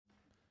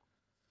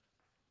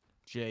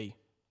J.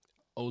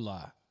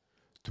 Hola.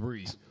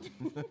 3,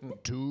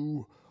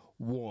 2,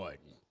 1.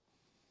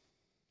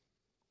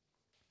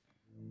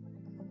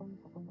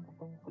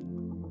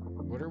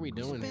 What are we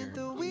doing here?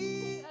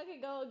 Okay,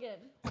 go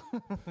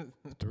again.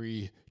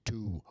 3,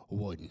 2,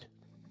 1.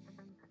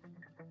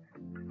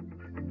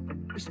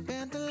 We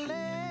spent the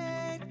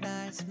late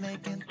nights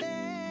making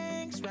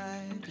things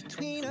right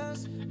between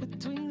us.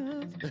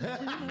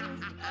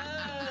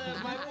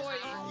 My boy,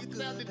 You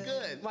sounded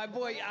good. my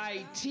boy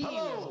IT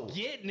Hello. was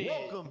getting it.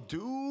 Welcome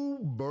to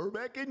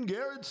Burbeck and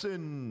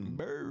Garrettson.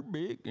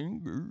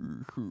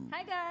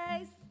 Hi,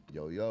 guys.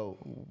 Yo, yo.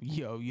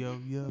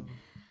 Yo.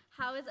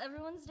 How is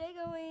everyone's day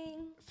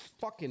going?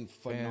 Fucking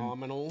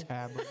phenomenal.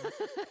 I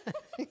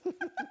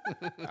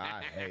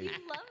hate You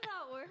love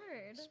that word.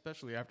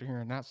 Especially after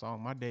hearing that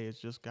song, my day has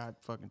just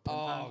got fucking 10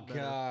 Oh times better.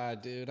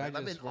 God, dude! I've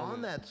been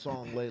on that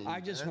song lately.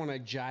 I just want to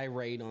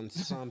gyrate on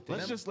something.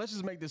 Let's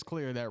just make this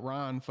clear that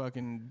Ron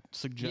fucking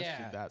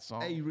suggested that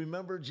song. Hey, you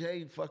remember,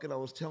 Jay? Fucking, I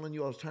was telling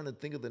you, I was trying to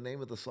think of the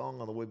name of the song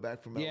on the way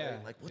back from LA. Yeah,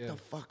 Like, what yeah. the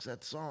fuck's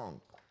that song?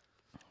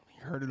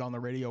 Heard it on the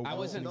radio. I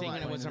wasn't no,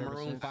 thinking I it was a playing ever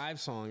Maroon since. 5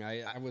 song.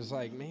 I was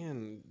like,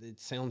 man, it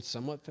sounds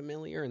somewhat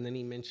familiar. And then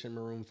he mentioned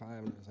Maroon 5,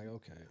 and I was like,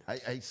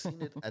 okay. I seen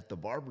it at the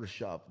barber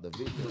shop, the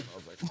video. I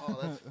was like, oh,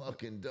 that's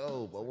fucking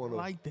dope. I want to.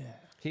 Like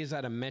that. He's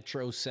at a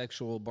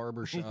metrosexual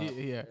barbershop.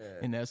 yeah,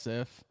 in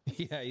SF.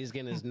 Yeah, he's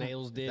getting his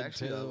nails did It's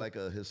actually too. like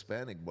a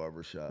Hispanic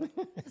barber shop.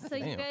 So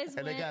you guys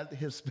And went. they got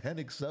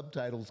Hispanic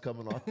subtitles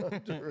coming on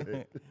under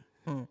it.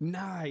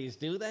 Nice,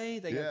 do they?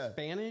 They Yeah. got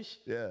Spanish?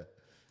 Yeah.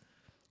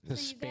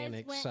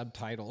 Hispanic went-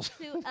 subtitles.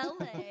 to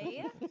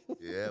LA.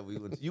 Yeah, we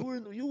went. You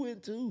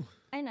went too.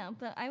 I know,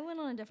 but I went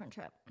on a different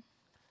trip.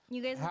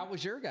 You guys. How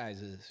was your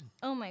guys's?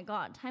 Oh my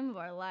God, time of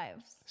our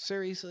lives.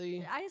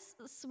 Seriously? I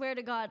swear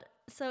to God.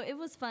 So it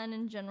was fun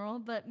in general,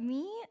 but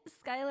me,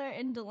 Skylar,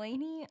 and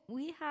Delaney,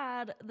 we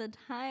had the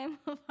time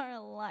of our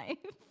life.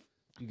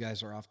 You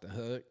guys are off the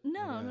hook?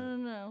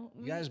 No.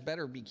 You guys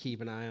better be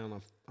keeping an eye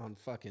on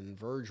fucking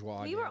Verge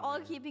Watch. We were all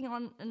keeping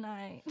on an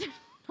eye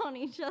on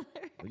each other.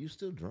 Are you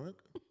still drunk?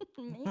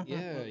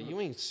 Yeah, you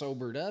ain't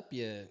sobered up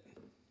yet.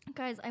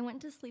 Guys, I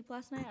went to sleep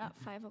last night at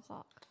 5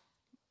 o'clock.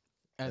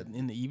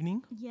 In the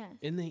evening? Yes,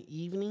 In the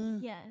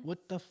evening? Yes.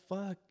 What the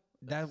fuck?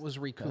 That was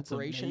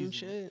recuperation amazing.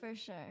 shit? for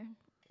sure.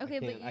 Okay,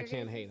 but I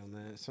can't hate on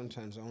that.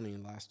 Sometimes I only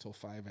last till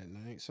 5 at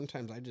night.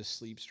 Sometimes I just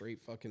sleep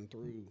straight fucking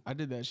through. I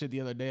did that shit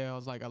the other day. I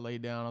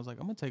laid down. I was like,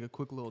 I'm going to take a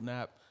quick little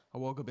nap. I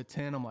woke up at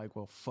 10. I'm like,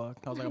 well, fuck.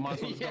 I was like, I might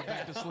as well just go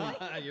back to sleep.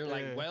 You're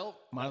like, well,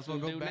 Might as well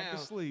what go do back now?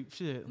 to sleep.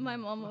 Shit. My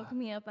mom woke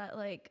me up at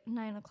like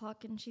 9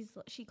 o'clock and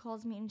she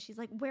calls me and she's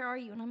like, where are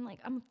you? And I'm like,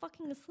 I'm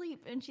fucking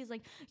asleep. And she's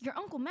like, your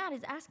Uncle Matt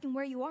is asking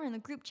where you are in the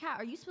group chat.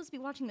 Are you supposed to be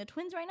watching the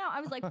Twins right now? I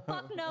was like,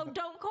 fuck no,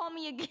 don't call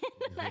me again.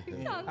 And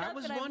I hung I up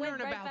was and I wondering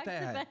went right about back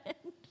that. to bed.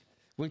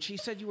 When she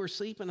said you were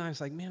sleeping, I was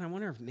like, man, I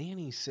wonder if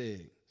Nanny's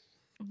sick.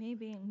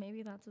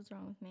 Maybe that's what's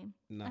wrong with me.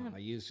 No,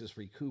 I was just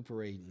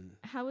recuperating.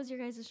 How was your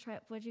guys'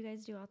 trip? What'd you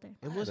guys do out there?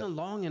 It wasn't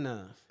long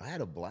enough. I had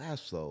a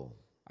blast though.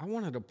 I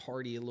wanted to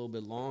party a little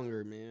bit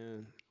longer,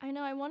 man. I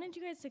know, I wanted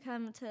you guys to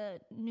come to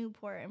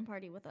Newport and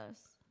party with us.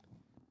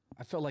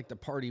 I felt like the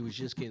party was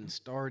just getting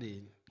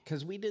started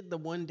because we did the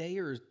one day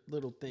or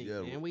little thing,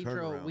 Yeah, man.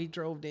 turnaround. We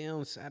drove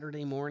down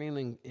Saturday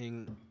morning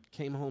and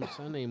came home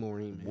Sunday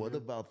morning, man. What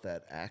about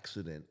that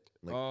accident?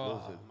 Like, Oh,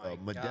 what was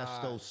it? my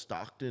Modesto, God.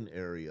 Stockton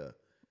area.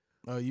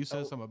 Oh, you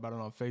said something about it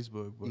on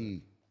Facebook. But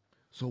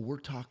So we're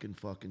talking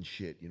fucking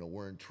shit. You know,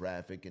 we're in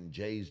traffic and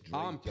Jay's drinking.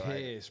 I'm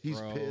pissed, He's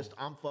bro. pissed.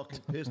 I'm fucking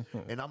pissed.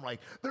 And I'm like,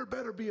 there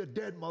better be a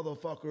dead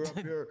motherfucker up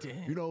here.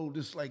 Damn. You know,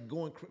 just like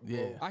going.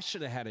 Yeah. I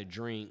should have had a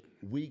drink.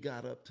 We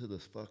got up to the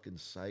fucking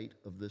site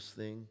of this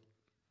thing.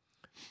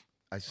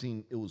 I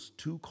seen it was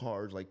two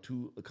cars, like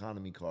two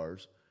economy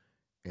cars,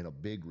 and a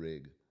big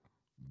rig,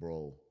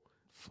 bro.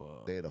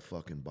 fuck. They had a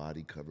fucking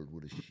body covered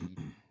with a sheet,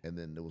 and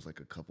then there was like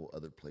a couple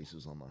other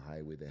places on the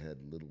highway that had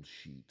little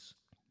sheets,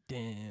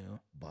 Damn.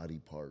 body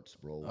parts,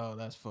 bro. Oh,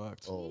 that's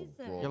fucked. Oh,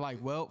 Jesus. bro. You're like,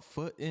 well,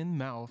 foot in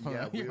mouth. Huh?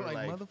 Yeah, we You're were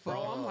like, like, motherfucker.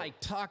 Bro, I'm like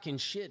talking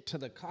shit to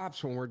the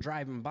cops when we're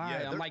driving by. Yeah,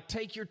 I'm they're- like,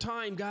 take your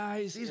time,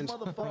 guys. These And,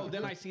 motherfuckers- Bro,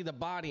 then I see the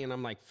body and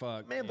I'm like,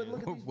 fuck. Man, but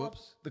look at these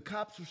Whoops. The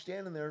cops are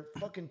standing there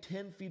fucking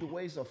 10 feet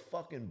away is a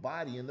fucking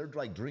body, and they're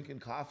like drinking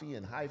coffee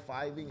and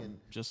high-fiving and...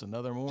 Just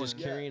another morning. Just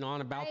carrying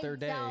on about their I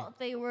day. doubt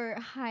they were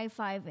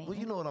high-fiving. Well,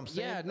 you know what I'm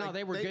saying? Yeah, no, Like,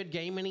 they were good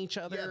gaming each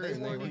other. Yeah, they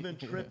and weren't were- even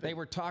tripping. They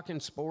were talking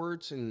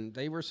sports and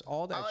they were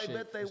all that I shit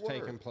bet they was were.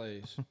 taking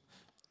place.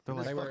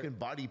 There's They were- fucking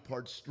body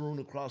parts strewn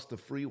across the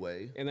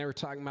freeway. And they were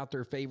talking about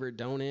their favorite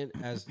donut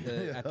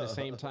at the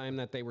same time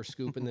that they were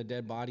scooping the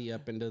dead body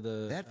up into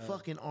the. That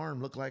fucking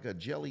arm looked like a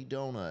jelly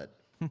donut.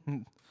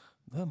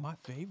 My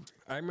favorite.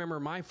 I remember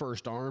my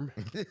first arm.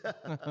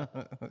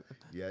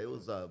 Yeah, it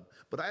was.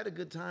 But I had a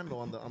good time though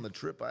on the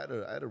trip. I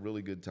had a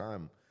really good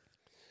time.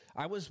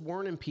 I was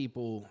warning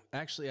people.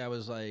 Actually, I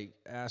was like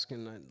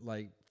asking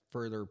like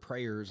for their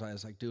prayers. I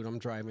was like, dude, I'm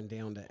driving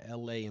down to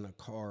L.A. in a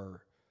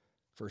car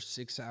for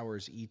 6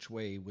 hours each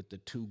way with the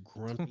two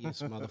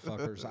grumpiest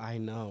motherfuckers I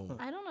know.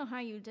 I don't know how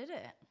you did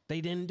it. They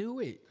didn't do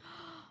it.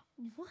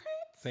 What?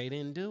 They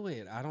didn't do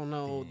it. I don't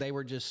know. They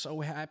were just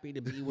so happy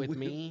to be with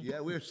me.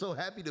 Yeah, we were so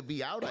happy to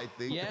be out, I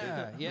think.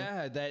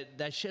 Yeah.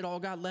 That shit all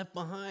got left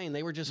behind.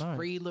 They were just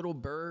free little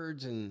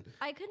birds and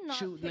I could not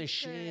shooting the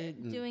picture shit.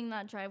 And doing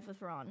that drive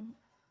with Ron.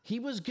 he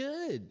was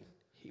good.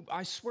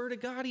 I swear to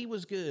God, he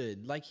was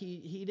good. Like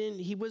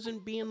he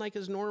wasn't being like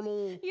his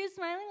normal. You're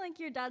smiling like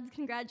your dad's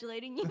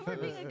congratulating you for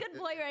being a good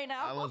boy right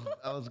now.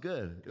 I was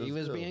good. He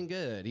was being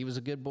good. He was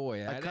a good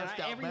boy. I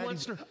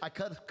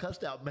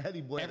cussed out Matty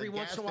Boy every at a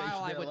once gas in a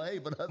while station in LA,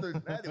 but other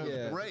than that, it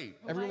was great.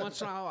 Every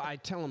once in a while, I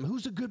tell him,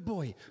 "Who's a good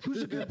boy?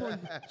 Who's a good boy?"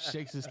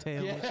 Shakes his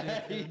tail. And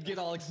shit. He'd get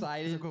all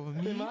excited.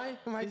 Am I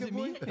a good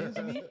boy? Is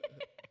it me?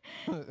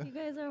 You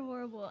guys are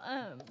horrible.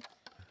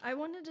 I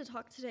wanted to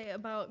talk today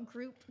about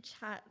group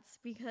chats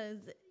because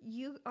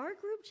our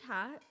group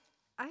chat,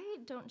 I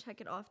don't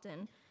check it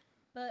often,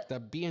 but The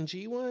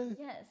B&G one?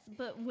 yes,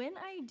 but when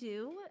I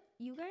do,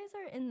 you guys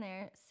are in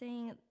there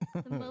saying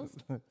the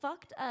most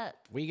fucked up.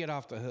 We get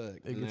off the hook.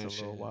 It in gets that a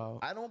little shit. wild.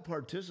 I don't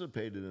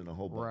participate in a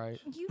whole bunch. Right.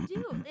 You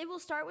do. It will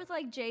start with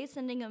like Jay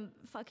sending a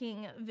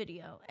fucking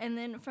video. And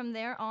then from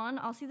there on,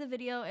 I'll see the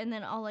video and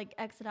then I'll like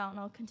exit out and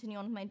I'll continue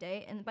on with my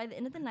day. And by the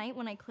end of the night,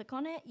 when I click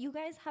on it, you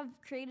guys have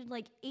created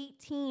like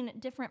 18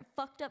 different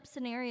fucked up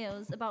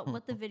scenarios about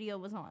what the video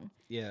was on.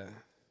 Yeah.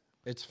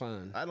 It's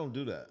fun. I don't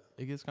do that.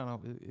 It gets kind of.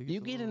 You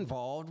get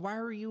involved. Why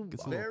are you? a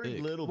little Very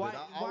thick. little Why- bit.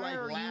 I'll why like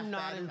are you laugh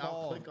not at it, I'll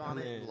involved click on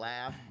in it and it?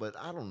 laugh, but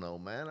I don't know,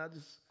 man.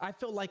 I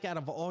feel like out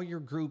of all your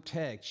group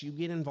texts, you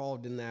get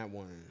involved in that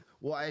one.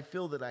 Well, I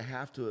feel that I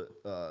have to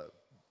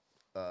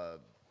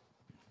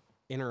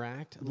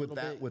Interact a little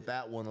bit. with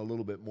that one a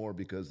little bit more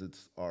because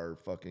it's our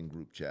fucking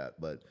group chat.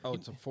 But Oh,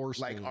 it's a forced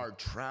like thing. our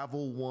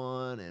travel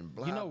one and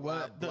blah You know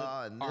blah what?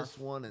 blah, and this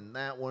one and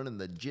that one and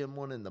the gym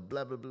one and the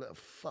blah blah blah.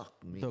 Fuck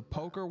me. The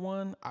poker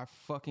one, I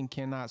fucking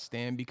cannot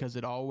stand because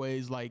it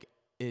always like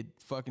it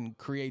fucking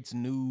creates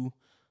new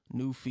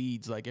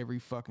feeds like every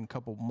fucking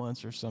couple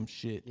months or some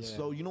shit.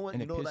 So you know what?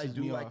 And You it know what I pisses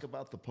do me like off.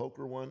 about the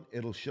poker one?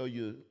 It'll show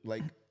you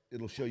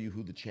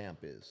who the champ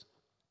is.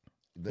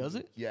 Does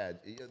it? Yeah.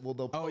 Well,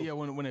 they'll. Oh post- yeah,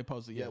 when they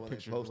post it, yeah. When they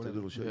pictures, post it, whatever.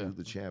 it'll show Yeah. you who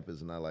the champ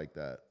is, and I like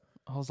that.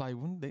 I was like,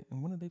 when did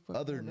they fucking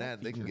Other add than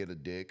that, they can feature? get a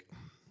dick.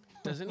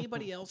 Does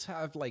anybody else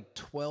have like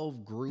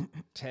 12 group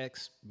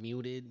texts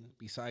muted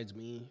besides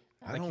me?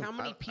 Like don't- how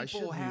many I should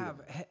people mute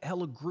have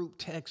hella group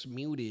texts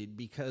muted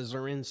because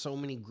they're in so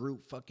many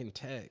group fucking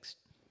texts?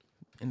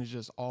 And it's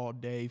just all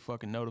day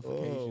fucking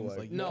notifications.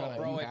 like you No, kinda-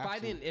 bro. you If have I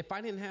to.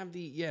 didn't have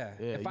the if you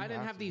I didn't have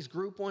have to. these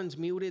group ones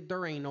muted,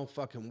 there ain't no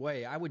fucking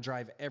way. I would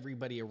drive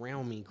everybody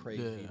around me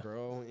crazy, Yeah.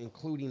 bro,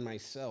 including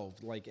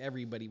myself. Like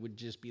everybody would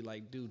just be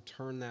like, "Dude,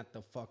 turn that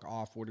the fuck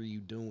off. What are you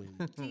doing?"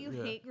 Do you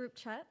hate group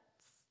chats?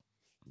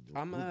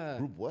 I'm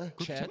Group what?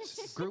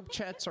 chats. Group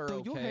chats are Do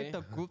okay. you hate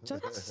the group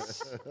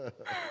chats?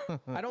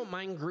 I don't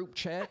mind group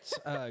chats.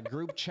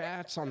 Group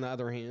chats, on the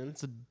other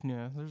hand,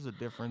 Yeah, there's a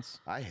difference.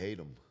 I hate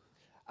them.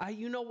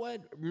 you know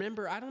what?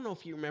 Remember, I don't know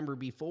if you remember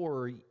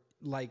before,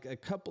 like a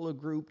couple of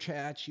group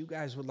chats, you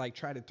guys would like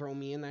try to throw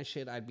me in that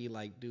shit. I'd be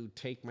like, dude,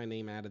 take my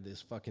name out of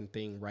this fucking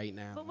thing right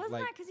now. But wasn't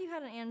like, that because you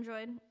had an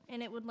Android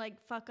and it would like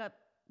fuck up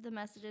the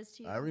messages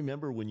to you? I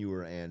remember when you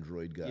were an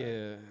Android guy.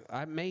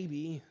 yeah,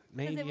 maybe.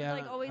 Because it would I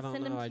like don't- always I don't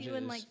send them know, to I you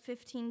in just- like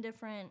 15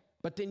 different.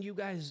 But then you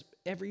guys,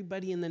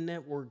 everybody in the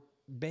network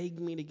begged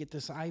me to get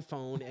this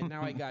iPhone, and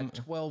now I got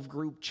 12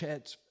 group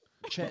chats.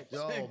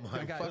 Oh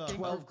my I got God.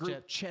 12 group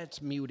Chat.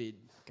 chats muted.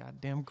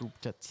 Goddamn group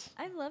chats.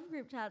 I love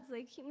group chats.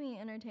 They keep me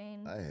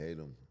entertained. I hate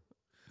them.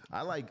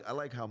 I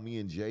like how me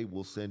and Jay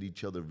will send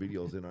each other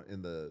videos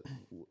in the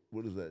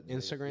what is that? Jay?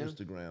 Instagram?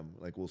 Instagram.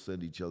 Like we'll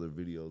send each other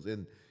videos,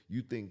 and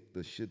you think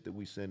the shit that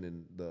we send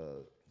in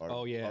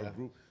our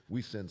group,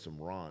 we send some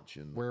raunch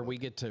and Where we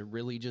get to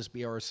really just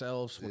be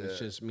ourselves when it's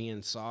Yeah. just me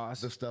and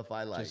Sauce. the stuff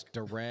I like. Just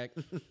direct.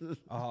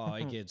 Oh,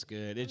 it gets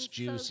good. It's I'm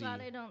juicy. so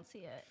glad I don't see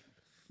it.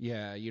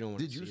 Yeah, you don't want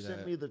to Did see you that.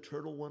 send me the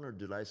turtle one, or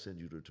did I send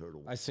you the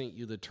turtle one? I sent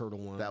you the turtle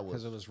one That was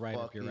because it was right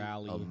up your fucking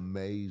alley.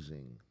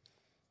 Amazing.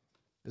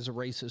 It's a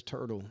racist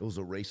turtle. It was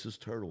a racist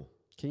turtle.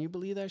 Can you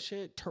believe that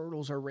shit?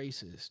 Turtles are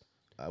racist.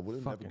 I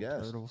wouldn't have Fucking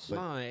guessed. turtles. But,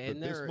 Fine, and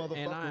but this they're- and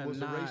motherfucker I'm was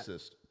not- a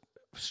racist.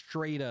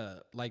 Straight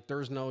up. Like,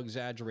 there's no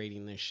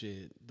exaggerating this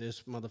shit.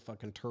 This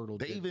motherfucking turtle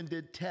They did even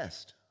did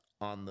test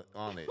on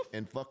it,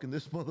 and fucking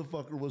this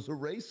motherfucker was a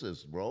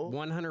racist, bro.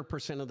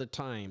 100% of the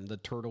time, the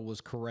turtle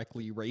was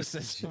correctly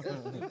racist.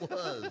 It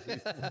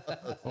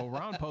was. Well,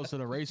 Ron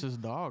posted a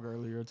racist dog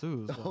earlier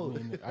too. So, I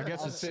mean, I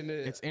guess it's send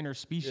it.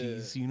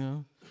 interspecies, you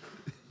know.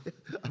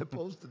 I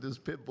posted this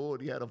pit bull,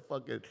 and he had a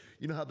fucking.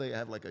 You know how they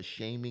have like a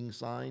shaming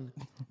sign?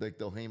 Like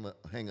they'll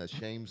hang a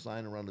shame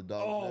sign around the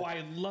dog. Oh,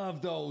 I love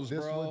those,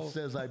 This bro. one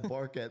says I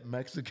bark at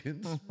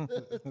Mexicans.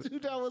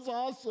 Dude, that was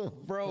awesome.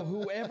 Bro,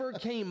 whoever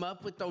came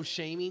up with those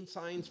shaming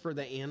signs for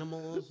the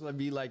animals, they'd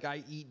be like,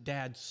 I eat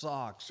dad's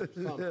socks or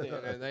something.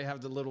 And they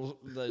have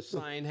the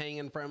sign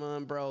hanging from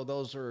them, bro.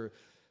 Those are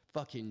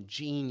fucking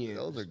genius.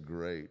 Those are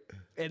great.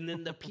 And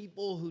then the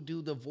people who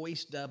do the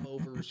voice dub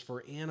overs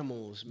for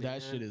animals, man.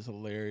 That shit is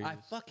hilarious. I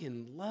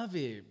fucking love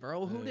it,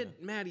 bro. Who did,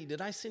 Maddie,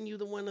 did I send you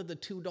the one of the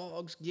two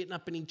dogs getting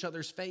up in each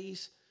other's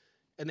face?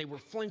 And they were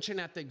flinching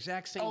at the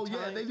exact same time.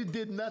 Oh, yeah, they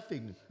did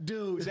nothing.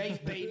 Dude,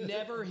 they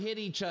never hit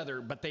each other,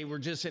 but they were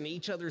just in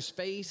each other's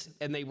face,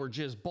 and they were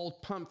just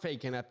both pump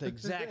faking at the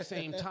exact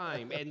same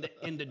time.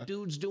 And the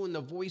dudes doing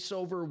the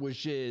voiceover was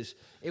just,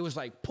 it was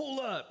like,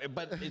 pull up,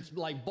 but it's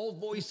like both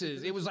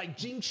voices. It was like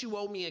Jinx, you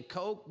owe me a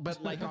Coke,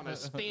 but like on a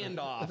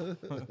standoff.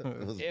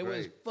 It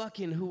was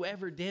fucking,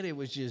 whoever did it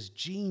was just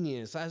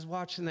genius. I was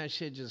watching that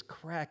shit just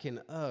cracking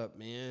up,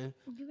 man.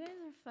 You guys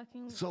are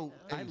fucking. So,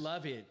 I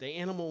love it. The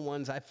animal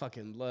ones I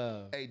fucking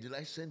love. hey, did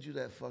I send you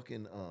that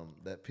fucking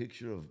that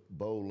picture of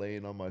Bo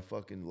laying on my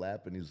fucking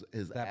lap and his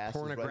That ass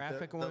is right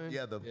pornographic there? one?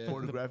 Yeah, the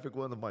pornographic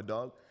one of my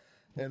dog.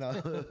 And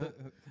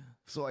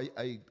so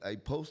I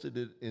posted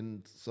it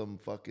in some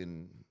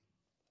fucking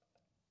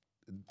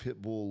pit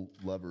bull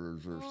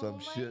lovers or some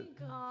shit.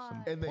 God.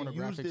 And they used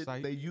pornographic it.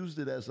 site? They used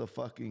it as a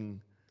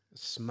fucking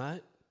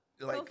Smut?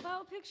 like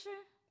Profile picture?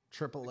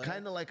 Triple A?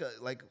 kind of like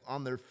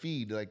on their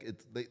feed. Like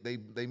it's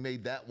they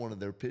made that one of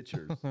their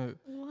pictures.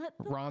 What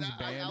the Ron's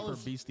banned for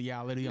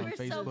bestiality on We're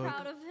Facebook. so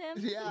proud of him.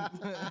 Yeah,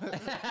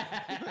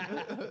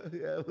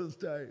 yeah, it was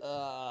tight.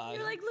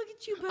 You're like, look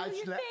at you, Bo.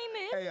 You're snap-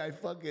 famous. Hey, I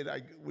fucking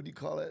what do you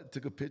call it?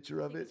 Took a picture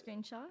of Take it. a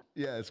screenshot.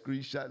 Yeah, a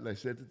screenshot, and I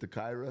sent it to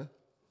Kyra.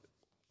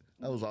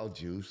 I was all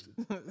juiced.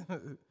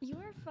 You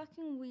are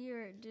fucking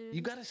weird, dude.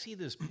 You got to see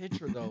this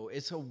picture, though.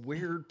 It's a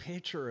weird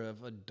picture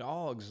of a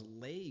dog's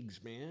legs,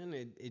 man.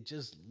 It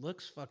just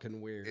looks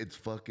fucking weird. It's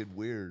fucking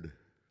weird.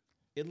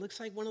 It looks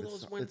like one of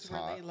those ones it's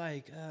where hot. they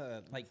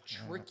like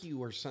trick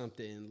you or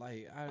something.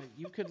 Like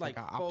you could like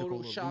an optical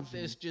Photoshop illusion.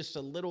 this just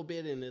a little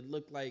bit, and it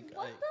looked like.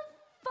 What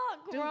the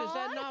fuck, Dude, Ron? is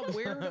that not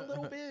weird a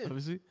little bit? Let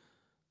me see.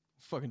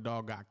 Fucking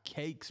dog got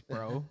cakes,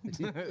 bro.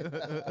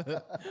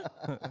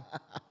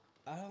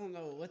 I don't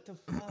know what the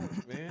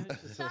fuck, man.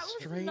 It's just That a was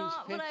strange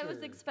not what I was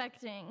picture.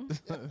 expecting.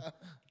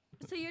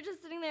 So you're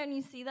just sitting there and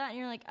you see that and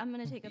you're like, I'm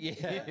gonna take a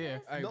picture of Yeah.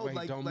 this. All right, No,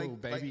 wait, don't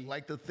move, baby.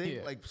 Like the thing,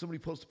 Yeah. like somebody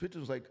posted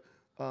pictures like,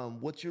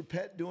 what's your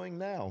pet doing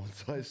now?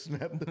 So I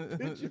snapped the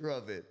picture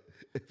of it.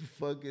 It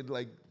fucking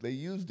like they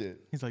used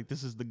it. He's like,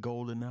 this is the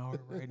golden hour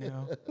right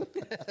now.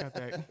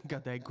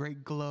 Got that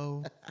great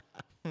glow.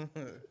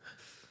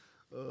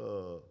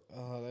 Oh,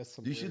 that's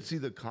some You weird. should see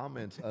the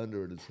comments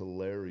under it. It's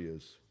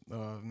hilarious.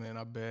 Oh man,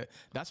 I bet.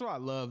 That's what I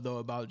love though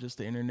about just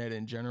the internet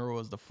in general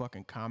is the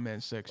fucking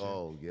comment section.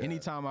 Oh, yeah.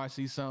 Anytime I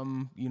see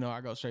something,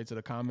 I go straight to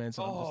the comments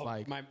and I'm just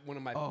like, one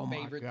of my oh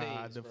favorite my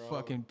God, things, the bro.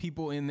 fucking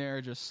people in there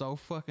are just so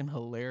fucking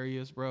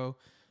hilarious, bro.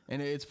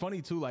 And it's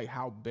funny too, like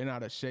how bent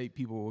out of shape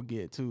people will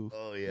get too.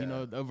 Oh,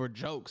 yeah. Over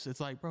jokes. It's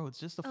like, bro, it's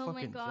just a Oh my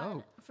fucking god.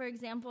 joke. For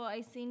example,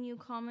 I seen you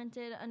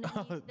commented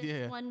underneath this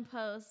yeah. one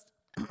post,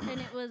 and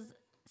it was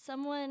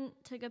someone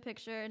took a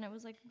picture, and it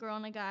was like a girl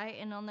and a guy,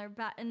 and on their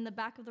back in the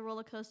back of the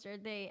roller coaster,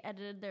 they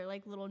edited their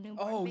like little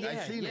newborn Oh, baby.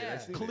 yeah. I seen it. I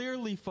seen it.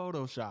 Clearly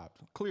photoshopped.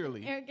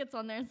 Clearly. Eric gets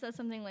on there and says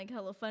something like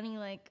hella funny,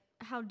 like,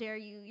 how dare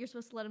you? You're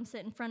supposed to let him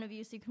sit in front of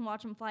you so you can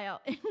watch him fly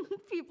out. And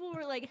people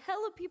were like,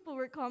 hella people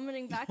were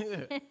commenting back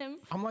to him.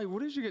 I'm like,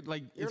 what did you get?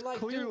 Like, You're it's like,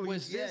 clearly dude,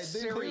 was Yeah, this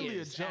they clearly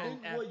serious? a joke.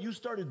 Well, you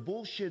started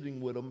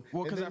bullshitting with them.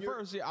 Well, because at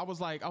first I was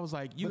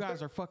like, you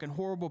guys are fucking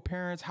horrible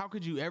parents. How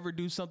could you ever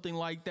do something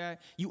like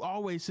that? You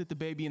always sit the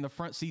baby in the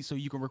front seat so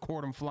you can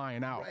record them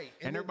flying out. Right,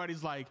 And and then-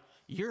 everybody's like,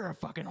 you're a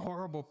fucking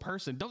horrible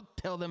person. Don't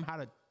tell them how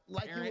to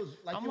like parent. it was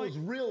like I'm it was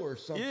real or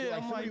something. Yeah, like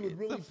I'm somebody like, would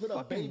really the put a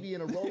fucking- baby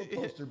in a roller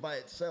coaster by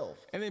itself.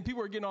 And then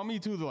people are getting on me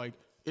too. They're like,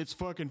 it's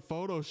fucking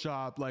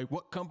Photoshop. Like,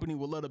 what company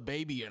will let a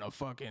baby in a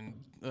fucking?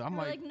 I'm We're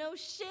like, like, no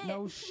shit.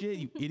 no shit,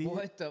 you idiot.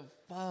 What the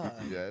fuck?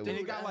 Yeah, it And was,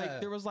 it got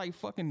like there was like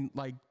fucking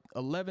like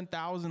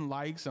 11,000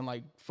 likes and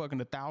like fucking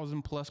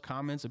 1,000 plus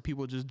comments of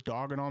people just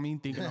dogging on me,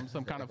 thinking I'm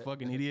some kind of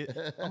fucking idiot.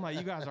 I'm like,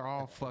 you guys are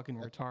all fucking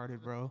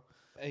retarded, bro.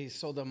 Hey,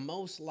 so the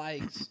most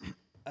likes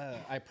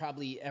I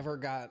probably ever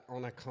got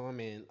on a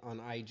comment on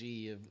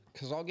IG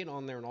because I'll get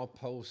on there and I'll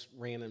post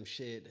random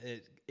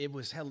shit. It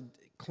was hell.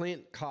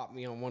 Clint caught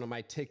me on one of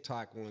my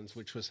TikTok ones,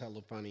 which was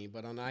hella funny.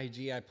 But on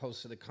IG, I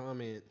posted a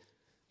comment.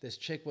 This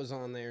chick was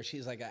on there.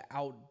 She's like an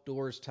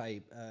outdoors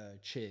type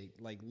chick,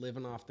 like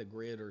living off the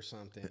grid or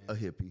something. a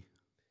hippie,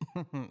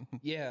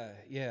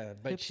 Yeah.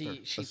 But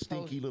she a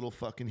stinky little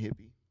fucking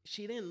hippie.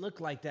 She didn't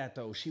look like that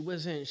though. She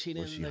wasn't. She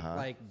didn't she look hot?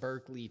 like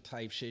Berkeley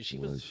type shit. She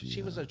Was was. she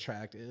She was hot?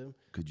 attractive.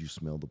 Could you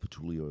smell the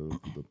patchouli oil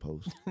of the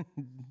post?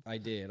 I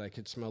did. I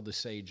could smell the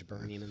sage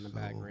burning in the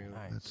background.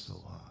 That's so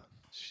hot.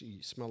 She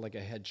smelled like a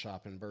head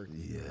shop in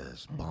Berkeley.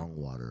 Yes, bong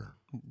water.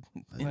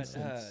 But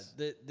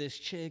this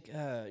chick,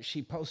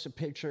 she posted a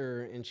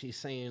picture and she's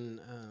saying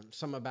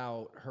some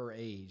about her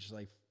age,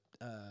 like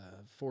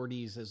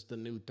 40s is the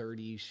new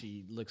 30s.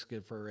 She looks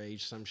good for her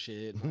age, some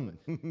shit.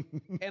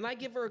 And I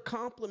give her a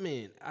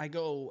compliment. I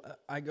go,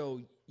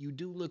 you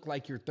do look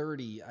like you're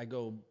 30. I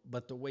go,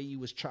 but the way you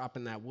was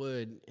chopping that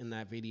wood in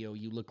that video,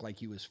 you look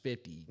like you was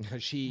 50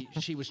 because she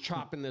was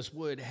chopping this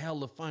wood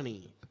hella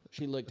funny.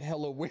 She looked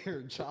hella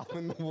weird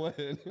chopping the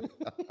wood.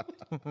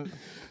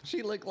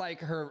 She looked like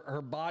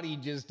her body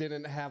just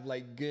didn't have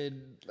like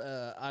good,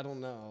 I don't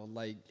know,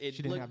 like it.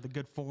 She didn't have the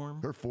good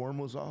form. Her form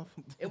was off.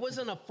 It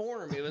wasn't a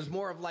form. It was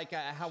more of like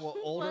how an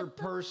older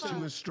person She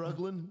was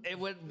struggling.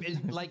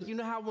 like, you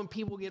know how when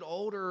people get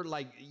older,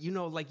 like, you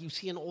know, like you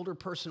see an older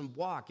person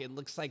walk, it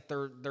looks like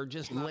they're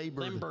just not Labored.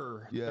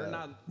 limber. Yeah. They're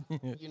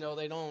not, you know,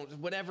 they don't,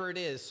 whatever it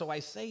is. So I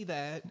say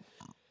that.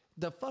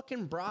 The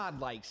fucking broad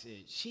likes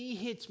it. She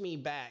hits me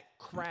back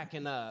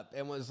cracking up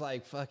and was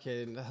like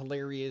fucking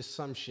hilarious,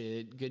 some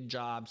shit, good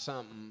job,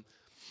 something.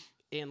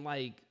 And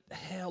like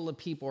hell of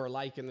people are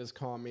liking this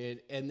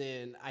comment. And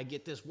then I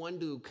get this one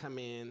dude come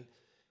in.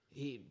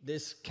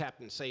 This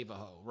Captain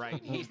Save-A-Ho, right?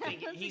 He's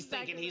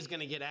thinking he's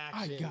gonna get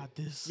action. I got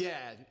this. Yeah,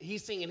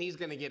 he's thinking he's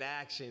gonna get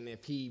action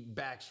if he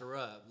backs her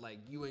up. Like,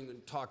 you ain't gonna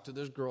talk to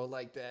this girl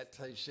like that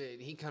type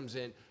shit. He comes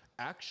in,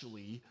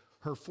 actually,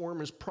 her form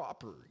is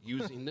proper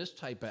using this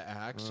type of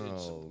axe.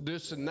 It's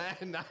this and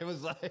that. And I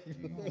was like,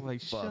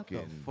 shut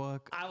the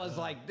fuck. I was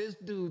like, this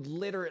dude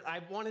literally, I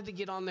wanted to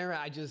get on there.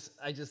 I just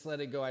let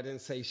it go. I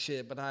didn't say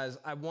shit, but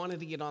I wanted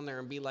to get on there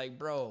and be like,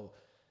 bro,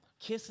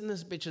 kissing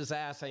this bitch's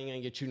ass ain't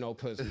gonna get you no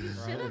pussy,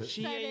 bro.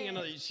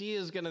 She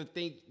is gonna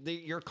think that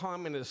your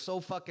comment is so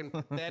fucking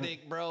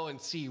pathetic, bro,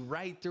 and see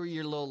right through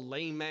your little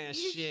lame ass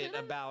shit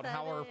about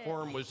how her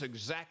form was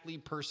exactly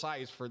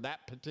precise for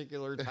that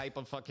particular type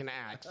of fucking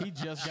axe. He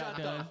just got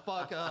Shut done. the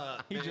fuck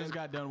up. He just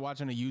got done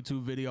watching a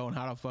YouTube video on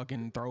how to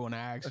fucking throw an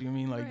axe. You know what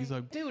I mean? Like he's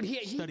like, Dude,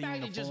 he studying might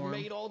the have just form.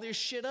 made all this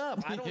shit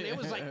up. It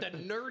was like the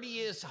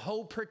nerdiest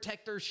hoe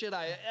protector shit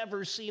I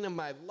ever seen in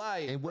my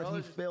life. And what bro.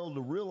 he failed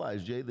to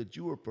realize, Jay, that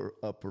you were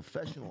a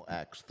professional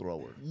axe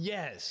thrower.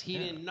 Yes, he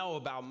didn't know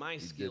about my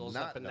skills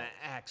not up in know.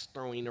 the axe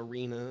throwing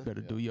arena. better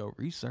do your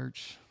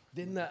research.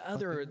 Then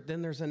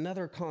there's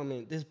another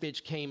comment. This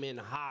bitch came in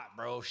hot,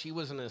 bro. She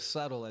wasn't as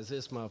subtle as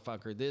this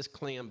motherfucker. This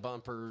clam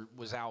bumper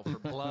was out for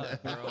blood,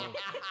 bro.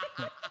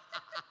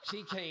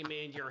 She came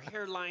in, your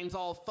hairline's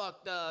all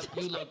fucked up.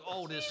 You look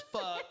old as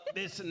fuck,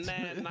 this and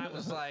that. And I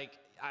was like,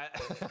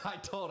 I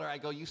told her, I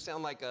go, you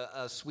sound like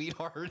a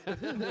sweetheart.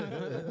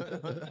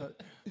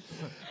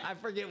 I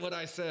forget what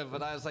I said,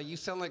 but I was like, you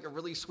sound like a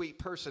really sweet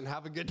person.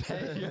 Have a good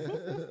day.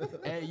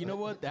 Hey, you know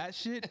what? That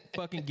shit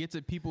fucking gets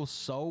at people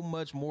so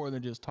much more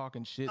than just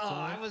talking shit. Oh,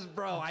 to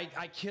them.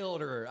 I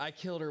killed her. I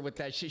killed her with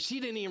that shit. She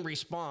didn't even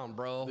respond,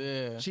 bro.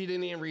 Yeah. She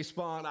didn't even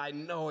respond. I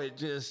know it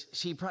just,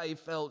 she probably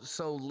felt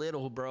so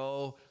little,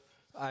 bro.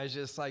 I was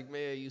just like,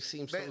 man, you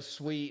seem so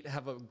sweet.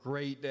 Have a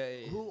great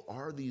day. Who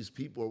are these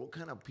people? Or what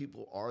kind of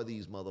people are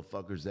these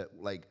motherfuckers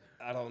that like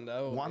I don't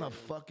know. want to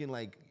fucking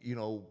like, you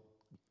know,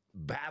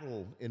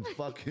 battle in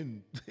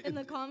fucking In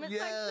the comment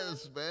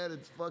yes, section? man,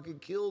 it fucking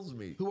kills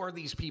me. Who are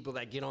these people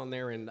that get on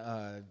there and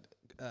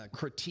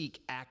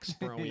critique axe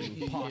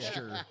throwing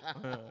posture?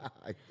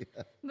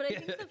 But I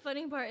think the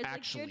funny part is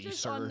Actually, like you're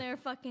just sir. on there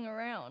fucking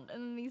around,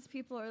 and then these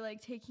people are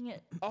like taking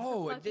it.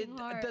 Oh, fucking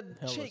hard.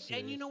 the chick,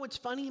 and you know what's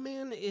funny,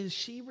 man, is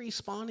she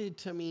responded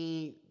to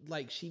me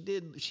like she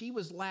did. She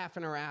was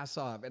laughing her ass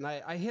off, and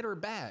I hit her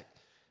back,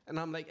 and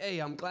I'm like, hey,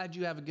 I'm glad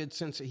you have a good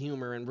sense of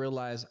humor and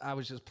realize I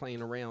was just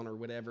playing around or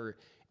whatever.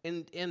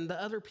 And the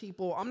other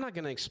people, I'm not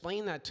gonna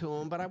explain that to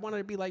them, but I wanted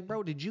to be like,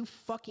 bro, did you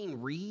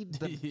fucking read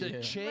the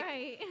chick,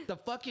 Right. the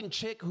fucking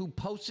chick who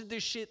posted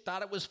this shit,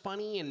 thought it was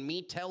funny, and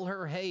me tell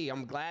her, hey,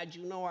 I'm glad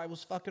you know I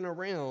was fucking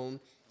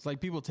around. It's like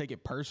people take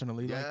it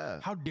personally. Yeah.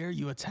 Like, how dare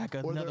you attack Or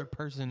another they're-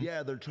 person?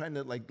 Yeah, they're trying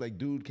to like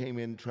dude came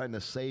in trying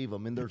to save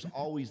him, and there's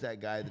always that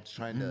guy that's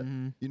trying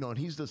to, you know, and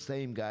he's the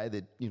same guy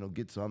that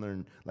gets on there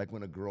and like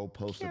when a girl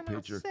posts a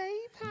picture.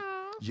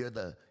 You're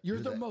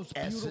the most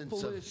essence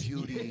of beautifulest-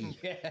 beauty.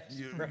 Yes,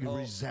 you're bro.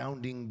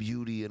 resounding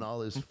beauty and all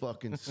this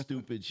fucking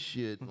stupid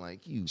shit.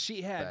 Like you,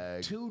 She had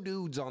fag. two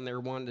dudes on there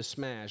wanting to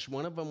smash.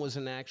 One of them was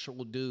an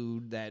actual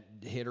dude that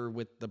hit her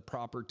with the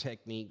proper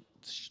technique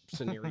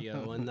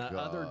scenario, and the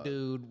other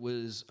dude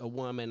was a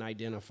woman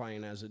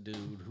identifying as a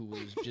dude who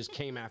was just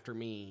came after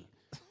me.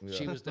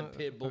 She was the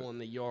pit bull in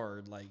the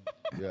yard. Like,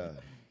 Yeah,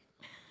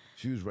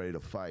 she was ready to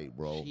fight,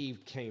 bro. she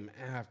came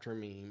after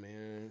me,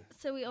 man.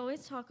 So we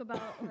always talk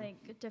about like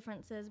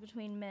differences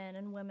between men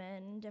and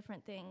women and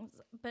different things,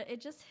 but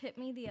it just hit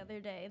me the other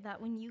day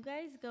that when you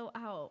guys go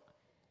out,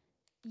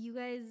 you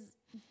guys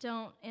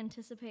don't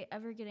anticipate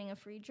ever getting a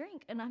free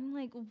drink, and I'm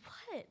like,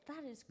 what?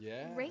 That is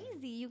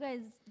crazy. You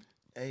guys.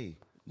 Hey,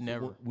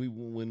 Never.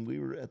 When we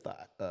were at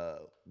the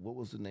what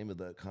was the name of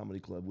the comedy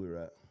club we were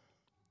at?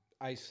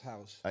 Ice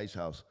House. Ice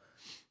House.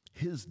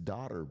 His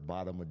daughter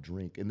bought him a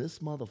drink, and this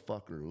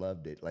motherfucker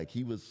loved it. Like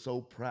he was so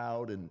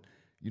proud, and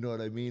you know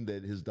what I mean,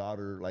 that his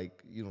daughter,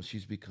 like,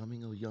 she's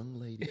becoming a young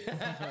lady.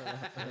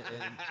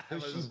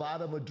 and she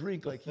bought him a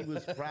drink, like he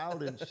was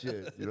proud and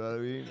shit. You know what I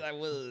mean? I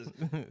was.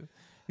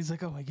 He's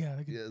like, oh my God,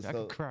 I Yeah,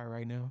 could cry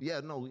right now.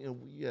 Yeah, no,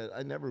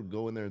 I never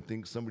go in there and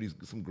think some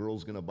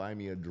girl's gonna buy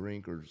me a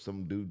drink or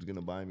some dude's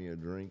gonna buy me a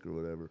drink or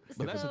whatever.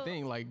 But that's the So-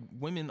 thing, like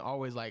women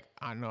always like,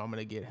 I know I'm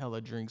gonna get hella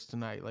drinks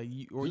tonight, like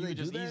or Do you they can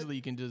just do that? easily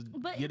can just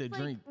But get a it's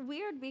drink. like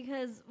weird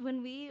because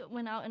when we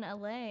went out in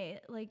LA,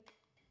 like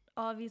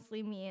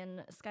obviously me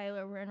and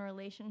Skylar were in a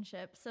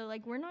relationship. So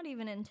like we're not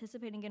even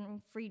anticipating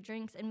getting free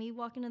drinks. And we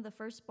walk into the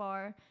first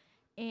bar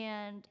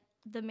and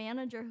the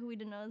manager, who we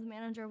didn't know, the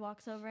manager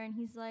walks over and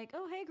he's like,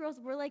 "Oh, hey girls."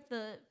 We're like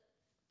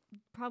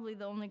probably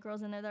the only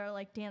girls in there that are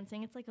like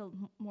dancing. It's like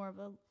more of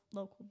a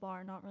local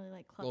bar, not really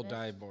like club. Little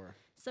dive bar.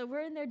 So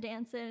we're in there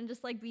dancing and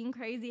just like being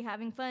crazy,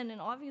 having fun.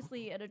 And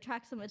obviously it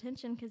attracts some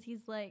attention because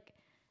he's like,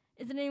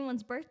 "Isn't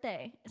anyone's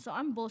birthday?" So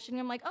I'm bullshitting.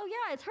 I'm like, "Oh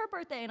yeah, it's her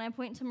birthday." And I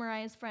point to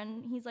Mariah's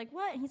friend. He's like,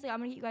 "What?" And he's like, "I'm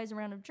gonna get you guys a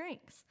round of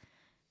drinks."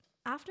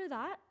 After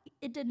that,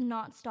 it did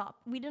not stop.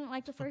 We didn't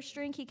like the first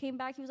drink. He came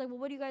back. He was like, "Well,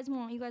 what do you guys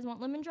want? You guys want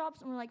lemon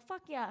drops?" And we're like,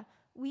 "Fuck yeah."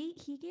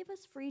 He gave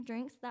us free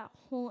drinks that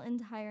whole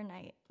entire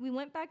night. We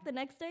went back the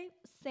next day,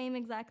 same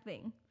exact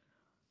thing.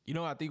 You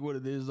know, I think what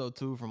it is though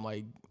too, from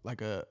like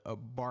a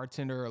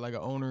bartender or like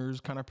an owner's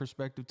kind of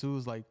perspective too,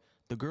 is like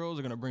the girls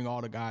are gonna bring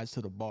all the guys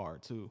to the bar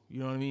too. You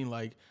know what I mean?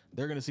 Like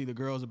they're gonna see the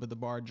girls up at the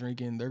bar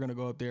drinking. They're gonna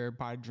go up there,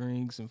 buy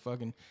drinks, and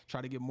fucking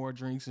try to get more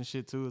drinks and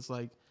shit too. It's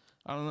like,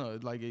 I don't know,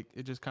 like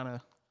it just kind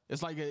of,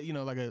 it's like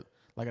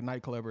like a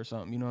nightclub or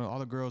something. You know, all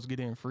the girls get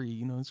in free.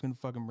 You know, it's gonna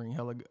fucking bring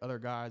hella other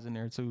guys in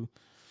there too.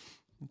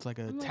 It's like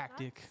a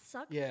tactic. That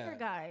sucks for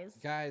guys.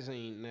 Guys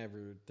ain't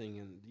never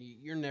thinking.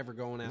 You're never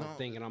going out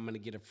thinking I'm gonna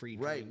get a free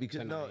drink. Right, because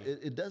tonight.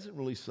 it doesn't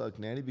really suck,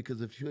 Nanny,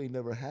 because if you ain't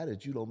never had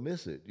it, you don't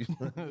miss it. You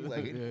know?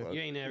 Like, You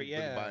ain't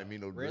never, buy me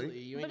no really,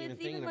 drink. you ain't But even it's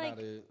thinking even like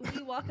about it.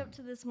 we walk up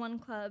to this one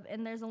club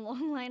and there's a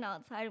long line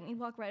outside and we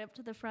walk right up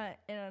to the front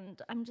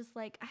and I'm just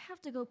like, "I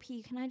have to go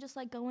pee. Can I just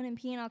like go in and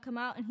pee and I'll come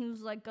out?" And he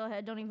was like, "Go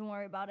ahead, don't even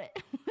worry about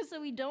it."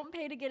 So we don't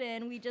pay to get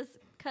in. We just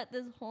cut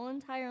this whole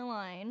entire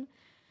line.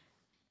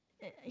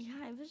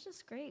 Yeah, it was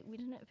just great. We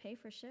didn't pay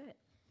for shit.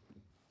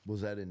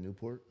 Was that in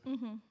Newport?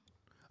 Mm-hmm.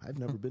 I've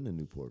never been to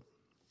Newport.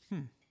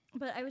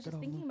 But I was just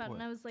thinking about it,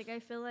 and I was like, I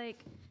feel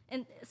like,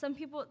 and some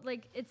people,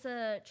 like, it's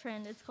a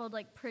trend. It's called,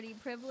 like, pretty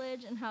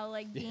privilege, and how,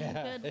 like, being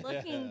good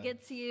looking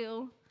gets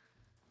you,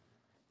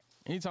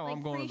 Anytime like,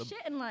 I'm going free to the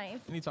shit in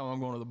life. anytime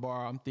I'm going to the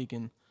bar, I'm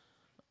thinking,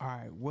 all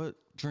right, what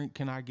drink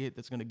can I get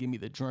that's gonna give me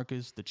the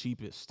drunkest, the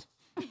cheapest?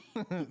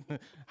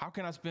 How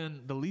can I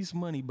spend the least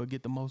money but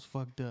get the most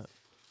fucked up?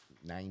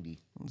 90.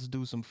 Let's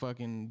do some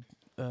fucking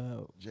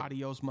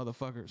adios,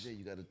 motherfuckers. Jay,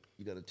 you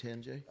got a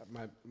 10, Jay?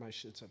 My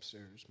shit's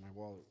upstairs. My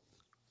wallet.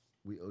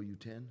 We owe you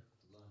 10?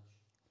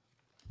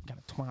 Got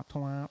a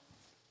twop.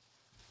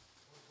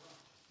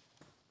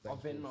 I'll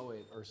Venmo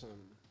it or something.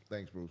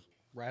 Thanks, Bruce.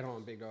 Right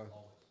on, big dog.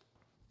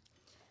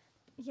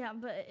 Yeah,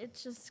 but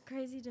it's just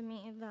crazy to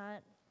me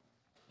that,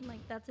 like,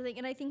 that's the thing.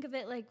 And I think of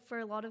it, like, for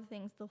a lot of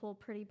things, the whole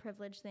pretty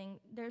privilege thing.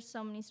 There's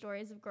so many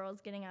stories of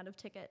girls getting out of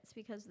tickets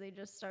because they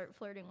just start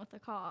flirting with a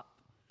cop.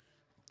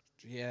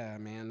 Yeah,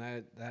 man,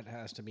 that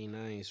has to be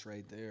nice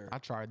right there. I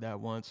tried that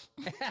once.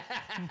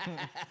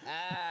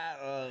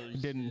 Oh,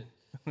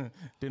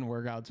 Didn't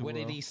work out too what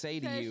well. did he say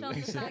to Can I you? show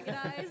him the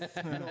faggot eyes?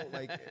 You know,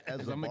 like,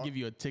 as I'm gonna give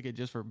you a ticket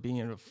just for being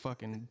a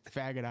fucking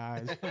faggot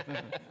eyes.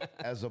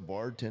 as a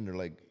bartender,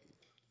 like,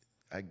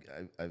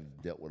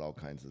 I've dealt with all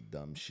kinds of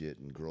dumb shit,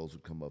 and girls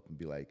would come up and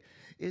be like,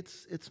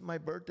 "It's my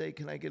birthday.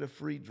 Can I get a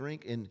free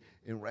drink?" And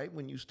right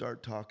when you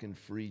start talking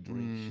free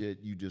drink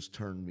shit, you just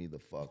turn me the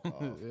fuck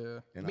off.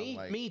 And I'm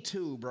like, Me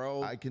too,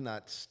 bro. I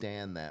cannot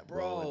stand that, bro.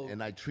 Bro,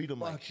 And I treat them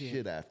like fucking-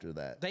 shit after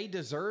that. They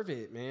deserve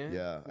it, man.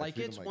 Yeah, I like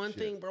treat it's 'em like one shit.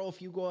 thing, bro. If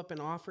you go up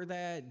and offer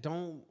that,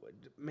 don't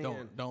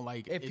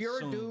like If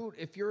assume.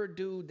 you're a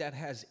dude that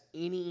has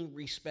any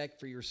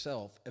respect for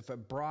yourself, if a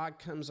broad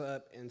comes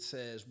up and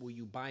says, "Will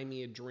you buy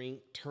me a drink?"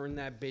 Turn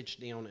that bitch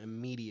down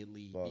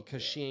immediately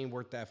because she ain't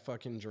worth that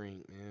fucking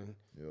drink, man.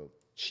 Yep.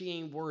 She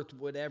ain't worth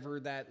whatever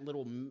that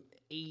little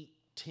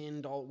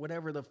 $8-10,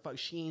 whatever the fuck.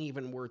 She ain't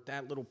even worth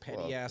that little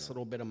petty ass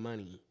little bit of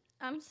money.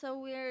 I'm so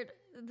weird.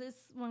 This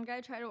one guy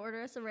tried to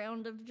order us a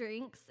round of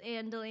drinks,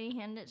 and Delaney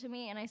handed it to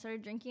me, and I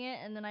started drinking it,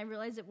 and then I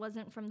realized it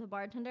wasn't from the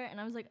bartender, and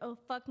I was like, "Oh,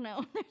 fuck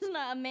no. There's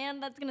not a man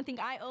that's going to think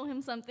I owe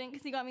him something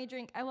because he got me a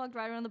drink." I walked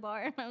right around the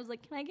bar, and I was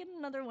like, "Can I get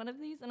another one of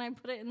these?" And I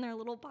put it in their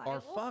little pile. Or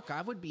fuck,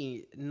 I would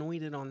be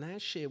anointed on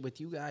that shit with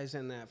you guys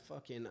in that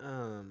fucking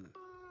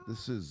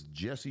This is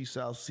Jesse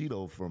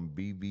Salcedo from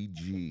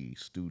BBG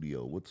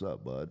Studio. What's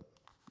up, bud?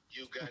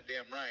 You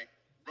goddamn right.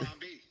 Ron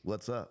B.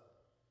 What's up?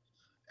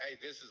 Hey,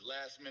 this is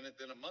last minute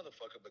than a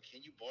motherfucker, but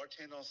can you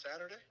bartend on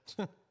Saturday?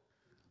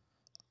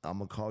 I'm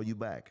going to call you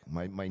back.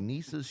 My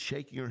niece is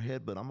shaking her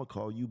head, but I'm going to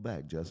call you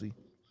back, Jesse.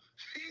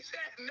 She said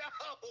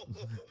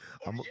no.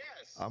 Or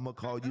yes. I'm going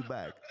to call you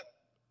back.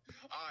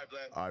 All right,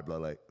 Blake. All right,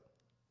 Blood Lake.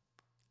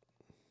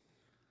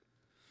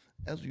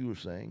 As you were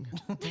saying,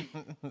 I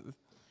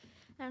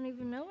don't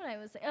even know what I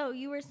was saying. Oh,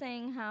 you were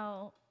saying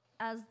how,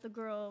 as the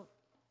girl...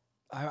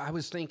 I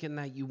was thinking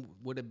that you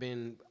would have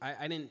been.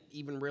 I didn't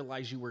even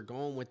realize you were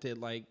going with it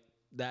like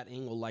that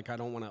angle. Like I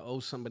don't want to owe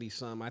somebody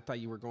some. I thought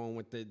you were going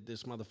with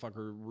this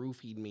motherfucker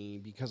roofied me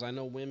because I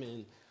know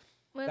women.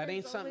 Well, that there's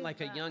ain't something always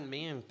like a that. young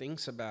man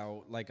thinks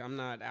about. Like I'm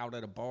not out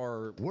at a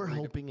bar. we're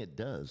hoping it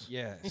does.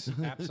 Yes,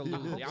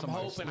 absolutely. I'm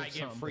somebody hoping I slips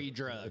get something. free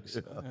drugs.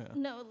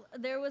 No,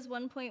 there was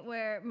one point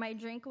where my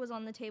drink was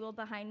on the table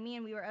behind me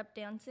and we were up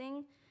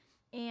dancing.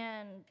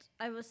 And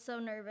I was so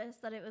nervous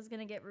that it was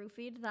gonna get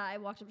roofied that I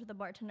walked up to the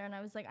bartender and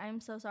I was like, "I'm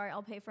so sorry,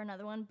 I'll pay for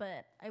another one."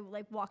 But I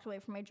like walked away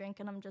from my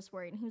drink and I'm just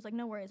worried. And he was like,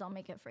 "No worries, I'll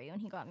make it for you."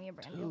 And he got me a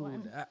brand new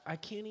one. I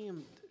can't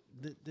even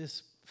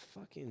this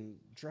fucking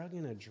drug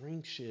and a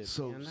drink shit.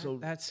 So- man. so-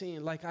 that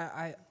scene, like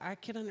I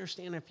can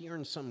understand if you're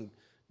in some.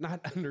 Not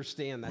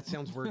understand, that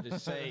sounds weird to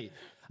say.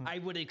 I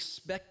would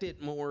expect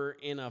it more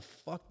in a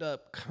fucked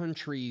up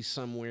country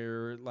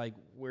somewhere, like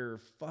where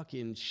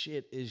fucking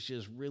shit is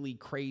just really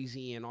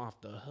crazy and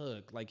off the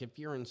hook. Like if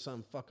you're in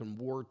some fucking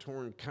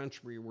war-torn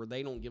country where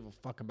they don't give a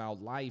fuck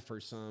about life or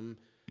something.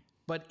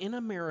 But in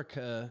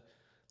America,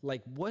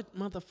 like what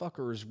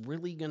motherfucker is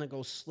really gonna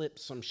go slip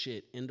some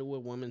shit into a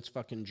woman's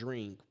fucking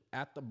drink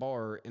at the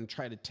bar and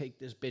try to take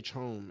this bitch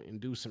home and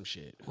do some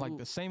shit? Like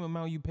the same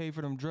amount you pay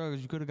for them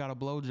drugs, you could have got a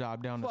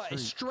blowjob down the But street.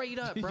 straight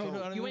up, bro. You know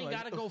what I You mean? ain't Like,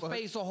 got to the go fuck?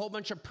 face a whole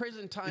bunch of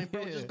prison time,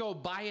 bro. Yeah. Just go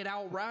buy it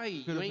outright.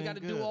 You Could've ain't got to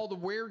been do good. all the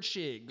weird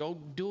shit. Go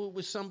do it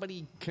with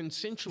somebody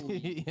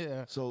consensually.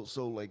 Yeah.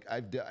 So like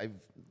I've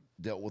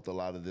dealt with a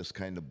lot of this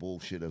kind of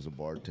bullshit as a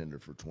bartender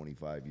for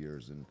 25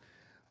 years, and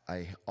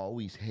I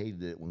always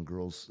hated it when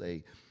girls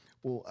say,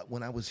 "Well,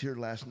 when I was here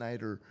last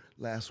night or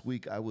last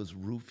week, I was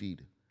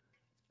roofied."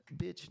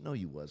 Bitch, no,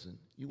 you wasn't.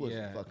 You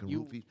wasn't fucking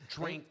you roofied.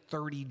 drank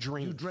 30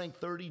 drinks. You drank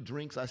 30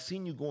 drinks. I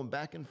seen you going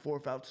back and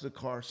forth out to the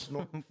car,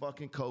 snorting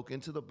fucking coke,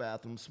 into the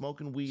bathroom,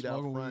 smoking weed out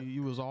Smoking front. weed,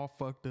 you was all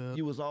fucked up.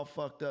 You was all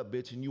fucked up,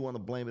 bitch, and you want to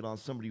blame it on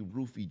somebody who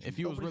roofied you. If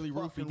you was Nobody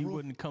really fucking roofied, you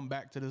wouldn't come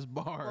back to this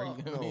bar. Fuck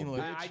You know what I no, mean?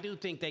 Like, I do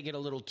think they get a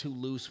little too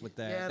loose with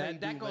that. Yeah, they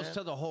that do, goes man.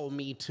 to the whole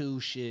Me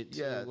Too shit,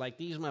 too. Yeah. Like,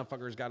 these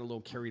motherfuckers got a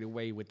little carried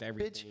away with Bitch,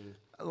 everything.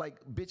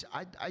 bitch,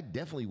 I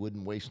definitely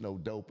wouldn't waste no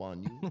dope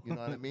on you. You know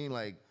what I mean?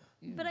 Like,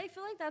 But I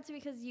feel like that's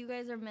because you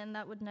guys are men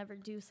that would never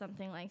do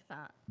something like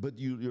that. but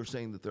you're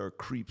saying that there are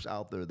creeps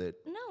out there that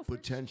No, for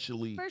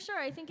potentially. For sure,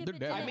 I think if They're it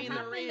dead. didn't I mean,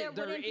 happen,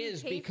 there wouldn't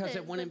is be because it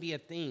cases wouldn't of- be a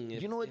thing.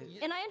 You know what?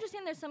 And I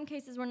understand there's some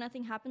cases where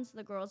nothing happens to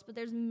the girls, but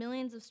there's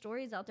millions of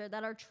stories out there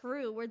that are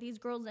true where these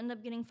girls end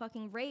up getting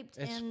fucking raped.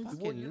 It's and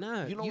fucking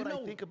nuts. you know what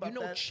I think about You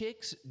know that?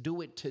 chicks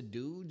do it to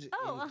dudes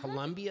Oh, in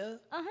Colombia?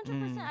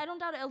 100%, I don't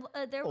doubt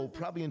it. There Oh, was this-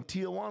 probably in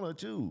Tijuana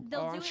too.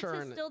 they'll I'm do it sure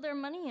to in- steal their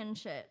money and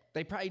shit.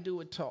 They probably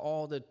do it to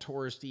all the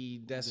touristy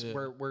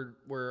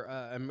where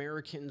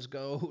Americans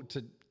go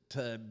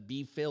to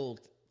be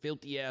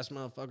filthy ass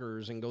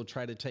motherfuckers and go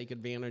try to take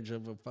advantage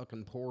of a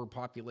fucking poor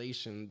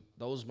population.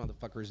 Those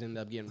motherfuckers end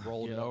up getting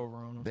rolled get up. over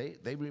on them.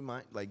 They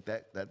remind like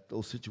that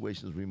those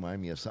situations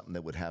remind me of something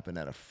that would happen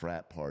at a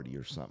frat party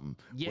or something.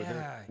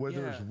 Where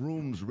there's Yeah.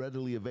 rooms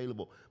readily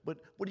available.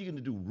 But what are you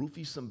gonna do?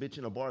 Roofie some bitch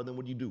in a bar? Then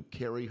what do you do?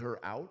 Carry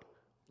her out?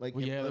 Like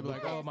Well, yeah, if- they'll be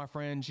like, "Oh, my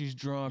friend, she's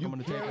drunk. I'm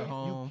gonna take her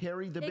home." You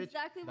carry the bitch.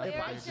 Exactly what If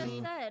Eric I just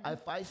seen- said.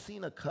 If I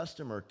seen a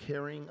customer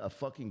carrying a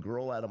fucking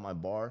girl out of my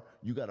bar,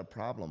 you got a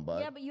problem, bud.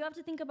 Yeah, but you have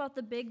to think about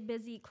the big,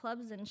 busy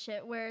clubs and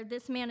shit where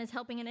this man is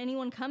helping, and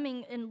anyone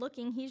coming and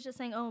looking, he's just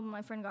saying, "Oh,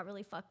 my friend got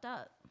really fucked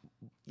up."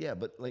 Yeah,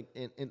 but like,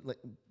 and like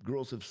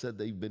girls have said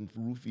they've been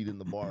roofied in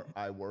the bar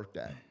I worked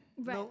at.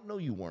 Right. No,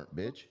 you weren't,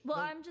 bitch. Well,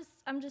 No.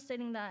 I'm just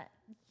stating that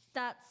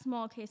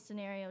small case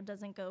scenario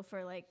doesn't go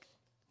for like.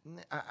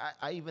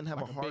 I even have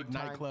Like a a hard big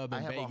time. nightclub I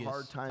in have a Vegas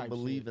hard time type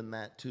believing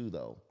that too,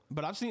 though.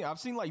 But I've seen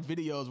like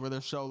videos where they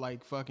show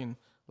like fucking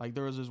like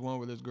there was this one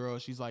where this girl,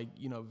 she's like,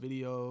 you know,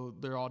 video,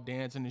 they're all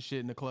dancing and shit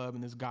in the club,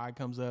 and this guy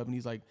comes up and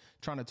he's like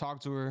trying to talk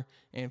to her,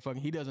 and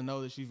fucking he doesn't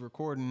know that she's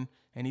recording,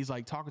 and he's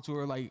like talking to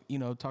her, like, you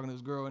know, talking to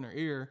this girl in her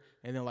ear,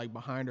 and then like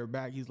behind her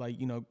back he's like,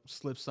 you know,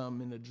 slips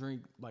something in the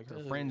drink, like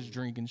her friend's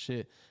drink and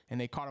shit, and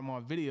they caught him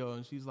on video,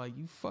 and she's like,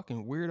 "You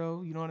fucking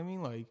weirdo," you know what I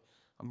mean? Like,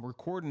 I'm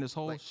recording this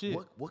whole Like, shit.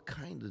 what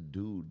kind of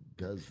dude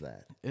does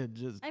that? It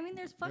just I mean,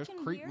 there's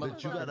fucking creep weirdos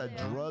But you out gotta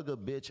there. drug a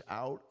bitch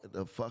out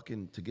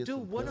to get some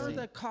Dude, what are pussy?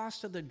 the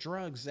cost of the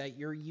drugs that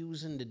you're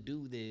using to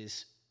do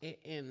this?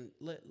 And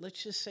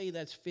let's just say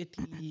that's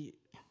 50,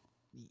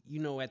 you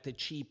know, at the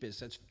cheapest,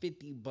 that's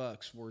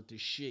 $50 worth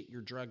of shit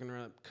you're drugging her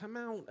up. Come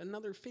out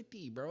another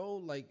 50, bro.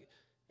 Like,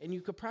 and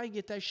you could probably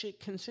get that shit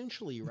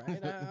consensually,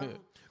 right?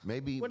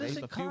 Maybe What does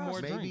maybe, it cost?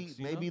 drinks,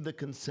 you maybe know? the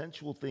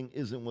consensual thing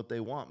isn't what they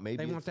want. Maybe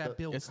They want it's that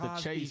Bill it's the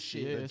Cosby chase,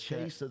 shit. yeah. the it's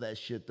chase of that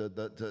shit, the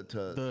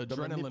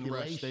adrenaline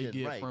rush they manipulation,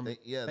 get right? from-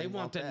 They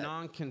want the that.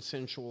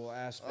 non-consensual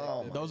aspect.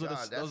 Oh of my it. Those are the-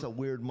 God, those- that's a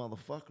weird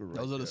motherfucker, right?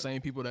 Those are the there.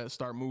 same people that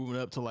start moving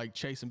up to like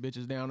chasing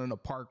bitches down in the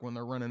park when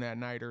they're running at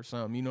night or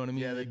something. You know what I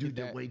mean? Yeah, they do get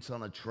their that- weights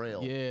on a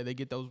trail. Yeah, they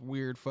get those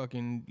weird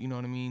fucking. You know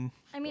what I mean?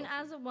 I mean,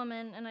 as a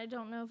woman, and I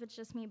don't know if it's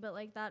just me, but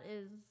like that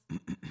is,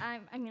 I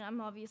mean,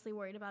 I'm obviously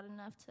worried about it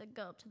enough to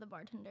go up to the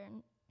bartender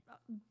and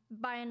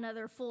buy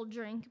another full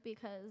drink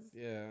because.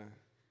 Yeah.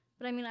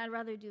 But I mean, I'd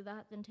rather do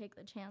that than take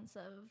the chance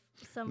of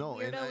some No,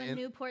 and- weirdo in and-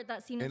 Newport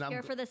that's seen us and I'm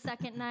here gl- for the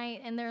second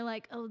night, and they're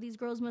like, "Oh, these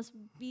girls must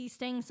be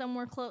staying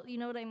somewhere close." You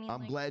know what I mean?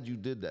 I'm Like, glad you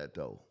did that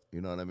though. You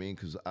know what I mean?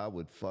 Because I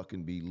would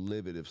fucking be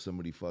livid if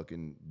somebody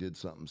fucking did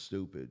something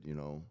stupid. You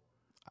know?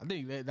 I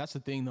think that's the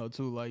thing though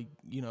too. Like,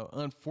 you know,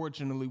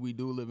 unfortunately, we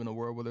do live in a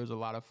world where there's a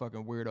lot of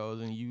fucking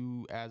weirdos, and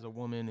you as a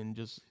woman and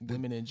just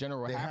women in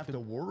general they have to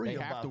worry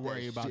They have about to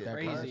worry that about shit, that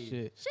kind of Crazy.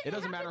 shit. Shit, It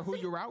doesn't it matter happens who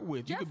to- you're out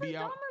with. You could Jeffrey be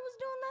out. Dahmer was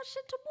that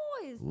shit to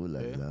boys. Ooh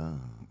la la.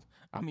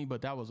 I mean,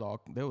 but that was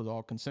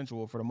all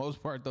consensual for the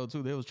most part though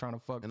too. They was trying to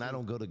fuck. And I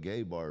don't go to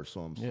gay bars,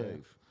 so I'm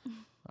safe.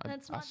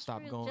 That's I not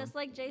stopped true. going. Just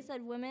like Jay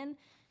said, women,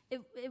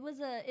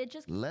 it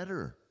just, Let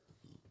her.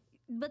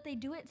 but they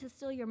do it to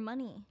steal your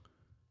money.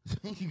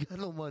 You got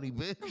no money,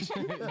 bitch.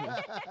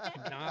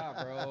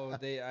 Nah, bro.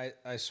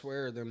 I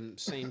swear, them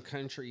same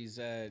countries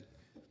that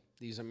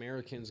these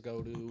Americans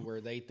go to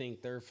where they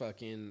think they're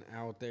fucking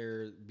out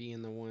there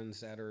being the ones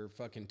that are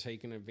fucking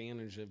taking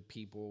advantage of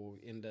people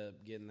end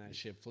up getting that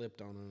shit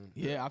flipped on them.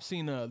 Yeah, I've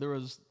seen there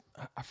was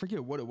I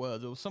forget what it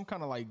was. It was some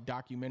kind of like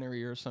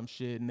documentary or some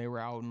shit, and they were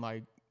out in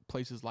like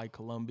places like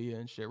Colombia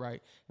and shit,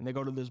 right? And they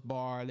go to this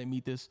bar, they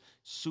meet this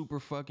super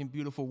fucking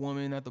beautiful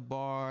woman at the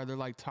bar. They're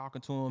like talking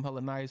to him,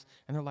 hella nice,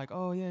 and they're like,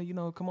 "Oh yeah, you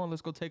know, come on,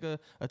 let's go take a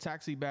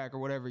taxi back or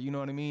whatever." You know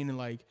what I mean? And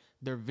like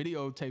they're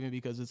videotaping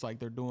because it's like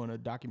they're doing a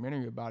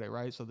documentary about it,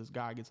 right? So this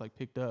guy gets like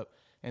picked up,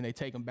 and they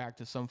take him back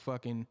to some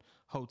fucking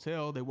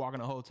hotel. They walk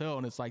in a hotel,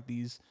 and it's like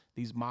these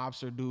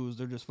mobster dudes.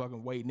 They're just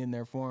fucking waiting in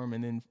there for him,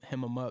 and then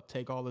hem him up,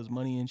 take all his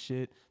money and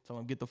shit, tell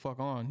him get the fuck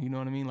on. You know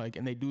what I mean? Like,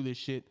 and they do this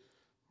shit,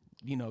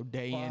 you know,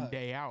 day in,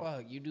 day out.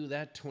 Fuck, you do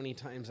that 20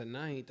 times a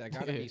night. That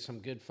gotta be some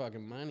good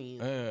fucking money.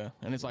 Yeah,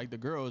 and it's like the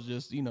girl is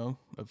just, you know,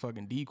 a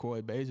fucking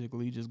decoy,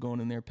 basically, just going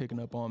in there picking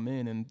up on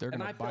men, and they're And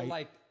gonna I bite feel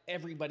like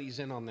everybody's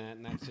in on that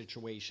in that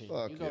situation.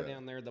 Fuck You go yeah.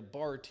 down there, the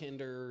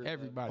bartender,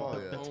 everybody.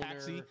 the The owner,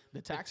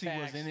 taxi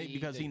was in it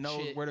because the he knows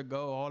chick. where to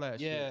go, all that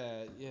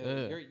shit.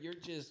 Yeah. You're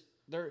just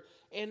there,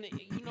 and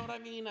you know what I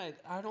mean.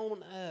 I don't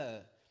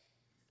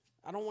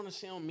want to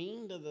sound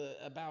mean to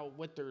about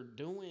what they're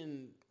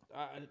doing.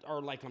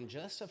 Or like I'm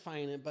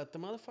justifying it, but the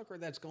motherfucker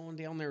that's going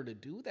down there to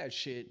do that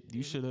shit,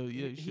 You should have,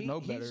 you should know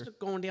better. He's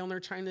going down there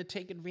trying to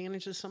take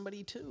advantage of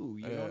somebody too.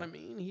 You know what I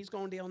mean? He's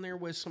going down there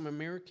with some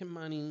American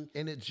money.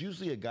 And it's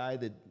usually a guy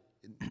that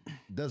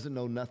doesn't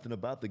know nothing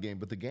about the game,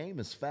 but the game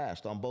is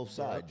fast on both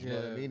sides. You know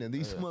what I mean? And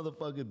these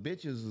motherfucking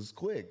bitches is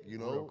quick, you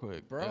know? Real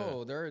quick.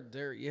 Bro,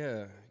 they're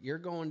you're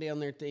going down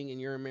there thinking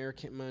your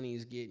American money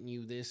is getting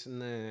you this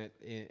and that,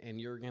 and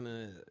you're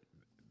gonna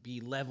be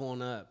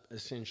leveling up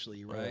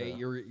essentially, right?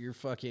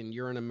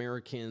 You're an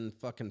American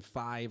fucking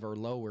 5 or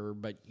lower,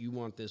 but you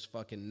want this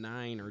fucking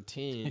 9 or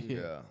 10.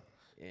 Yeah.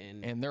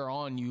 And they're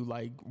on you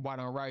like white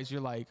on rice.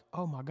 You're like,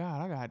 oh my God,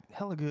 I got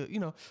hella good, you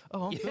know,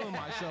 oh, I'm feeling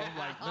myself.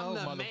 Like, no,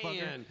 I'm the motherfucker.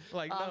 man.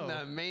 Like, I'm no.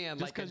 the man.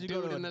 Just Like a you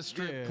dude go to in the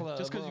strip club.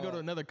 Just because you go to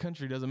another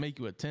country doesn't make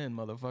you a 10,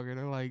 motherfucker.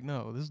 They're like,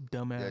 no, this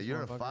dumbass. Yeah,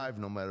 you're a motherfucker. 5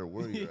 no matter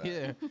where you're at.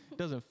 Yeah,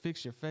 doesn't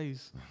fix your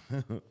face.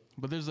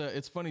 But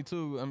it's funny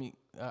too. I mean,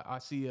 I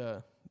see,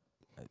 I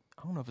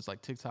don't know if it's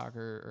like TikTok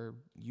or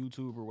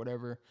YouTube or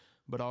whatever,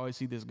 but I always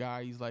see this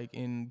guy. He's like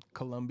in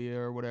Colombia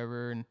or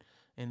whatever, and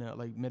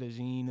like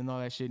Medellin and all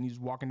that shit. And he's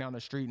walking down the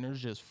street, and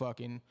there's just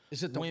fucking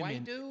Is it the women.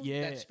 white dude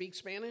Yeah, that speaks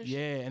Spanish?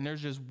 yeah, and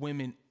there's just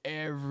women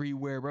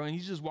everywhere, bro. And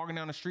he's just walking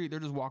down the street. They're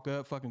just walk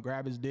up, fucking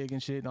grab his dick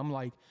and shit. And I'm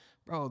like,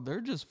 bro,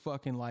 they're just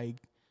fucking like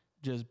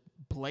just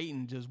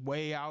blatant, just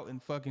way out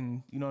and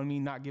fucking, you know what I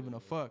mean, not giving a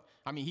fuck.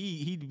 I mean,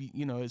 he'd be,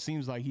 you know, it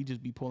seems like he'd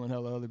just be pulling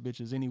hella other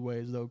bitches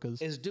anyways, though,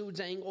 because Is dude's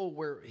angle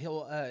where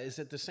he'll is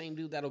it the same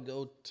dude that'll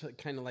go to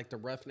kind of like the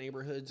rough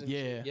neighborhoods and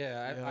shit?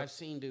 Yeah. I've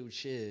seen dude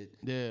shit.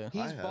 yeah,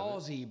 He's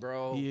ballsy,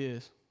 bro. he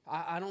is.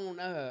 I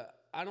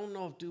don't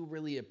know if dude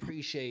really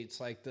appreciates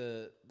like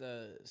the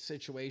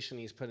situation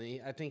he's put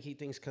in. I think he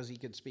thinks because he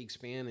could speak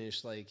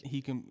Spanish, like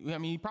He can. I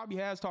mean, he probably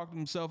has talked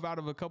himself out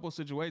of a couple of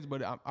situations,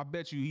 but I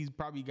bet you he's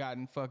probably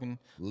gotten fucking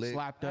Licked.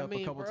 slapped up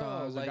a couple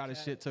times or got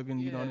his shit taken.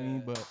 You know what I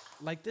mean? But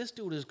like this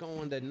dude is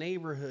going to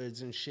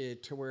neighborhoods and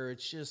shit to where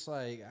it's just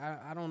like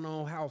I don't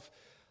know how.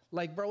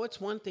 Like, bro, it's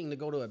one thing to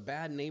go to a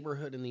bad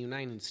neighborhood in the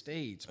United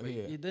States, but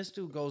Yeah. this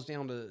dude goes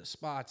down to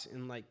spots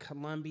in like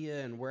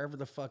Colombia and wherever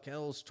the fuck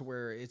else to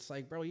where it's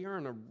like, bro, you're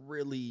in a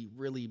really,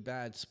 really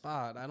bad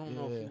spot. I don't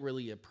know if you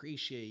really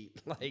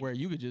appreciate like where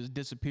you could just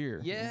disappear.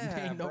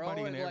 yeah, Ain't bro.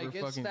 nobody gonna Like ever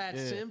it's fucking, that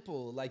yeah.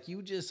 simple. Like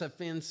you just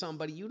offend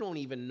somebody you don't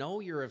even know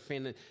you're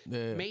offending.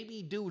 Yeah.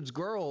 Maybe dude's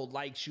girl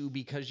likes you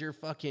because you're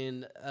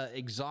fucking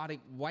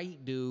exotic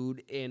white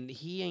dude, and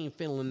he ain't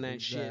feeling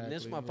that shit. And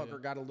this Exactly,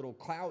 motherfucker got a little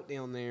clout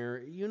down there.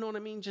 You know what I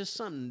mean? Just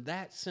something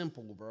that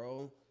simple,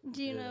 bro.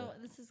 Do you know,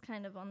 this is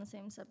kind of on the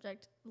same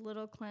subject.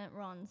 Little Clint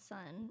Ron's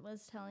son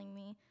was telling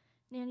me,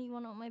 Nanny, you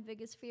want to know what my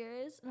biggest fear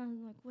is? And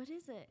I'm like, what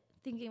is it?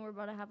 Thinking we're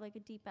about to have like a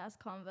deep ass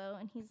convo.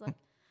 And he's like,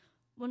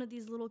 one of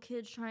these little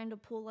kids trying to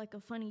pull like a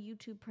funny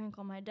YouTube prank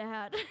on my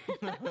dad.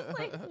 And I was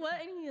like,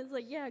 what? And he was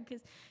like, yeah,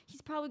 because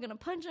he's probably going to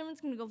punch him.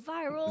 It's going to go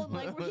viral. And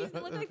like, he's going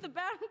to look like the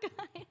bad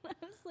guy. And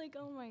I was like,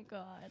 oh my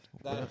God.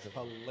 That's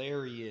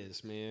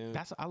hilarious, man.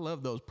 I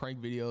love those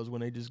prank videos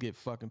when they just get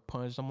fucking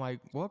punched. I'm like,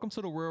 welcome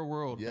to the real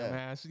world, Yeah.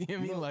 dumbass. You know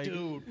what I mean? Like,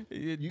 dude,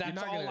 you're That's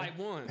not all gonna- I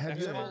want. Have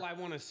That's you all ever- I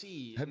want to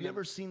see. Have you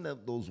ever seen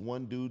those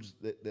one dudes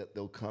that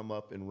they'll come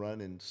up and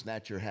run and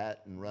snatch your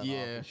hat and run off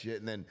Yeah. and shit,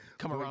 and then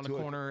come go around the into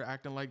it? corner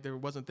acting like there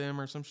wasn't them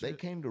or some They shit.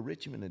 came to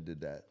Richmond and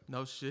did that.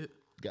 No shit.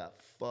 got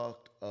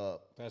fucked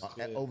up That's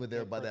good. over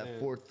there Good by for that them.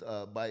 fourth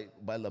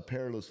by La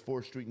Perila's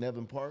 4th Street,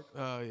 Nevin Park.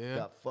 Oh yeah.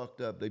 Got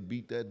fucked up. They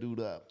beat that dude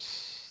up.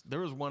 There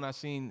was one I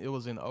seen. It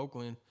was in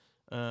Oakland.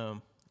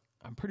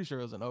 I'm pretty sure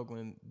it was in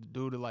Oakland. The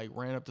dude that like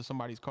ran up to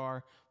somebody's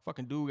car.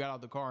 Fucking dude got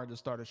out the car and just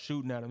started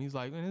shooting at him. He's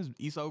like, man, this is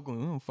East Oakland.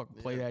 We don't fucking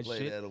play that Play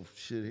shit. that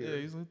shit here.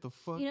 Yeah, he's like, the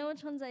fuck. You know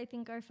which ones I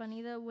think are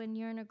funny though? When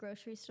you're in a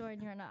grocery store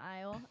and you're in an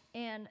aisle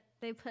and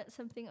they put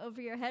something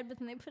over your head, but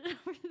then they put it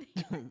over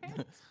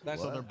there.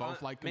 That's So they're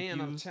both, like, man. I'm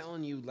confused?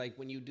 telling you, like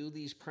when you do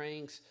these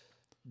pranks,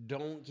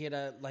 don't get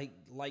a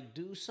like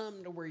do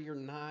something to where you're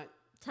not.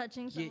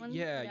 Touching Yeah,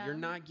 someone. you're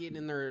not getting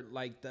in there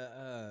like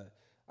the.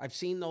 I've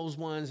seen those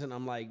ones, and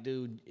I'm like,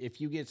 dude, if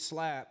you get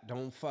slapped,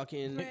 don't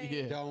fucking Right.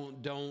 Yeah.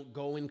 don't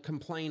go and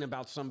complain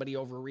about somebody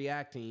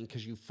overreacting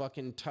because you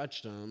fucking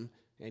touched them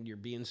and you're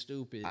being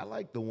stupid. I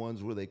like the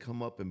ones where they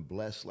come up and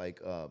bless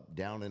like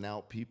down and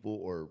out people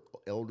or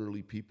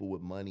elderly people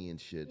with money and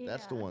shit.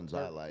 That's the Yeah. ones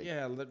I like.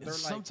 Yeah, they're like,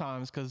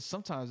 Sometimes, because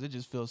sometimes it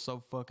just feels so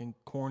fucking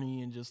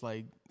corny and just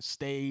like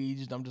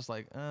staged. I'm just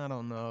like, I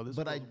don't know. This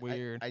But feels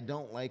weird. I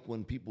don't like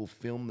when people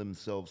film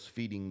themselves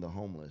feeding the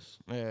homeless.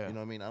 Yeah. You know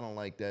what I mean? I don't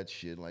like that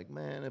shit. Like,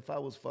 man, if I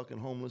was fucking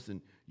homeless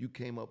and you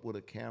came up with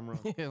a camera,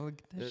 yeah, look,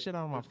 get that shit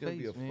out of my there's gonna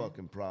face, be a man.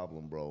 fucking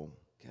problem, bro.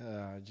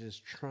 God,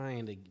 just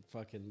trying to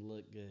fucking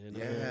look good.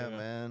 Yeah,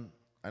 man.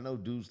 I know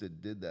dudes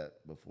that did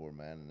that before,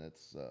 man, and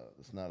it's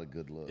not a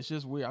good look. It's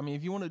just weird. I mean,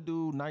 if you want to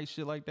do nice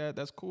shit like that,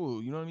 that's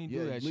cool. You know what I mean? Yeah,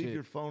 do that leave shit.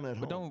 your phone at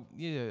but home. don't.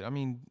 Yeah, I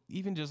mean,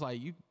 even just like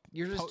you.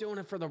 You're just doing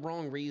it for the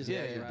wrong reason.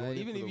 Yeah, you're doing it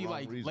even for if the you wrong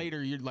like reason.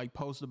 later you like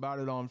post about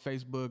it on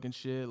Facebook and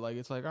shit, like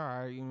it's like all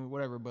right, you know,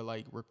 whatever. But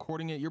like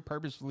recording it, you're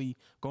purposefully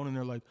going in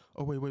there like,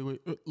 oh wait,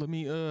 let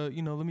me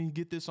let me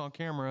get this on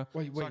camera so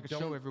I can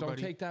show everybody. Don't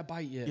take that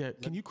bite yet. Yeah,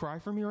 can you cry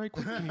for me right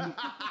quick?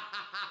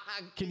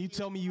 Can you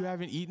tell me you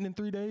haven't eaten in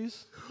 3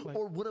 days? Like,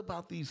 Or what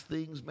about these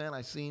things, man?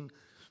 I seen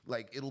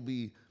like it'll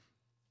be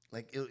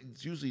like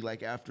it's usually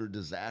like after a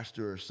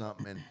disaster or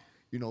something, and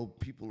you know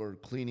people are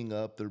cleaning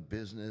up their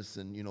business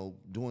and you know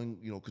doing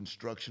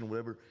construction or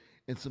whatever,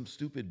 and some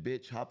stupid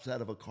bitch hops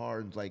out of a car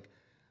and like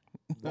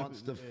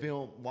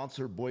wants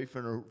her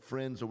boyfriend or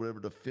friends or whatever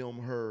to film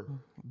her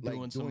like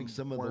Doing doing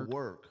some some of work. the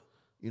work.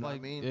 You know what I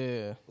Like, mean?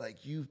 yeah.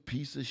 Like you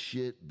piece of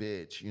shit,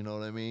 bitch. You know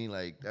what I mean?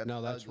 Like that's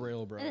No, that's ugly.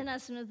 real, bro. And then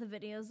as soon as the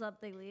video's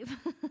up, they leave.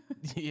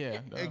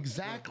 yeah, no.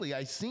 Exactly.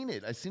 I seen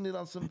it. I seen it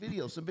on some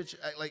video. Some bitch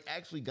like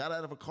actually got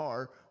out of a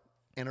car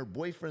and her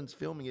boyfriend's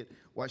filming it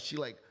while she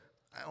like,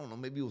 I don't know,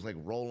 maybe it was like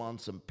roll on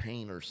some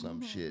paint or some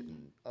shit.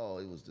 And oh,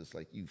 it was just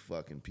like, you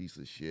fucking piece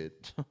of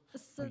shit.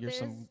 So You're there's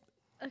some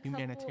a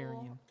humanitarian.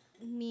 couple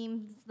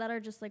memes that are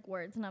just like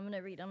words, and I'm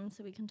gonna read them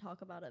so we can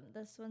talk about them.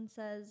 This one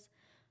says,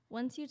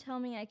 "Once you tell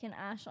me I can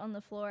ash on the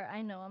floor,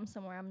 I know I'm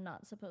somewhere I'm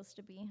not supposed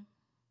to be."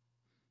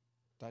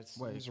 That's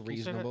Wait, seems can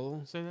you say that-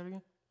 reasonable. Say that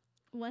again.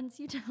 Once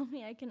you tell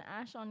me I can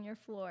ash on your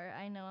floor,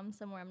 I know I'm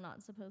somewhere I'm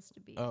not supposed to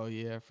be. Oh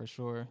yeah, for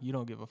sure. You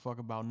don't give a fuck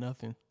about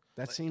nothing.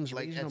 That seems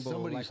like at reasonable.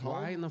 somebody's Like,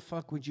 why home? in the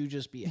fuck would you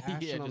just be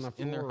ashing on the just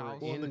in their floor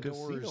house. Well, in the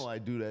indoors? casino, I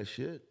do that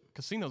shit.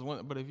 Casinos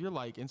one, but if you're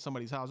like in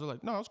somebody's house, they're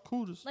like, no, it's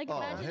cool. Just Like Oh,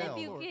 imagine hell.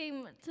 if you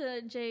came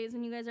to Jay's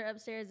and you guys are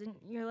upstairs and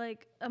you're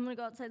like, I'm gonna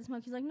go outside and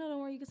smoke. He's like, no, don't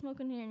worry, you can smoke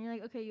in here. And you're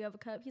like, okay, you have a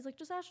cup. He's like,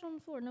 just ash it on the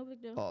floor, no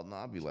big deal. Oh no,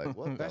 I'd be like,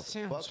 what the That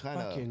sounds fuck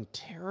kind fucking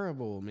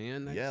terrible,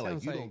 man. That Yeah, like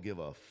sounds you don't give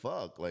a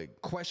fuck. Like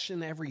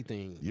question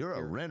everything. you're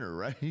a renter,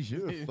 right?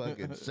 You're a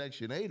fucking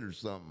Section 8 or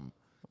something.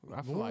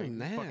 I feel More like than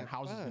the that, fucking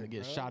house is gonna fuck,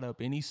 get bro. shot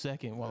up any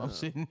second while I'm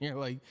sitting here.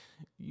 Like,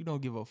 you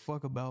don't give a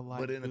fuck about life.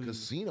 But in a dude.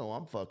 casino,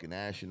 I'm fucking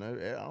ashing. I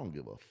don't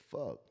give a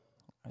fuck.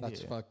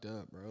 That's Yeah. fucked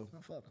up, bro.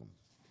 Fuck them.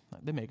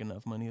 They make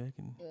enough money. They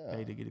can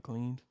pay to get it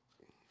cleaned.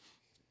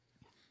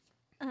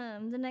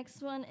 The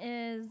next one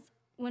is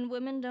when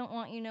women don't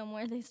want you no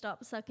more, they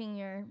stop sucking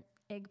your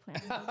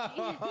eggplant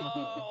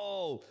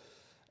emoji.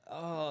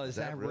 Oh, is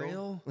that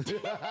real?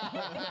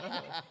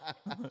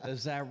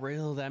 Is that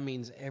real? That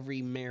means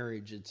every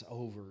marriage it's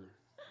over.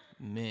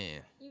 Man,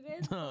 You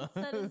guys both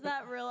said, is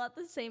that real at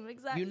the same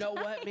exact You know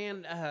time? what,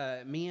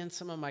 man? Me and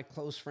some of my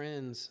close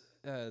friends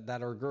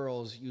that are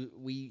girls,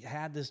 we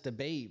had this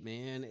debate,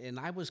 man, and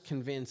I was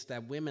convinced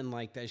that women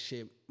like that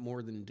shit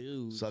more than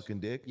dudes.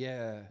 Sucking dick?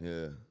 Yeah.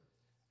 Yeah.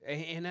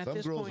 And at Some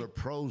this girls point, are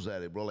pros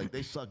at it, bro. Like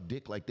they suck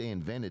dick like they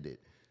invented it.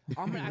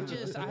 I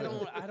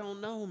don't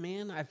know,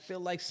 man. I feel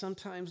like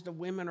sometimes the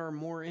women are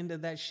more into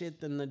that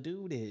shit than the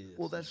dude is.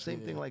 Well, that's the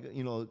same thing like,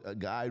 a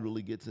guy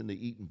really gets into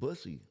eating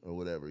pussy or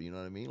whatever. You know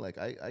what I mean? Like,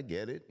 I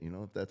get it,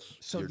 if that's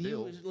So your do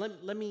deal. you,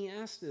 let me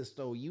ask this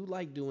though. You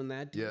like doing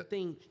that? Yeah.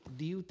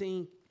 Do you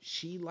think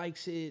she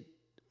likes it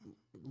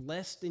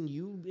less than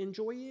you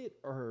enjoy it,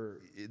 or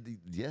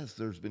Yes,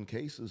 there's been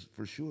cases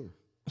for sure.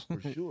 For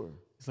sure.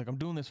 it's like I'm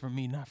doing this for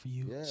me, not for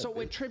you. Yeah. so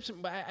what trips?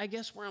 But I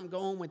guess where I'm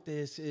going with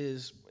this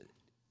is,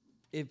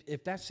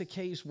 if that's the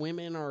case,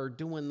 women are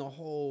doing the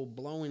whole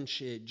blowing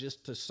shit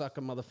just to suck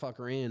a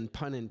motherfucker in,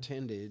 pun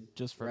intended,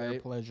 Just for their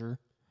right? pleasure.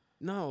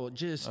 No,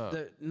 just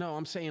no.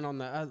 I'm saying on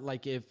the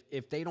like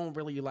if they don't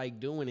really like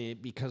doing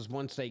it because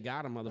once they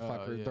got a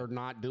motherfucker, they're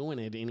not doing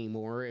it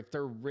anymore. If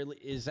they're really,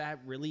 is that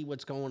really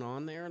what's going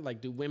on there? Like,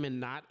 do women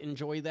not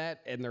enjoy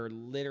that and they're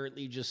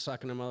literally just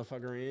sucking a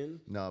motherfucker in?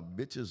 No,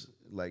 bitches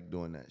like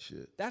doing that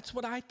shit. That's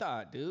what I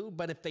thought, dude.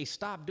 But if they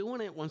stop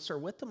doing it once they're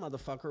with the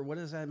motherfucker, what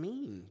does that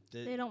mean?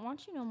 They don't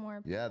want you no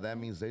more. Yeah, that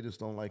means they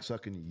just don't like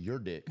sucking your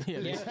dick.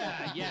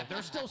 Yeah,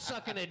 they're still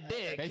sucking a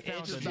dick.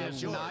 It's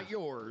just not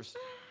yours.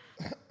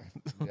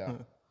 Yeah.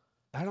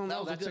 I don't know. That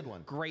was a That's good a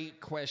one. great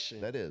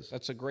question. That is.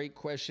 That's a great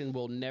question.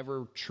 We'll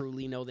never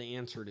truly know the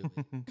answer to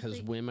it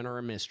because women are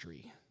a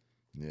mystery.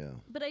 Yeah.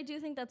 But I do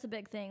think that's a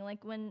big thing.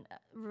 Like when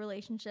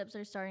relationships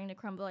are starting to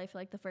crumble, I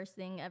feel like the first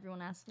thing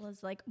everyone asks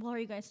is like, "Well, are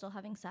you guys still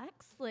having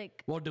sex?"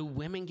 Like, Well, do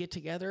women get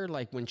together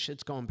like when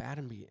shit's going bad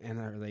and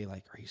are they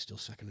like, "Are you still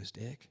sucking his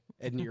dick?"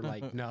 And you're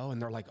like, "No,"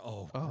 and they're like,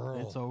 "Oh, girl."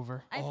 It's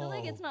over. I feel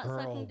like it's not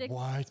girl, sucking dick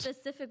what?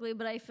 specifically,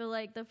 but I feel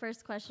like the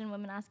first question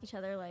women ask each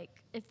other,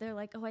 like, if they're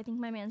like, "Oh, I think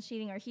my man's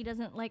cheating," or "He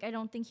doesn't like, I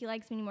don't think he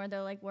likes me anymore,"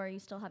 they're like, "Well, are you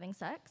still having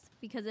sex?"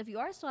 Because if you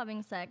are still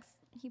having sex,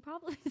 he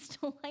probably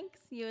still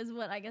likes you, is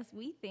what I guess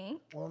we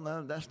think. Well,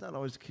 no, that's not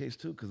always the case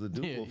too, because the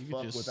dude Yeah, will you could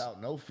fuck just-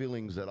 without no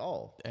feelings at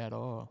all. At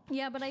all.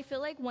 Yeah, but I feel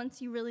like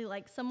once you really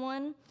like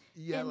someone,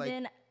 Yeah, and like-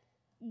 then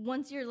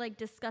once you're like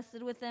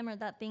disgusted with them or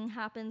that thing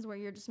happens where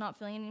you're just not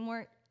feeling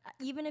anymore,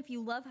 even if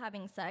you love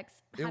having sex,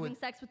 having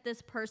sex with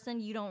this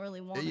person, you don't really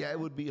want. Yeah, her. it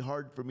would be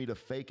hard for me to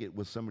fake it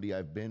with somebody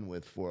I've been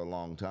with for a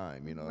long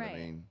time. You know what I Right.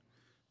 mean?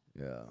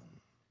 Yeah.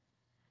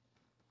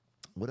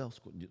 What else?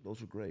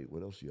 Those are great.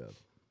 What else you have?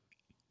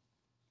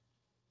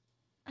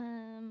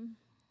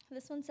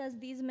 This one says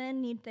these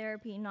men need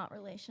therapy, not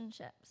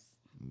relationships.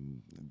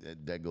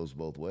 That goes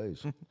both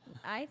ways.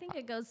 I think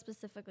it goes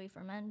specifically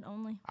for men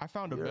only. I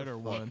found a better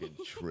one. Fucking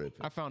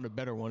tripping. I found a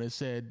better one. It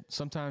said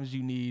sometimes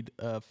you need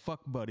a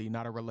fuck buddy,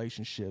 not a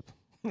relationship.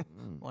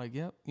 Like,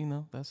 yep, you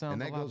know, that sounds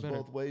And that a lot goes better.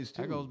 both ways,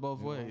 too, That goes both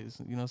ways.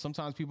 You know,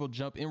 sometimes people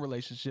jump in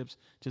relationships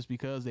just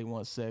because they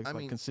want sex, I like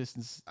mean,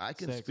 consistent I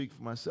can sex. speak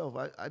for myself.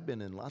 I've been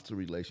in lots of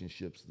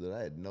relationships that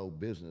I had no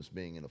business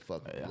being in a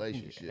fucking I think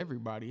relationship.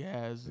 everybody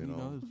has, you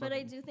know. it's But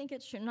I fucking- do think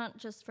it's true, not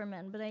just for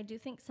men, but I do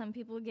think some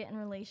people get in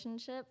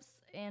relationships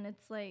and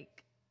it's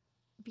like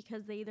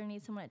because they either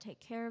need someone to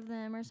take care of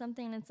them or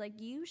something. And it's like,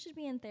 you should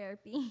be in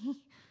therapy.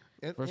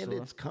 and For sure.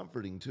 it's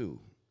comforting too.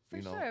 For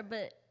you know? sure,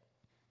 but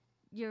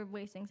you're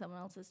wasting someone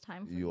else's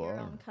time for You your are.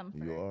 own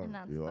comfort. You are. And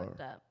that's You fucked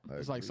are. up. I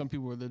It's like agree. some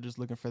people they're just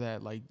looking for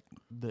that, like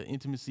the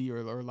intimacy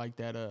or like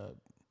that.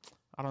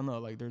 I don't know.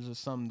 Like there's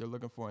just something they're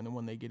looking for, and then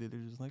when they get it, they're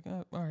just like,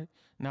 all right,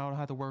 now I don't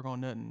have to work on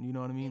nothing. You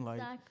know what I mean?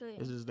 Exactly. Like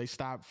it's just they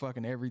stop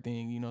fucking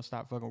everything. You know,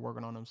 stop fucking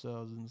working on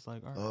themselves, and it's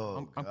like, all right,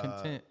 Oh, I'm God,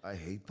 content. I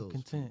hate those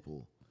content.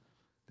 people.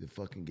 They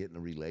fucking get in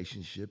a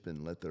relationship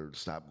and let their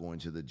stop going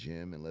to the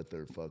gym and let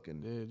their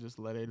fucking Yeah, just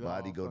let it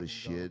body all go to fucking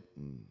shit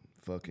and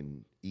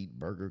fucking eat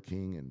Burger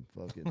King and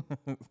fucking.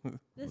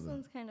 This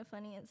one's kind of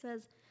funny. It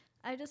says,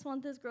 I just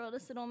want this girl to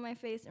sit on my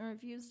face and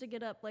refuse to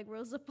get up like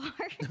Rosa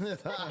Parks.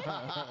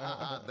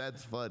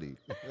 That's funny.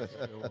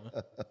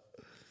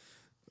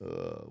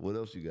 What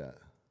else you got?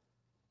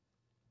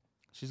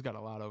 She's got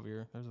a lot over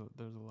here.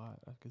 There's a lot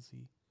I could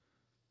see.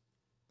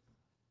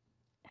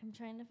 I'm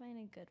trying to find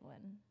a good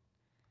one.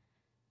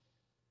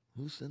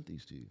 Who sent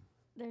these to you?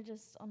 They're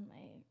just on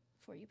my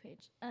For You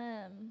page.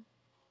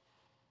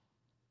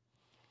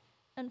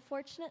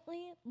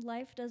 Unfortunately,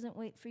 life doesn't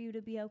wait for you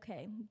to be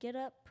okay. Get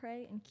up,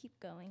 pray, and keep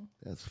going.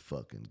 That's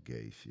fucking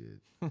gay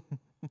shit.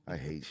 I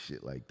hate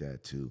shit like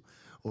that too.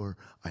 Or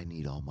I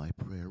need all my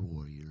prayer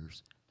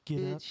warriors. Get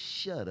Bitch, up,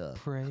 shut up.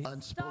 pray.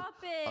 Stop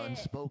it.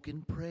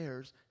 Unspoken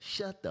prayers.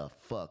 Shut the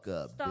fuck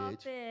up, Stop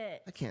bitch.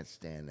 it. I can't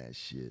stand that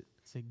shit.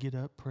 Say get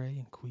up, pray,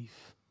 and queef.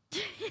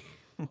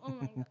 Oh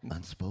my God.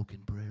 Unspoken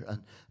prayer.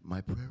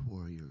 My prayer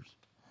warriors.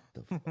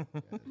 The fuck outta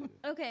here.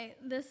 Okay,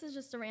 this is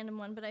just a random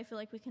one, but I feel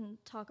like we can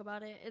talk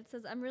about it. It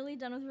says, I'm really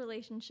done with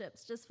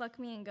relationships. Just fuck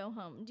me and go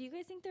home. Do you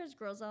guys think there's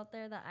girls out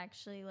there that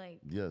actually like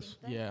Yes.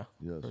 think that? Yeah,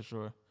 Yes. for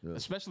sure. Yes.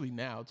 Especially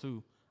now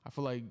too. I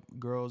feel like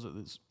girls.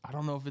 I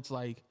don't know if it's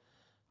like,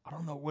 I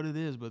don't know what it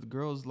is, but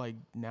girls like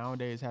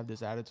nowadays have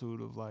this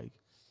attitude of like,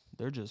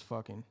 they're just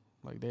fucking.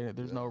 Like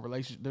there's no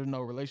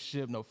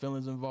relationship, no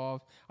feelings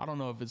involved. I don't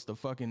know if it's the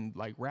fucking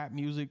like rap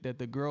music that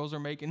the girls are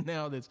making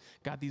now that's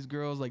got these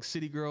girls like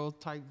city girl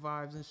type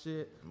vibes and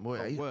shit. Boy,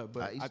 or I what?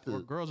 But used or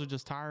to- girls are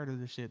just tired of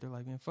this shit. They're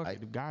like, man, fuck it.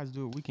 If guys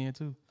do it, we can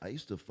too. I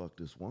used to fuck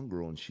this one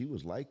girl and she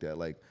was like that.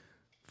 Like,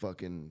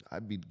 fucking,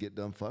 I'd be get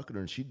done fucking her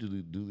and she'd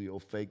do the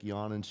old fake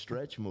yawn and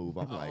stretch move.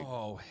 I'm like,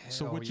 Oh, hell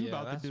So what you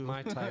about to that's do?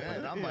 my type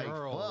and of I'm like,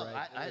 girl fuck.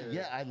 right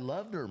there. I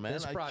loved her, man.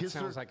 This I broad kissed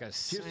sounds her, like a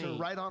kissed her saint.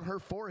 right on her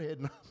forehead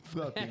and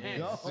I'm fucking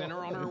gone. Send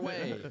her on her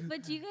way.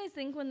 But do you guys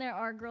think when there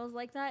are girls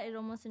like that, it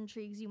almost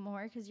intrigues you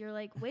more because you're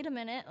like, wait a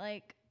minute,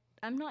 like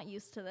I'm not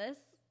used to this.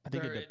 I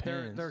think it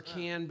depends. There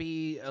can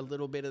be a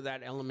little bit of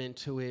that element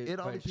to it. It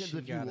all but depends she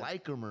if you gotta-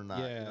 like them or not.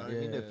 You know what I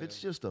mean? If it's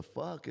just a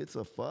fuck, it's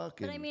a fuck.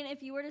 But I and- mean,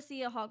 if you were to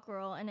see a hot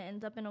girl and it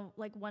ends up in a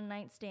like one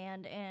night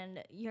stand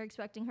and you're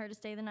expecting her to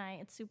stay the night,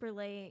 it's super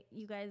late,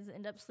 you guys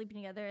end up sleeping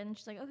together, and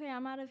she's like, okay,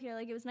 I'm out of here.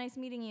 Like, it was nice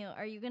meeting you.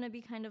 Are you gonna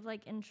be kind of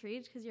like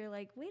intrigued because you're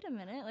like, wait a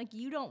minute, like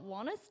you don't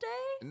want to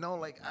stay? No,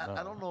 like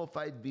I don't know if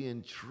I'd be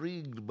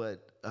intrigued,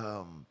 but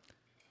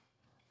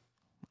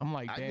I'm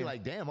like, I'd damn. be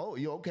like, damn, oh,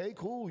 you okay,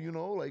 cool, you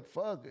know, like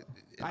fuck.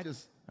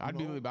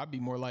 I'd be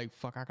more like,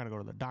 fuck, I gotta go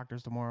to the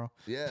doctor's tomorrow.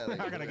 Yeah, like,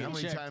 I gotta get how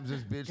many checked. times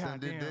this bitch done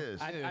did Goddamn.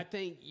 this? I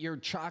think you're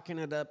chalking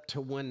it up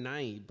to one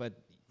night, but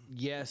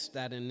yes,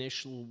 that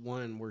initial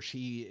one where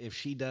if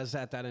she does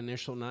that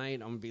initial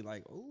night, I'm gonna be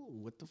like, oh,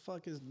 what the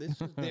fuck is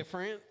this? Is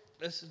different.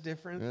 This is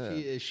different. Yeah.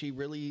 Is she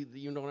really?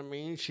 You know what I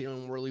mean? She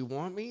don't really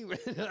want me.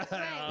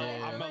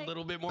 I'm like- a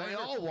little bit more. They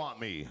all want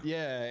me.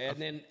 Yeah,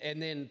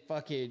 and then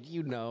fuck it,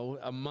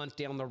 a month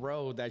down the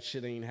road, that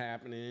shit ain't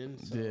happening.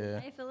 So. Yeah.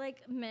 I feel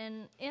like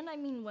men, and I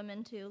mean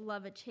women too,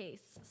 love a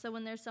chase. So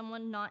when there's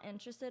someone not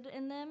interested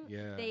in them,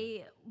 Yeah.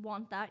 they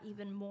want that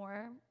even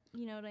more.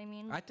 You know what I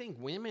mean? I think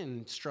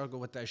women struggle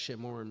with that shit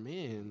more than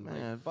men.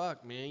 Man. Like,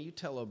 fuck, man. You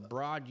tell a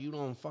broad you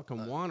don't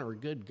fucking want her,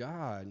 good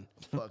God.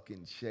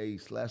 Fucking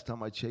chase. Last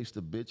time I chased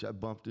a bitch, I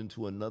bumped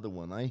into another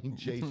one. I ain't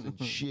chasing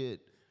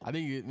shit. I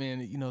think it,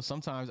 man, you know,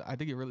 sometimes I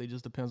think it really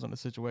just depends on the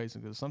situation,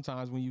 because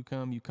sometimes when you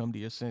come to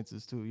your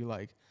senses too. You're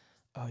like,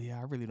 oh yeah,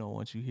 I really don't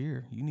want you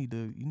here. You need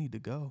to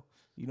go.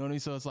 You know what I mean?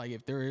 So it's like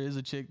if there is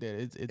a chick that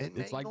it's And like you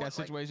know that what, like,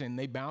 situation and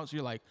they bounce,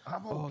 you're like,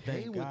 I'm oh,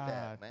 okay thank with God.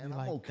 that, man. You're I'm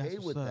like, okay that's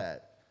with what's up.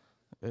 that.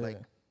 Yeah.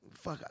 Like,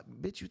 fuck,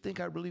 bitch, you think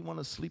I really want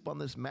to sleep on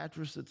this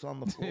mattress that's on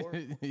the floor?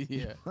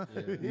 yeah.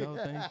 No,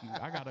 thank you.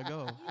 I gotta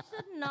go. You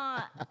should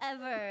not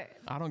ever.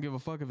 I don't give a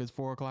fuck if it's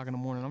 4 o'clock in the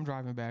morning. I'm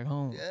driving back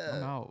home. Yeah.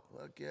 I'm out.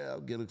 Fuck yeah,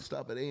 I'll get a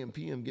stop at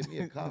A&PM. Give me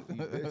a coffee,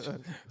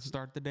 bitch.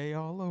 Start the day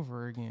all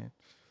over again.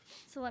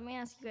 So let me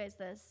ask you guys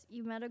this.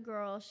 You met a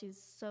girl, she's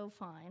so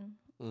fine.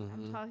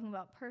 I'm talking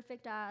about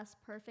perfect ass,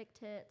 perfect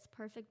tits,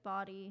 perfect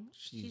body.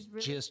 She's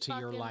really just to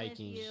your fucking with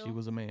liking. you, She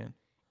was a man.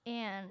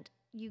 and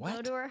you go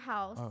What? to her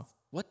house. Oh.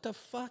 What the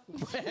fuck? No,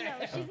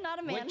 she's not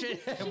a man. What ju-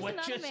 She's what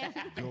not a just man.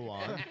 Go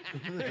on.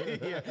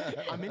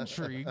 I'm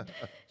intrigued.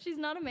 She's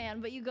not a man,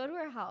 but you go to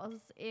her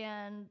house,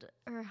 and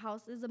her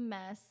house is a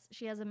mess.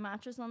 She has a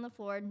mattress on the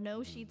floor,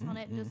 no sheets on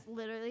it, just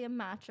literally a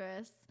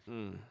mattress.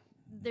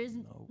 There's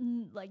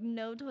like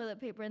no toilet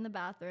paper in the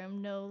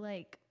bathroom, no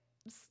like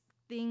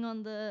thing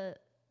on the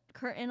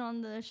curtain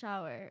on the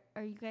shower.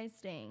 Are you guys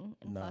staying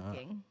and Nah.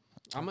 fucking?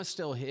 I'm going to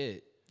still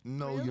hit.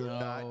 No, Really? you're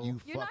not. You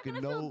You're not fucking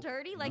gonna feel know.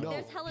 dirty? Like, No,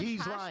 there's hella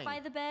he's trash lying. by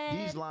the bed?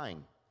 He's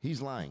lying.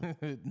 He's lying.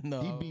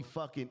 No. He'd be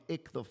fucking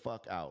ick the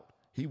fuck out.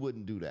 He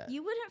wouldn't do that.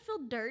 You wouldn't feel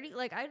dirty.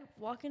 Like, I'd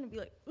walk in and be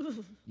like,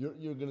 ugh.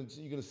 You're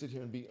gonna sit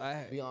here and be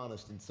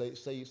honest and say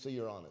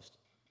you're honest.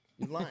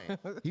 You're lying.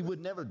 He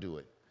would never do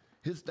it.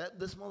 This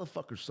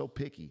motherfucker's so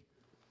picky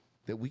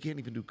that we can't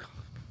even do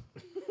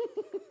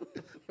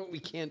We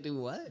can't do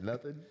what?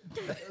 nothing.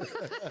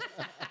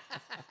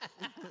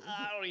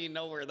 I don't even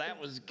know where that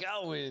was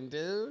going,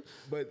 dude.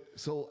 But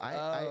so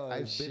Oh,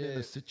 I've been in a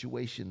shit.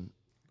 situation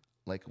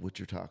like what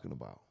you're talking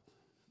about.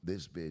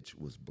 This bitch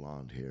was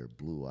blonde hair,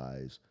 blue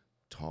eyes,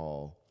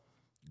 tall,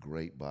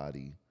 great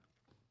body.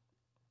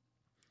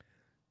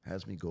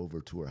 Has me go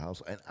over to her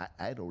house, and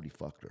I'd already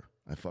fucked her.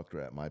 I fucked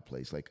her at my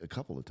place like a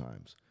couple of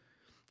times.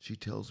 She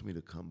tells me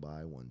to come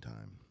by one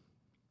time.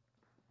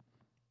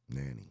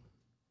 Nanny,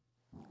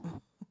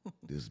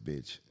 this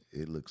bitch,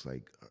 it looks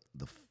like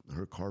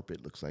her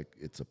carpet looks like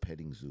it's a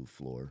petting zoo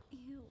floor.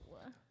 Ew.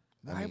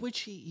 Why would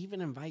she even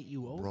invite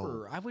you over?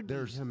 Bro, I would be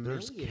there's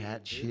humiliated, cat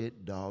dude.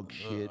 shit, dog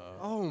shit.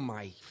 Oh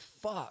my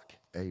fuck.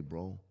 Hey,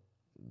 bro,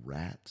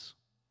 rats.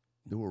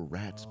 There were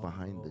rats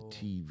behind the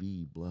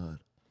TV, blood.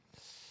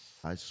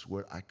 I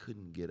swear I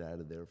couldn't get out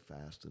of there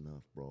fast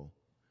enough, bro.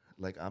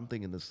 Like, I'm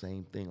thinking the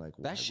same thing. Like,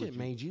 why That shit would you-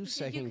 made you Did you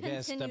second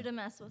guess continue to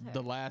mess with her?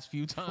 The last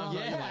few times. I was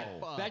Yeah,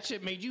 like, fuck. that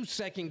shit made you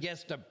second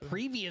guess the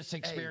previous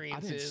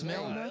experiences.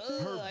 smell Like,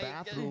 nothing. Her ugh,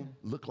 bathroom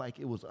looked like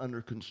it was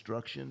under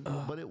construction,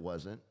 but it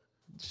wasn't.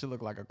 Shit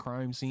looked like a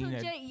crime scene. So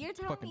had Jay, you're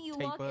telling fucking me you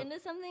tape walk up. into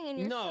something and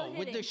you're No, still with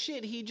hitting. the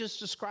shit he just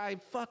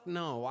described, fuck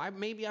no.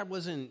 Maybe I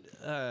wasn't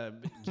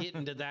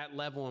getting to that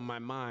level in my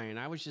mind.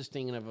 I was just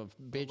thinking of a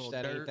bitch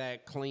that ain't dirt.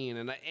 that clean.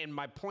 And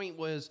my point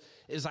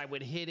is I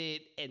would hit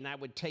it and I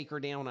would take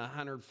her down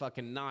 100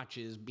 fucking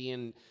notches.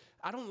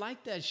 I don't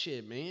like that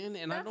shit, man.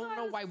 And I That's don't why I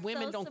know was why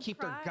women so don't keep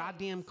their surprised.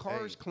 goddamn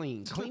cars Hey.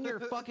 clean. Clean your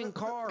fucking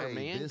car, Hey,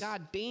 man. this-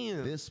 God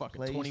damn. This Fucking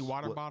place 20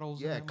 water wa- bottles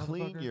in Yeah, that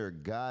clean motherfucker? your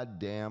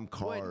goddamn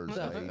cars,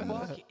 What the ladies.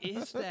 fuck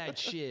is that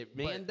shit,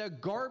 man? The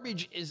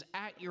garbage is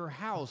at your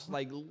house.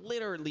 Like,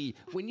 literally,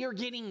 when you're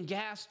getting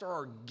gassed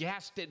or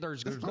gassed,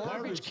 there's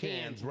garbage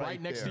cans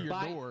right next to your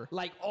by- door.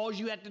 Like, all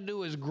you have to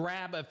do is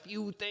grab a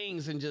few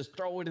things and just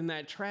throw it in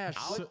that trash.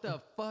 What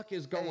the fuck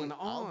is going Hey,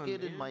 on? I'll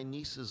get in man? my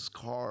niece's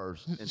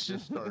cars and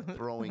just start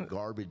throwing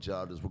garbage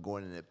out as we're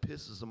going, and it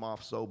pisses them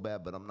off so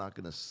bad. But I'm not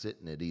gonna sit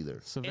in it either.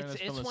 Savannah's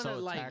It's feeling one so of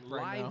like attacked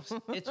right life's.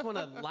 now. It's one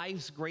of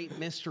life's great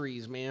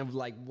mysteries, man.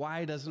 Like,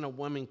 why doesn't a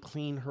woman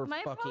clean her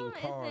My fucking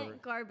problem car?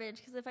 isn't garbage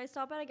because if I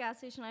stop at a gas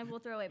station, I will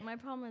throw away. My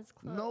problem is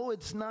clothes. No,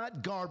 it's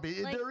not garbage.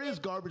 Like, There is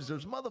if- garbage.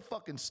 There's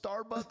motherfucking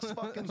Starbucks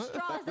fucking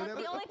Straws, that's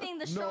the only thing,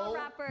 the straw no,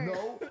 wrapper.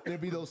 No,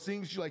 there'd be those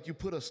things you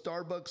put a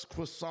Starbucks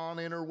croissant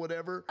in or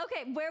whatever.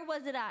 Okay, where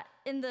was it at?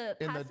 In the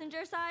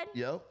passenger side?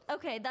 Yep.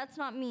 Okay, that's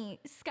not me.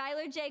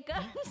 Skylar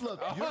Jacobs.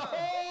 Look,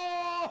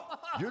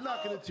 you're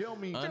not gonna tell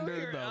me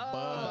Under the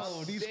bus.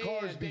 Oh, these damn,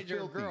 cars be did your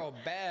filthy. girl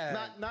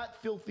bad.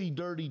 Not filthy,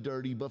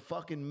 dirty, but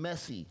fucking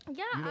messy.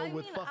 Yeah, you know, I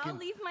with mean, fucking I'll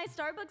leave my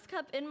Starbucks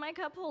cup in my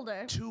cup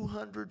holder.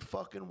 200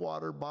 fucking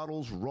water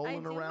bottles I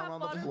rolling do around have on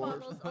the water floor.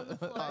 bottles on the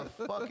floor.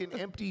 A fucking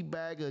empty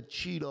bag of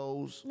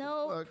Cheetos.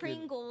 No, fucking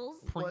Pringles.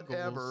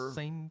 Whatever.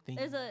 Same thing.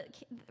 There's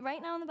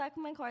right now in the back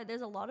of my car.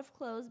 There's a lot of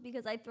clothes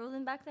because I throw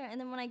them back there, and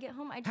then when I get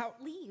home, I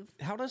just leave.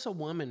 How does a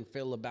woman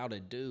feel about a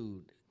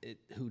dude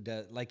who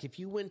does? Like, if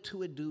you went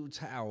to a dude's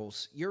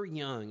house, you're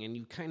young and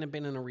you've kind of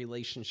been in a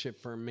relationship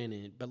for a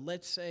minute, but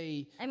let's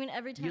say, I mean,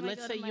 every time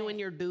let's say you and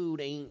your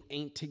dude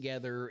ain't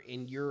together,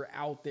 and you're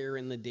out there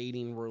in the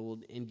dating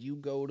world, and you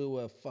go to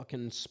a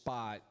fucking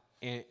spot,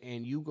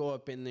 and you go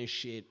up in this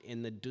shit,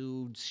 and the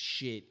dude's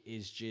shit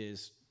is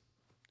just.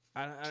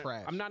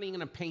 Trash. I'm not even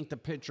gonna paint the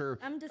picture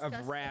I'm of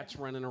disgusted. rats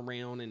running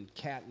around and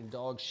cat and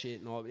dog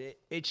shit and all.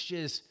 It's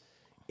just,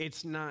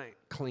 it's not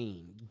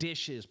clean.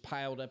 Dishes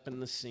piled up in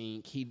the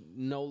sink.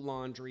 No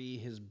laundry.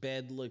 His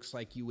bed looks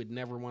like you would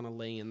never want to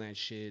lay in that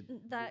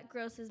shit. That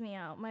grosses me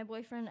out. My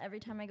boyfriend, every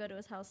time I go to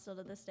his house, still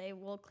to this day,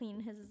 will clean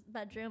his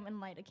bedroom and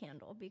light a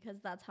candle because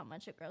that's how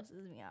much it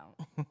grosses me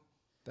out.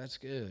 That's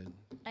good.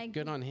 I-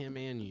 Good on him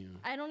and you.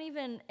 I don't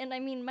even, and I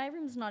mean, my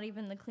room's not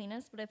even the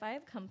cleanest, but if I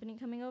have company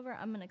coming over,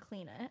 I'm gonna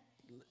clean it.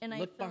 And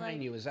Look I feel behind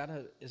like, you. Is that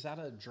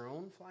a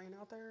drone flying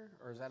out there,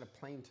 or is that a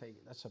plane taking?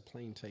 That's a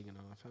plane taking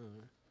off, huh?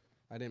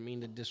 I didn't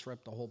mean to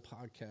disrupt the whole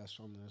podcast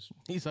on this.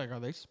 He's like, are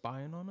they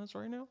spying on us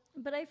right now?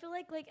 But I feel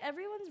like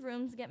everyone's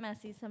rooms get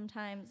messy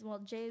sometimes. Well,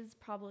 Jay's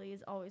probably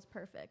is always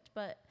perfect,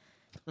 but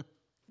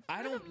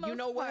I For the don't. You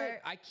know most what?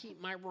 part- I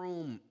keep my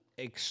room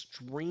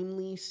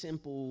extremely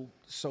simple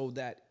so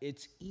that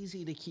it's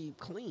easy to keep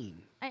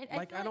clean. I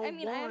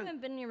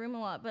haven't been in your room a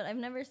lot, but I've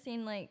never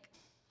seen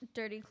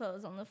dirty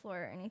clothes on the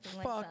floor or anything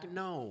like that. Fuck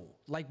no.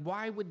 Like,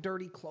 why would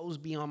dirty clothes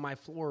be on my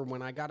floor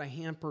when I got a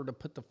hamper to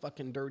put the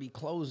fucking dirty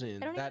clothes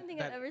in? I don't even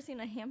think I've ever seen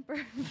a hamper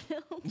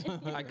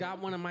filled in. I got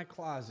one in my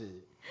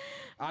closet.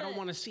 I don't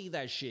want to see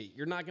that shit.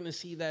 You're not going to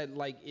see that.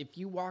 Like, if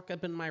you walk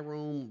up in my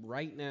room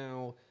right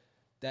now,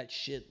 that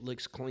shit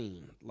looks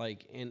clean.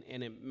 Like, and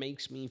it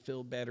makes me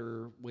feel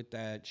better with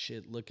that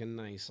shit looking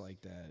nice like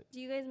that. Do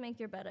you guys make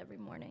your bed every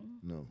morning?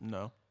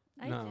 No.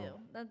 I No. do.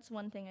 That's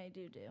one thing I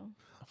do.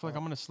 I feel like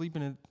I'm gonna sleep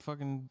in it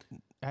fucking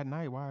at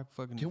night. Why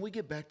fucking? Can we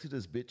get back to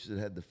this bitch that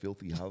had the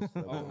filthy house?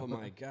 Oh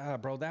my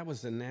God, bro. That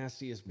was the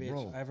nastiest bitch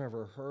Bro. I've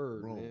ever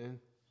heard, Bro. man.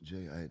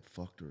 Jay, I had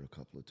fucked her a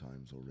couple of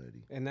times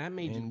already. And that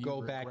made And you you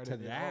go back to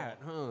regretted it that,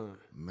 huh?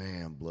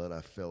 Man, blood,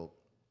 I felt,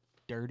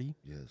 dirty.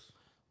 yes.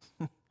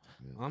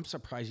 I'm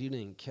surprised you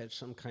didn't catch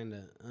some kind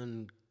of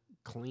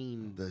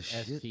unclean The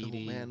shit, STD.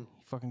 though, man, You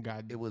fucking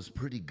got it was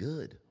pretty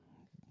good.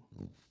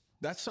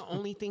 That's the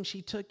only thing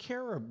she took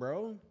care of,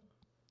 bro.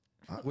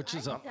 Which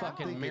is a doubt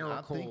fucking it. I'm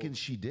miracle. thinking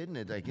she didn't.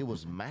 It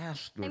was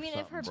masked or I mean,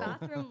 if her something,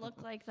 bro. bathroom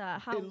looked like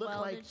that, how It looked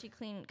well like- did she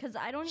clean? Because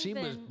I don't She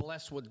even. was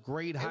blessed with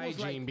great was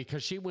hygiene like-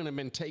 because she wouldn't have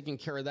been taking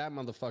care of that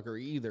motherfucker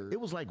either. It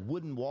was like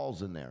wooden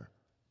walls in there.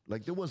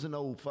 Like there wasn't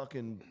no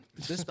fucking.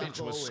 This bitch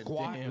stucco was and,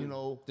 squatting. You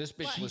know, This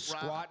bitch was sheetrock.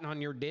 squatting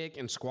on your dick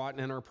and squatting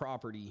in her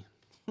property.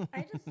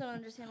 I just don't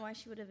understand why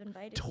she would have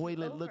invited you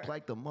Toilet looked over.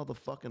 like the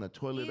motherfucking a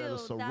toilet at Ew, a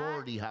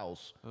sorority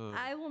house.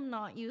 I will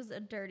not use a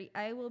dirty.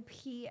 I will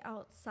pee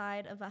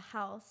outside of a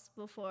house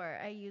before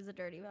I use a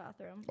dirty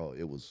bathroom. Oh,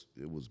 it was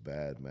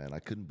bad, man. I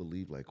couldn't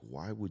believe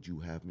why would you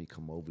have me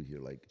come over here?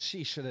 Like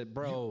She should have,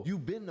 bro.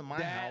 you've been to my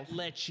that house.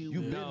 lets you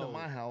You've know. been to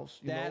my house.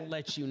 That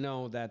lets you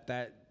know that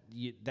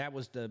that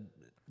was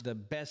the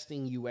best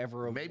thing you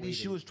ever avoided. Maybe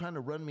she was trying to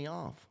run me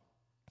off.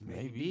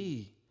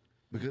 Maybe.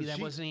 Because Maybe that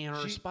she- wasn't in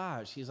her she-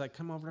 spot. She's like,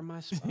 come over to my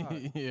spot.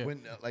 yeah.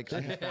 When I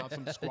had, Found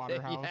some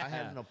squatter house. I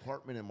had an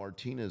apartment in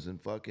Martinez,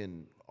 and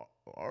fucking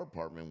our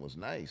apartment was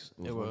nice.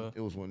 It was.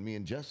 It was when me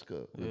and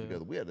Jessica lived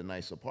together. We had a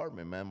nice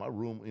apartment, man. My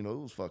room, it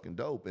was fucking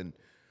dope. And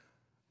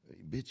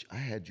bitch, I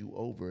had you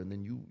over, and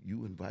then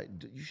you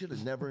invited. You should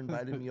have never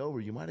invited me over.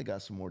 You might have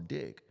got some more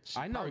dick.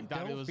 I know. Probably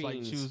thought it was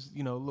like she was, a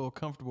little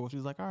comfortable. She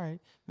was like, all right,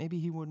 maybe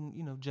he wouldn't,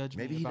 judge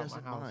Maybe me he about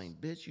doesn't my house. mind.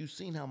 Bitch, you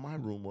seen how my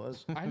room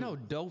was. I know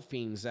dope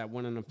fiends that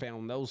wouldn't have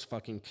found those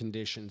fucking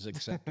conditions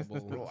acceptable.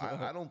 Bro,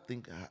 I don't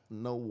think I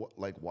know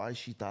why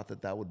she thought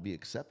that would be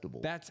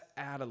acceptable. That's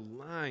out of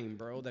line,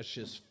 bro. That's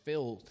just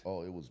filth.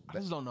 Oh, it was I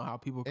just don't know how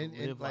people can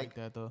live like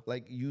that though.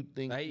 Like you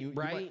think, Right, you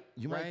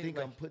might right, think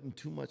like- I'm putting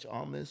too much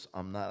on this.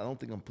 I'm not. I don't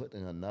think I'm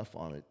putting enough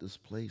on it. This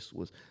place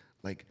was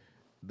like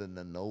the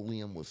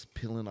linoleum was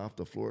peeling off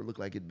the floor. It looked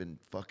like it'd been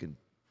fucking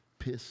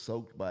piss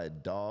soaked by a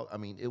dog. I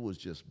mean, it was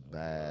just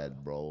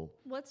bad, bro.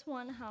 What's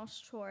one house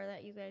chore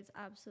that you guys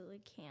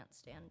absolutely can't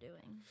stand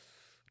doing?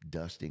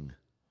 Dusting.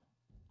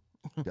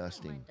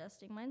 Dusting. Mine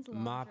dusting. Mine's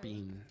laundry.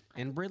 Mopping.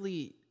 And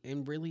really,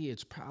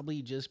 it's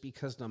probably just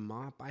because the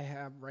mop I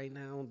have right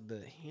now,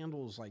 the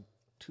handle's like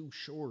too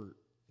short.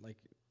 Like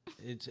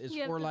it's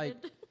You have for the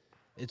like big-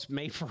 it's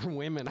made for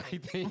women, I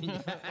think.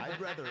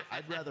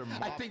 I'd rather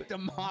mop I think the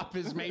mop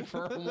is made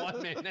for a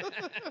woman.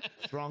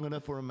 strong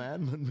enough for a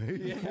man, but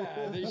maybe.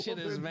 Yeah, this shit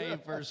is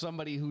made for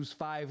somebody who's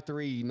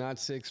 5'3", not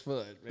 6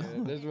 foot,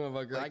 man. This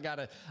motherfucker,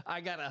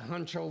 I gotta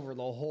hunch over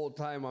the whole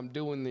time I'm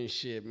doing this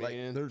shit,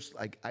 man.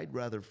 I'd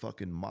rather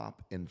fucking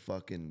mop and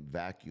fucking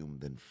vacuum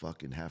than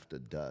fucking have to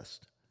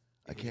dust.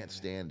 I can't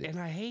stand it. And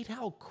I hate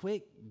how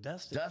quick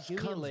dust Dust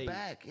accumulates. comes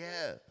back,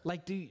 yeah.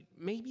 Like,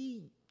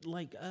 maybe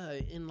like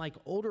in like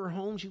older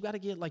homes, you got to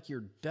get like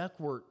your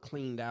ductwork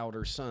cleaned out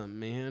or something,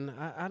 man.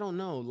 I don't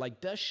know.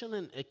 Like, dust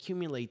shouldn't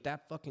accumulate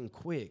that fucking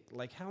quick.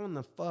 Like, how in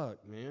the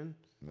fuck, man?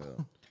 Yeah.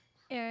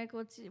 Eric,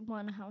 what's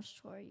one house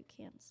chore you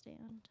can't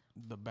stand?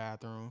 The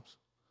bathrooms.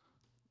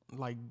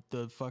 Like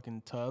the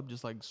fucking tub,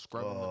 just like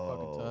scrubbing the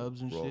fucking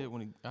tubs and bro.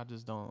 shit. I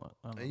just don't.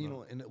 I don't And you know.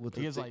 know, and with It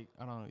the gets thing, like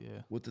I don't know.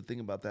 Yeah. with the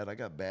thing about that, I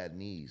got bad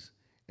knees,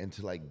 and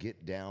to like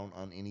get down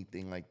on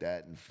anything like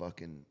that and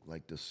fucking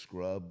like the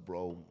scrub,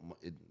 bro.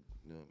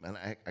 And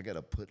I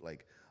gotta put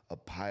like a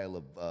pile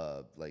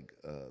of like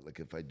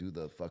if I do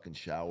the fucking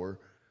shower,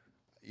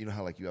 you know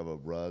how like you have a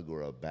rug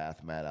or a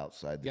bath mat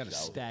outside the You got to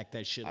shower? stack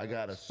that shit I up.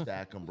 gotta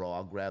stack them, bro.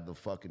 I'll grab the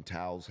fucking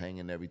towels,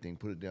 hanging everything,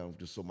 put it down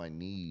just so my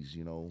knees,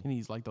 you know. He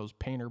needs like those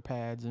painter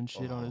pads and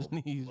shit on his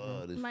knees. bro.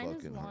 Blood is Mine is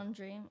fucking hurt.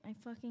 laundry. I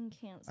fucking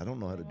can't. I don't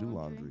know how to stand do doing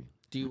laundry.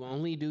 Do you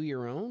only do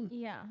your own?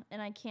 Yeah,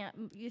 and I can't.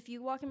 If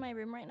you walk in my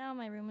room right now,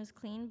 my room is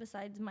clean.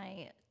 Besides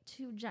my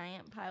 2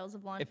 giant piles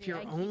of laundry. If you're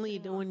I keep only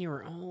getting doing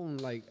your own,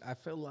 like, I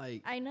feel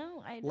like I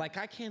know. like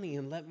I can't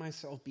even let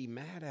myself be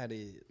mad at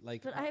it.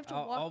 Like, But I have to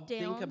I'll walk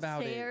think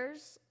about it.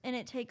 downstairs, and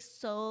it takes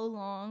so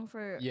long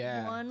for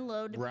Yeah, one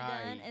load to right.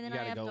 be done, and then you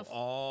I gotta have go to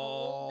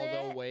all fold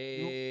the it.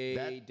 way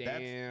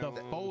that's down.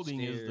 The folding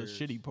is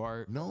the shitty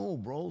part. No,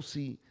 bro.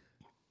 See,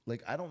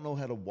 like I don't know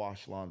how to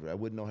wash laundry. I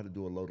wouldn't know how to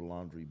do a load of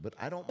laundry, but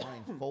I don't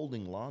mind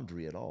folding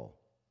laundry at all.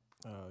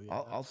 Yeah.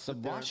 I'll The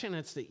sit there. washing,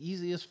 it's the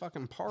easiest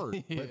fucking part.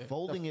 But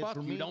folding it Fuck,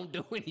 for you me, don't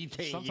do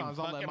anything. Sometimes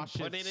you I'll let fucking my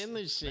shit put it in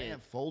the shit. man,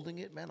 folding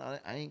it, man, I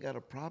ain't got a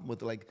problem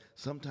with it. Like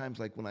sometimes,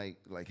 like when I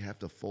like have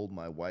to fold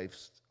my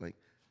wife's, like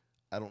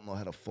I don't know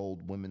how to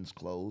fold women's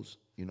clothes,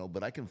 you know,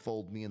 but I can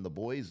fold me and the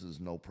boys is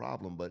no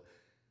problem. But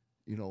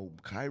you know,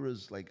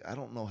 Kyra's like I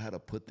don't know how to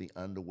put the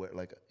underwear.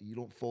 Like you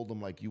don't fold them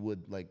like you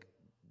would like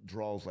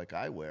drawers like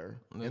I wear,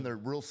 and they're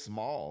real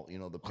small. You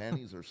know, the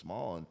panties are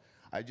small, and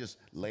I just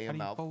lay do them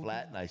you out fold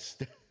flat and I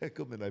stack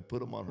them and I put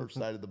them on her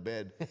side of the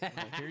bed.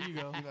 Here you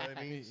go. You know what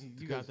I mean?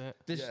 You got that.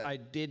 This Yeah. I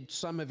did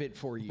some of it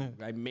for you.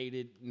 I made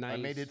it nice. I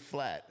made it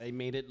flat. I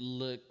made it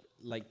look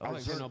like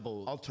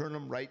presentable. I'll turn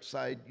them right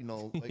side, you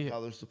know, like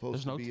how they're supposed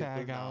There's to no be. if they're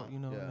tag out, not. you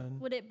know. Yeah. and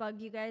Would it bug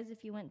you guys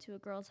if you went to a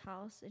girl's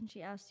house and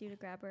she asked you to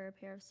grab her a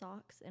pair of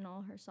socks and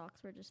all her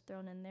socks were just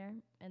thrown in there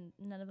and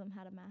none of them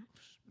had a match?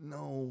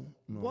 No,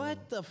 no.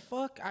 What the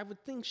fuck? I would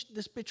think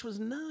this bitch was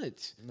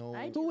nuts. No.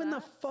 I do Who in the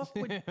that. fuck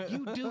would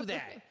you do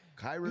that?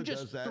 Kyra You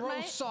just does that. throw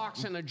Right?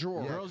 socks in a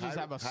drawer. Girls just Kyra-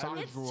 have a sock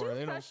It's drawer. too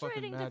They don't fucking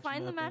frustrating to match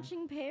find the nothing.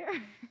 matching pair.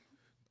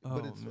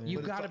 But it's, man. You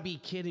but it's gotta al- be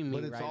kidding me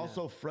But it's right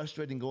also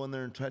frustrating going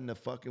there and trying to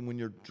fucking when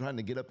you're trying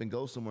to get up and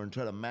go somewhere and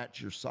try to match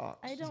your socks.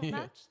 I don't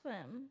match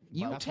them.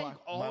 You That's take why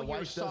all my your wife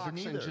doesn't socks and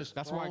either. just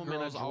That's throw why 'em in a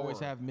girls always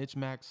drawer. have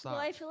mismatched socks. Well,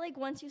 I feel like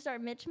once you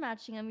start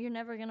matching them, you're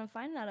never gonna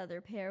find that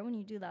other pair when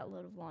you do that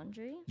load of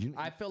laundry.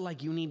 I feel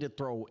like you need to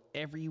throw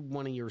every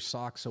one of your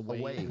socks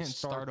away, and And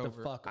start start the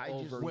over. fuck I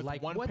just- over. With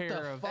like one what pair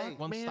the of fuck,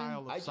 one man? style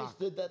of I sock. just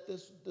did that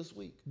this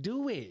week.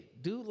 Do it.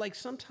 Like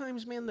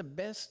sometimes, man, the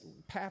best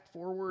path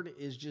forward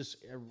is just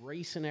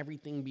erasing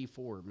everything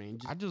before, man.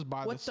 I just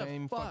buy the what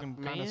same fuck, fucking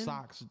kind of man?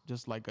 socks,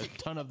 just like a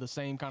ton of the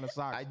same kind of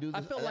socks. I do.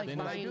 I feel like Then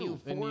I buying do.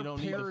 you Then 4 you don't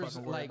need to pairs,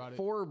 fucking worry like about it.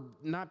 4,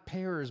 not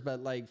pairs, but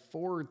like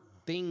 4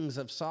 things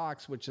of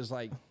socks, which is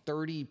like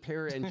 30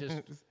 pair, and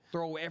just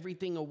throw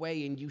everything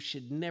away, and you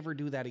should never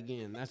do that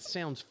again. That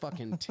sounds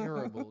fucking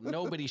terrible.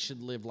 Nobody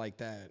should live like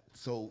that.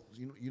 So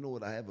you know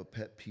what I have a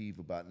pet peeve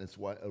about, and it's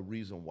why a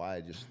reason why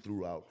I just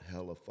threw out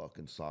hella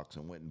fucking socks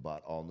and went and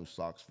bought all new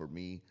socks for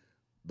me,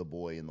 the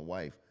boy, and the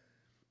wife.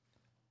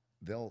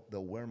 They'll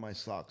wear my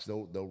socks.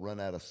 They'll run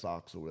out of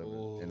socks or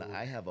whatever, and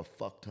I have a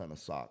fuck ton of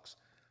socks.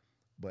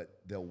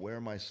 But they'll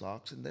wear my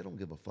socks and they don't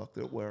give a fuck.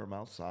 They'll wear them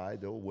outside.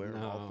 They'll wear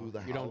them all through the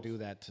house. You don't do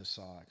that to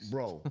socks.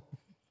 Bro,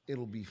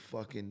 it'll be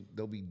fucking,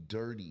 they'll be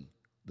dirty.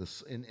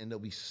 And they'll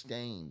be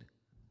stained.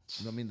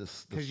 You know what I mean? The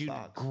Because you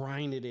socks.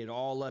 grinded it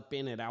all up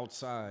in it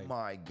outside.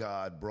 My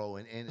God, bro.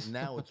 And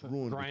now it's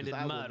ruined. Grinded because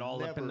I will mud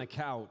all up in the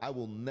couch. I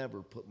will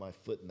never put my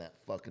foot in that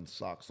fucking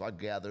sock. So I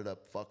gathered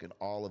up fucking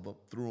all of them,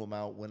 threw them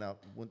out,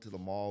 went to the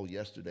mall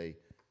yesterday.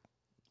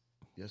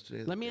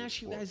 Let me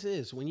ask you guys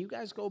this. When you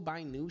guys go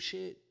buy new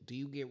shit, do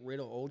you get rid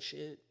of old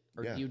shit?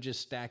 Or Yeah. do you just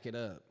stack it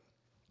up?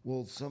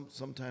 Well,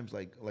 sometimes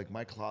like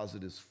my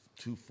closet is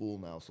too full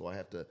now, so I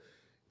have to.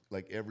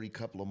 Like every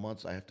couple of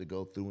months, I have to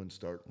go through and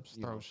start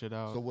throw shit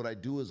out. So what I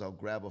do is I'll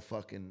grab a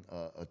fucking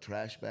a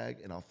trash bag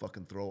and I'll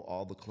fucking throw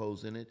all the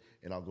clothes in it,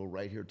 and I'll go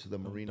right here to the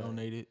marina.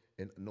 Donate it.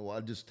 And no, I'll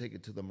just take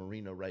it to the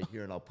marina right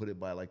here, and I'll put it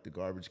by like the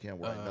garbage can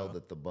where I know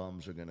that the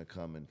bums are gonna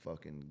come and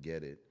fucking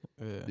get it.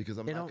 Yeah. Because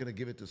I'm not gonna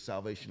give it to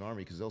Salvation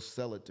Army because they'll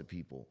sell it to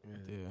people.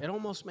 It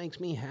almost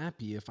makes me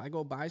happy if I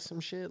go buy some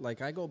shit.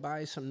 Like I go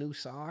buy some new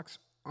socks.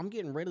 I'm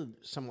getting rid of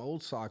some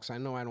old socks. I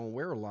know I don't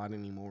wear a lot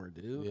anymore,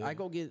 dude. Yeah. I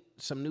go get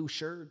some new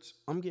shirts.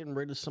 I'm getting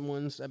rid of some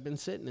ones that've been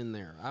sitting in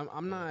there.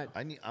 I'm not.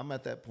 I'm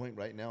at that point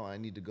right now. I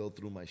need to go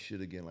through my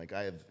shit again. Like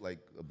I have like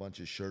a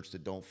bunch of shirts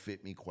that don't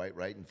fit me quite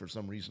right, and for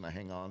some reason I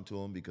hang on to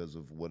them because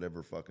of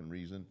whatever fucking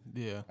reason.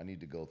 Yeah. I need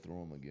to go through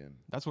them again.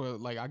 That's where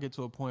like I get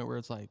to a point where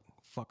it's like,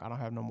 fuck, I don't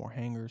have no more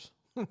hangers.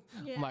 I'm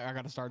like, I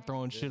got to start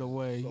throwing shit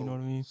away. You know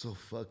what I mean? So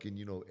fucking,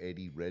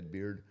 Eddie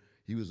Redbeard,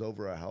 he was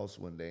over our house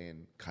one day,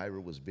 and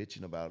Kyra was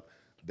bitching about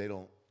they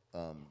don't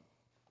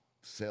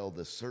sell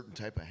this certain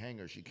type of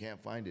hanger. She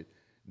can't find it.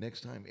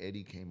 Next time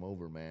Eddie came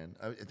over, man,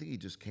 I think he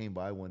just came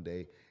by one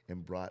day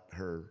and brought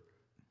her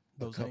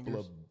Those a couple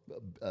hangers?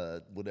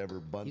 of whatever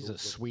bundles. He's a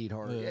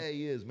sweetheart. Yeah,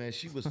 he is, man.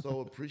 She was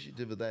so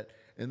appreciative of that.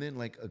 And then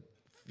like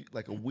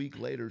a week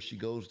later, she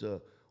goes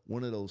to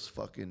one of those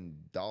fucking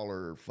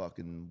dollar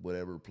fucking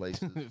whatever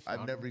places.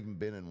 I've never even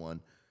been in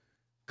one.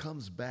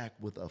 Comes back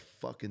with a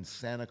fucking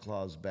Santa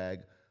Claus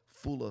bag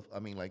full of,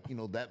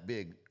 that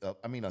big,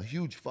 a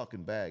huge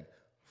fucking bag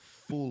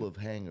full of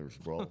hangers,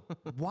 bro.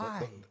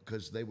 Why?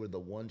 Because they were the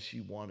ones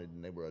she wanted,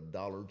 and they were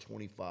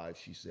 $1.25,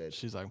 she said.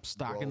 She's like, I'm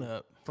stocking Bro.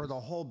 up. For the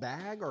whole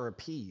bag or a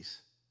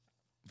piece?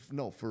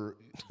 No, for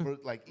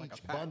like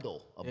each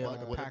bundle, Yeah, like a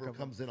pack whatever of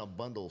comes in a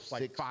bundle,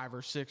 Like six, 5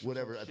 or 6. or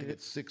whatever. some I think shit.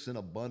 it's 6 in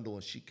a bundle,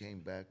 and she came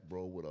back,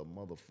 bro, with a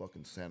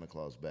motherfucking Santa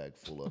Claus bag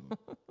full of them.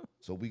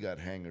 So we got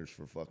hangers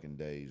for fucking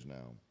days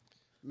now.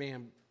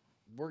 Man,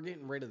 we're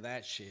getting rid of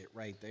that shit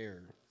right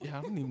there. Yeah,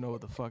 I don't even know what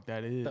the fuck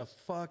that is. The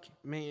fuck,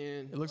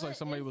 man? It looks like What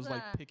somebody is was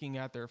like that? picking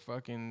at their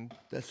fucking.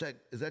 Is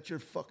that your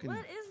fucking? What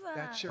is that?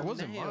 That's your It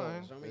wasn't nails.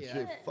 mine. I mean, That's yeah.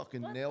 your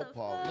fucking What nail the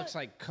polish. fuck? Looks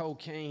like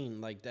cocaine.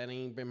 Like that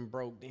ain't been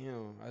broke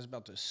down. I was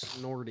about to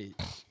snort it.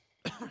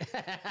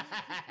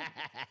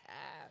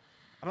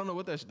 I don't know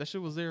what that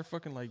shit was there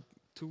fucking like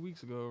 2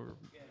 weeks ago.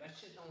 Yeah, that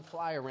shit don't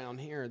fly around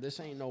here. This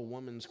ain't no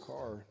woman's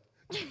car.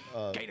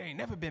 Kate ain't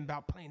never been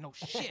about playing no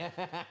shit.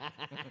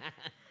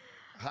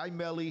 Hi,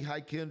 Melly. Hi,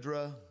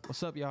 Kendra.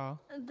 What's up, y'all?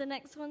 The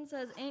next one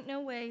says, "Ain't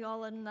no way y'all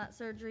letting that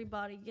surgery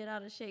body get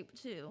out of shape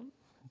too."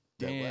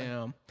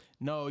 Damn.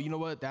 No, you know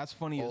what? That's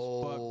funny as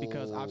fuck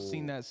because I've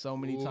seen that so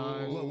many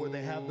times. What, where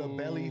they have the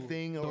belly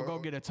thing? They'll go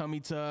get a tummy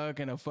tuck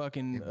and a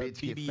fucking And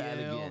bitch get fat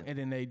BBL, again. and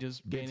then they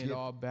just gain Bitch it get-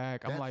 all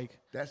back. I'm that's- like,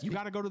 that's you the-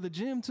 got to go to the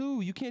gym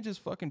too. You can't just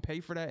fucking pay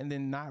for that and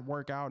then not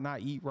work out, not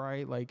eat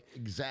right. Like,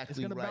 Exactly it's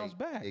gonna right. bounce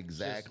back.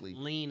 Exactly.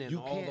 Just leaning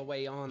all can't- the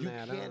way on you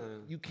that, Can't,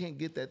 You can't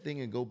get that thing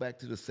and go back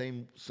to the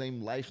same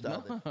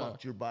lifestyle that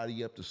fucked your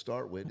body up to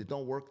start with. It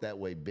don't work that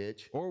way,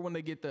 bitch. Or when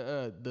they get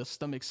the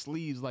stomach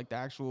sleeves, like the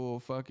actual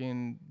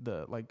fucking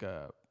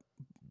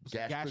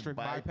gastric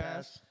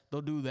bypass. They'll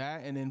do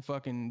that and then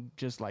fucking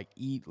just like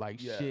eat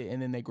like Yeah. shit,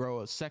 and then they grow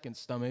a second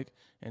stomach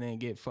and then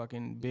get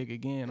fucking big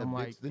again. I'm And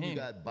like, bitch, then you "Damn."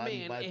 got body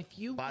Man, by if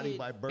you body get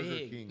by Burger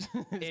big, King.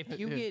 if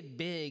you get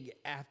big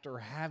after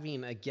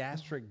having a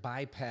gastric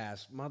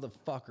bypass,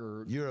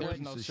 motherfucker, You're a There's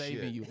piece no of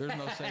saving shit. you. There's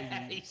no saving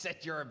you. he said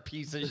you're a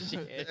piece of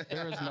shit.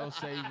 There is no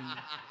saving you.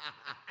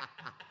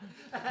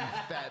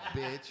 Fat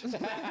bitch.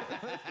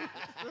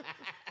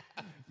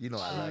 you know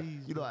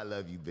I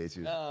love you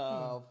bitches.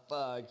 Oh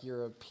fuck,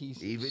 you're a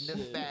piece Even of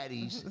the shit.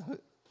 fatties.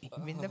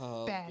 Even the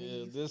Oh,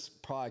 dude, this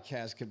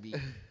podcast could be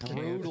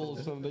brutal.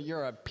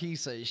 You're a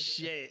piece of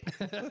shit.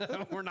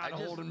 We're not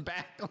holding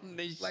back on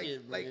this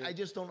shit, man. I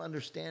just don't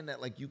understand that.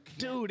 Like you can't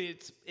Dude,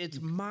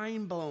 it's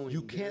mind blowing.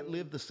 You can't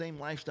live the same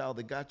lifestyle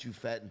that got you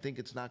fat and think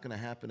it's not going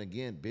to happen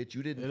again, bitch.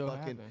 You didn't It'll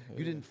fucking happen, you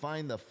yeah. didn't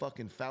find the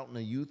fucking fountain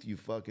of youth, you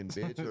fucking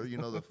bitch,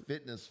 or the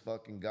fitness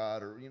fucking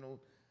god, or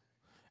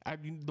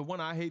The one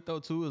I hate though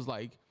too is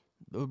like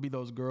there would be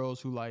those girls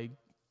who like,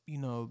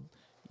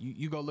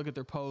 you go look at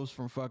their posts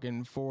from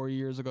fucking 4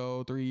 years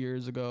ago, 3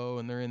 years ago,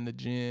 and they're in the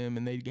gym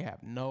and they have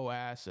no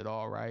ass at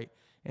all, right?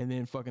 And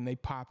then fucking they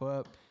pop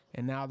up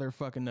and now they're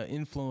fucking the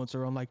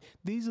influencer on like,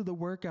 these are the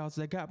workouts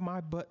that got my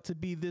butt to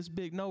be this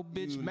big. No,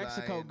 bitch, You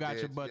Mexico lying got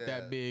your bitch. butt Yeah,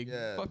 that big.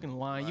 yeah. Fucking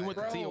lying. You went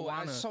to Bro,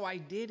 Tijuana. so I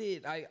did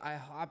it. I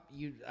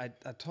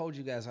told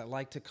you guys I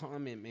like to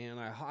comment, man.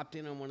 I hopped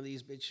in on one of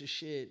these bitches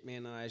shit,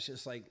 man, and I was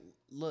just like,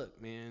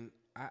 look, man,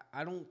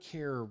 I don't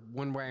care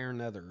one way or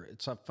another.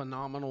 It's a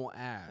phenomenal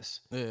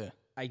ass. Yeah.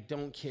 I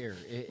don't care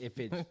if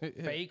it's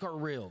fake or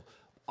real.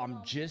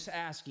 I'm just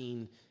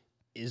asking,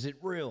 is it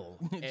real?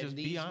 And Just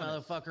be these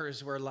honest.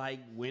 motherfuckers were like,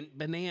 went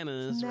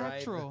bananas,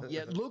 Natural. right?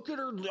 Yeah, look at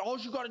her. All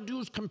you got to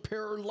do is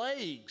compare her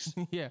legs.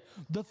 Yeah.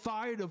 The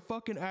thigh to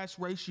fucking ass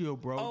ratio,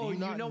 bro. Oh, Do you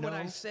not know what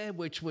I said,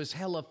 which was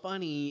hella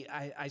funny.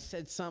 I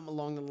said something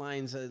along the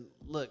lines of,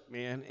 look,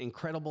 man,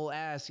 incredible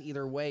ass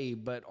either way,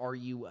 but are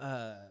you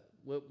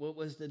what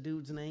was the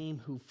dude's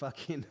name who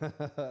fucking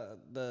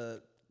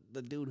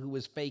the dude who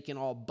was faking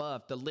all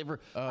buff, the liver.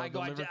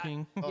 Liver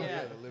King.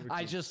 Yeah, the Liver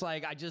I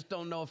King. I just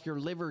don't know if you're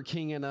liver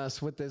kinging us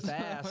with this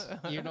ass.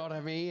 You know what I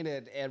mean?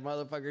 And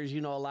motherfuckers,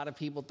 you know, a lot of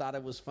people thought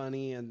it was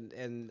funny,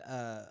 and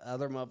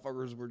other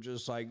motherfuckers were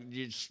just like,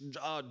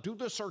 do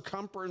the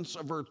circumference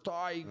of her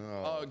thigh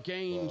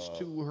gains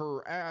to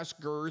her ass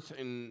girth,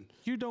 and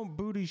You don't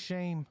booty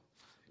shame.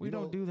 We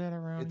don't do that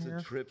around it's here.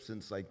 a trip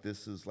since like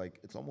this is like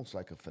it's almost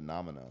like a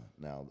phenomena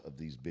now of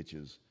these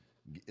bitches.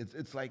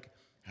 It's like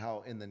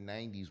how in the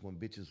 90s when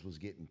bitches was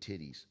getting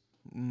titties.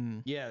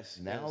 yes,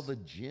 Now yes. the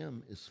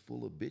gym is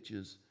full of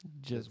bitches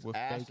Just that's with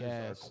fake asses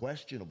ass. are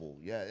questionable.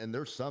 Yeah, and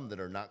there's some that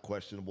are not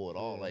questionable at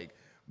all. Like,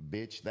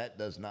 bitch, that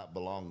does not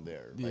belong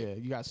there. Like, Yeah,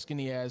 you got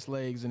skinny ass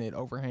legs and it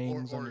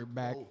overhangs on your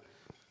back.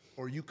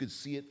 Or you could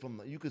see it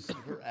you could see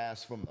her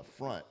ass from the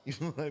front. You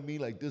know what I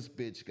mean? Like this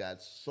bitch got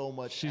so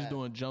much. She's ass.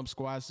 doing jump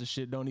squats. The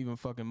shit don't even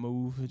fucking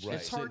move. It's Right.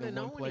 It's just hard to sitting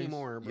in one know place.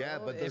 anymore, bro. Yeah,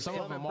 but if some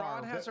if of a them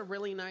broad are. has a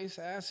really nice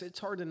ass, it's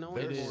hard to know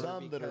There's anymore.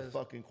 some that are because-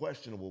 fucking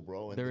questionable,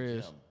 bro. In There the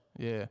is. Gym.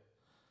 Yeah.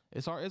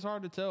 It's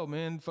hard to tell,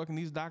 man. Fucking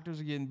these doctors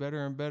are getting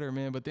better and better,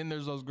 man. But then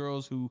there's those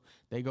girls who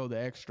they go the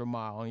extra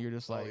mile and you're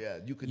just like,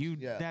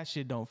 yeah, that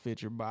shit don't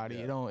fit your body.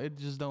 Yeah. It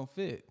just don't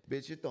fit.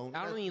 Bitch, it don't.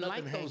 I don't even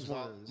nothing like hangs those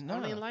off. ones. I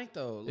don't even like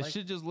those. It Like,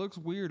 shit just looks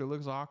weird. It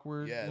looks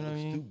awkward. Yeah, you know it what I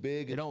looks mean? too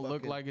big. It It's don't look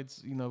fucking- like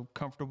it's,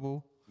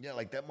 comfortable. Yeah,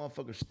 like that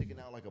motherfucker sticking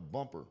out like a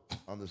bumper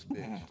on this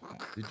bitch.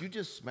 Did you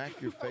just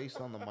smack your face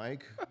on the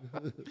mic?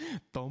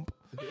 Thump.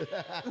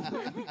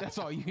 That's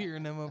all you hear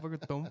in that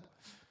motherfucker. Thump.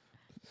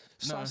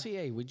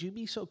 Saucier, would you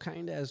be so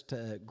kind as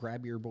to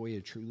grab your boy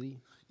a Truly?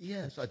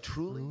 Yes, I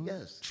truly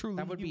yes. Truly,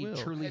 That would you be will.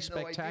 truly I had no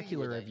idea you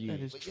spectacular were of that- you. That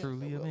is But yes,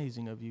 truly I will.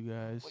 amazing of you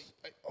guys.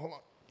 Wait, hold on.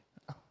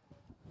 I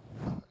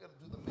gotta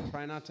do the math.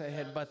 Try not to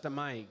headbutt the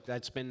mic.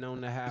 That's been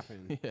known to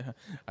happen. Yeah,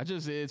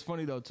 it's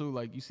funny though too.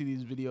 Like you see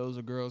these videos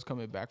of girls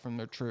coming back from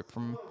their trip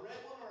from. Red one or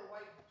a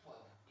white one?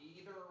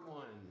 Either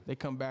one. They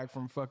come back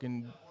from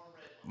fucking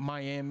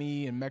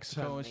Miami and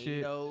Mexico and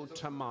shit.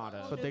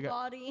 Tomato. But they Good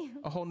got body.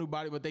 a whole new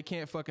body, but they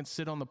can't fucking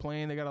sit on the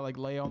plane. They gotta like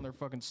lay on their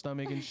fucking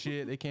stomach and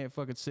shit. They can't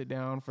fucking sit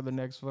down for the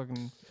next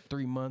fucking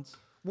 3 months.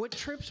 What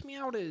trips me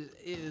out is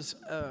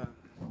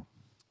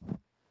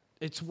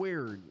it's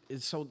weird.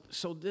 It's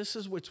so this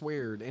is what's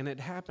weird, and it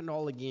happened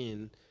all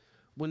again.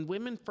 When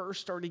women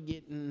first started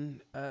getting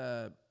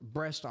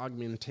breast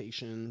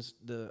augmentations,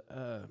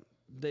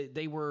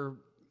 they were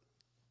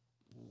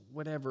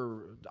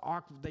whatever.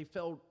 They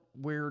felt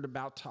weird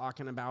about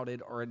talking about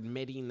it or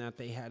admitting that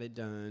they had it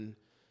done.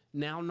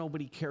 Now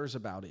nobody cares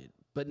about it.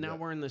 But now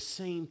we're in the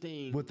same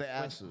thing With the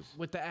asses.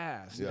 With the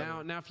ass.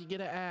 Yeah. Now if you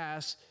get an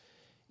ass,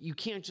 you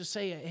can't just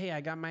say, "Hey, I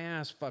got my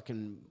ass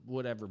fucking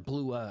whatever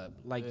blew up."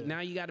 Like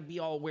now you got to be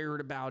all weird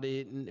about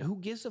it. And who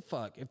gives a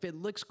fuck? If it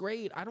looks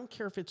great, I don't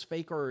care if it's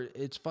fake or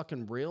it's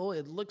fucking real.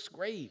 It looks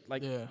great.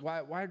 Like Yeah.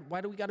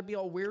 why do we got to be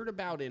all weird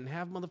about it and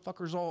have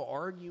motherfuckers all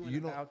arguing You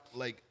know, about?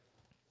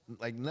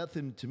 like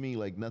nothing to me,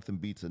 like nothing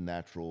beats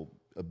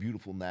a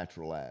beautiful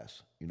natural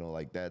ass. You know,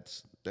 like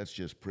that's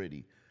just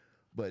pretty.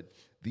 But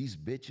these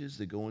bitches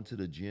that go into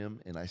the gym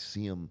and I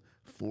see them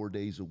 4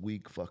 days a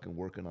week fucking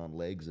working on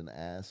legs and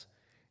ass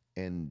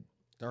and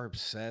They're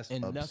obsessed.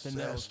 And nothing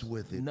else. obsessed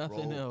with it,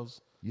 Nothing bro.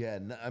 else. Yeah,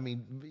 I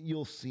mean,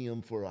 you'll see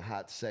them for a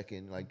hot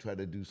second, like try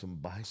to do some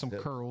biceps. Some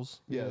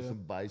curls. Yeah, some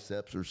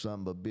biceps or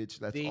something. But bitch,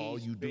 that's all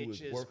you do is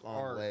bitches work on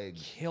are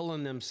legs.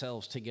 killing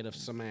themselves to get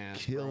some ass.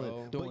 Kill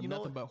bro. it. Doing you know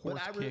nothing what? but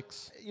horse I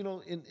kicks. You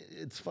know,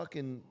 it's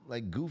fucking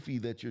like goofy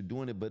that you're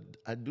doing it, but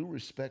I do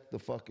respect the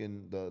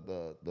fucking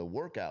the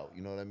workout.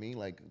 You know what I mean?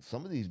 Like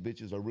some of these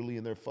bitches are really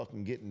in there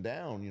fucking getting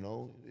down. You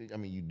know, I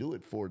mean, you do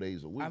it 4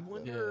 days a week. I but-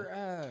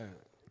 wonder,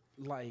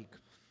 like,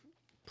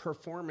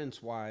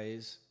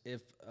 performance-wise,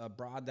 if a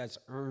broad that's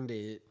earned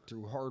it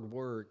through hard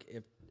work,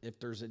 if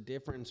there's a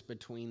difference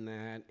between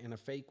that and a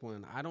fake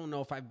one. I don't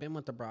know if I've been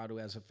with a broad who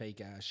has a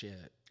fake ass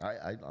yet.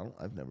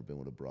 I've never been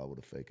with a broad with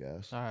a fake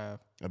ass. I have.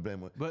 I've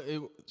been with. But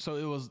it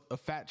was a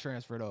fat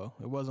transfer though.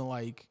 It wasn't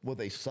like Well,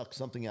 they suck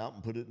something out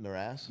and put it in their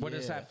ass. What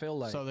does that feel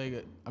like? So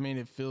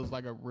it feels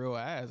like a real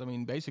ass. I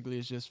mean, basically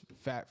it's just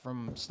fat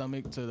from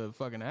stomach to the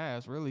fucking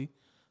ass, really.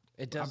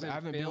 It I doesn't.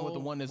 haven't been with the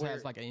feel one that where-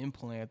 has like an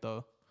implant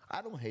though.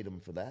 I don't hate them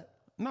for that.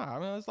 No, I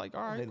mean it's like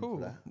all hate right, 'em for cool.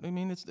 that. I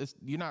mean it's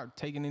you're not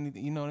taking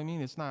anything. You know what I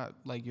mean? It's not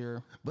like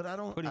you're But I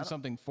don't putting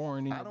something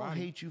foreign in I your don't body.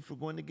 hate you for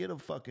going to get a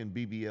fucking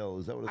BBL.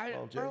 Is that what it's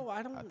called, Jay? Bro,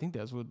 I don't. I think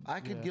that's what I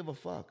could give a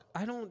fuck.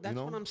 I don't. That's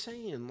know? what I'm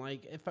saying.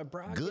 Like, if a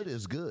broad Good gets-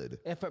 is good.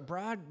 If a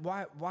broad,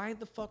 why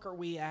the fuck are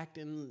we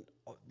acting?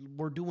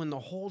 We're doing the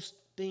whole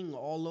thing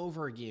all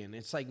over again.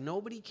 It's like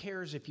nobody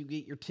cares if you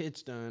get your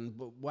tits done,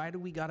 but why do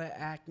we gotta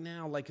act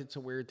now like it's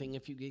a weird thing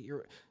if you get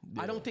your?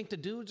 I don't think the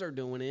dudes are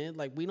doing it.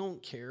 Like, we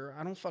don't care.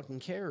 I don't fucking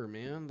care,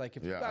 man. Like,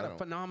 if you Yeah, got I a don't.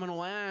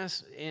 phenomenal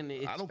ass and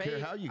it's I don't care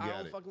fake, how you I got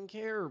don't it. fucking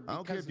care. I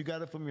don't care if because- you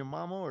got it from your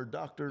mama or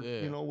doctor,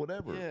 Yeah. you know,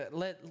 whatever. Yeah,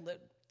 let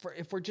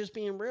if we're just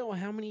being real,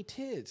 how many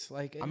tits?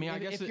 Like, I mean, I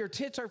guess if your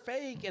tits are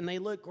fake and they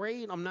look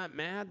great, I'm not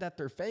mad that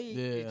they're fake.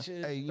 Yeah. It's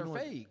just, Hey, you they're know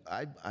what? fake.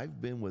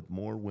 I've been with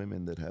more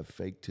women that have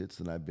fake tits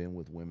than I've been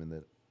with women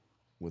that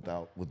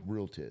with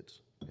real tits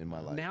in my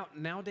life.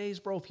 Nowadays,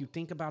 bro, if you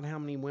think about how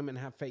many women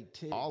have fake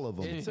tits, All of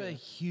them. it's a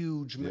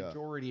huge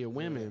majority of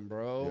women,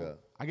 bro. Yeah.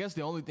 I guess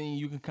the only thing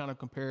you can kind of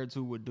compare it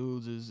to with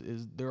dudes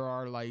is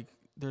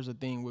there's a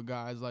thing with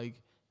guys like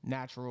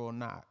natural or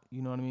not.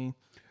 You know what I mean?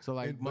 So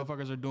like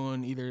motherfuckers are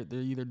doing they're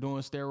either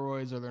doing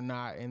steroids or they're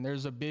not, and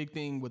there's a big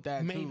thing with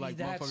that Maybe too. Like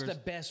that's motherfuckers, the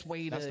best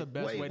way to. that's the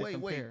best way to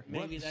compare.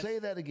 Say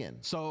that again.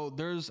 So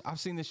I've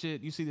seen this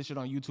shit. You see this shit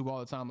on YouTube all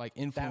the time, like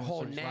influencers. That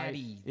whole right?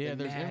 natty, Yeah, the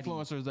there's natty.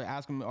 influencers that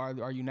ask them,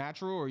 are you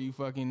natural or are you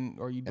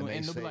doing? they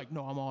And they'll be say- like,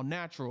 no, I'm all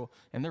natural,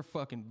 and they're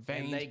fucking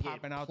veins they get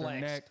popping out their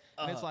plexed neck,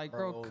 and it's up, like,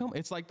 bro, bro.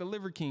 it's like the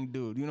Liver King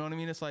dude. You know what I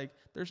mean? It's like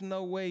there's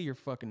no way you're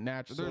fucking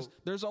natural.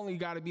 There's only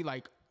got to be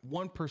like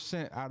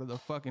 1% out of the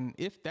fucking,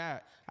 if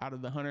that, out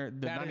of the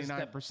 100, the That is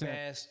 99%. the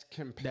best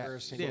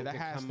comparison yeah, you that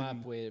could has come to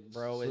up be. with,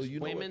 bro. So Is you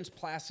know what- women's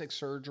plastic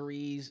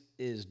surgeries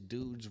is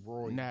dudes'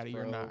 roids, Natty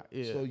bro. or not.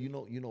 Yeah. So you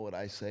know what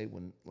I say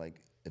when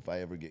like if I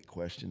ever get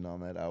questioned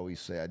on that, I always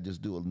say I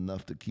just do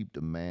enough to keep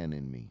the man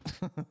in me.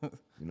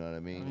 You know what I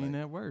mean? I mean,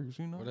 that works,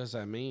 you know? What does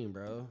that mean,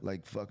 bro?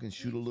 like fucking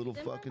shoot a little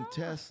Then why fucking not?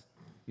 test.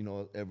 You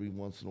know, every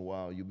once in a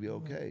while you'll be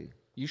okay.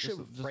 You should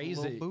just a phrase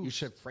little it. You boost.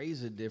 should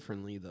phrase it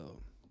differently, though.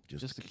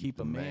 Just to keep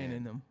a man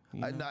in them.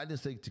 You I, know? no, I didn't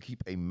say to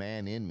keep a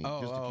man in me.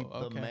 Oh, just to keep oh,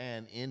 the okay.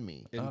 man in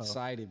me.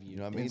 Inside of you. You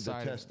know what I mean?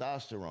 Inside The of it.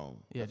 testosterone.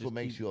 Yeah, That's what just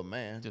makes keep- you a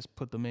man. Just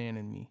put the man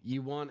in me.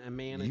 You want a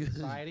man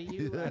inside of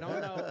you? I don't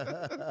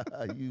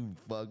know, You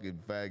fucking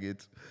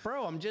faggots.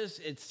 bro.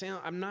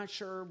 I'm not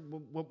sure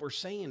what we're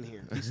saying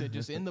here. He said,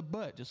 just in the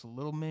butt, just a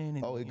little man.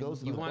 In Oh, me, it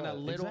goes in You the want a butt.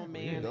 little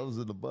Exactly, man? It goes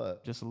in the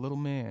butt. just a little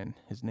man.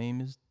 His name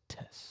is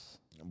Tess.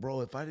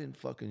 Bro, if I didn't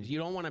fucking You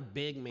don't want a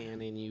big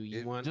man in you.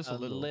 You want just a a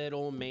little.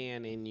 little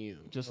man in you.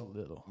 Just a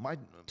little. my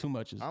Too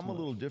much is I'm too a much.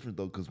 little different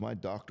though, because my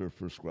doctor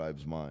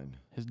prescribes mine.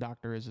 His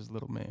doctor is his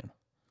little man.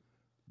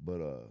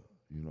 But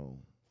you know,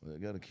 I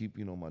gotta keep,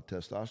 you know, my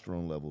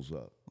testosterone levels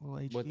up. Well,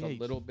 HGH. With a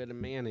little bit of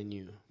man in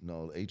you.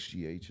 No,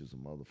 HGH is a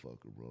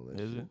motherfucker, bro. That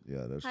Is shit- it?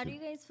 Yeah, that's How do you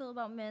guys feel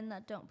about men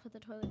that don't put the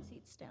toilet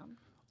seats down?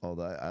 Oh,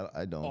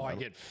 I don't. I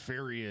don't-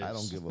 furious. I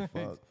don't give a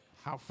fuck.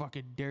 How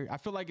fucking dare you? I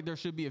feel like there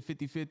should be a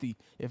 50-50.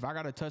 If I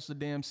got to touch the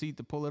damn seat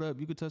to pull it up,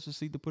 you could touch the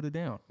seat to put it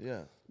down.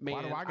 Yeah.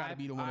 Why do I gotta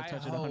be the one to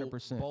touch it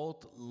 100%?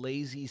 Both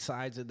lazy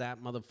sides of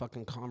that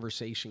motherfucking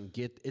conversation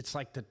it's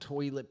like the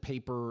toilet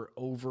paper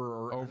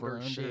over Over, under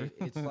under. shit.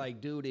 It's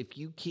like, dude, if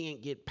you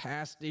can't get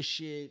past this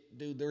shit,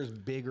 dude, there's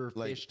bigger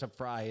fish to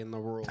fry in the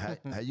world.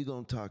 How you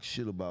gonna talk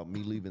shit about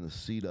me leaving the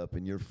seat up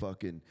and you're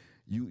fucking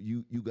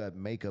you got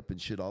makeup and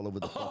shit all over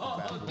the fucking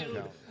bathroom Dude,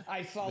 couch?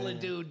 I saw a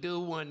dude do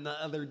one the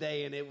other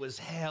day, and it was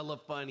hella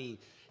funny.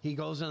 He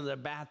goes into the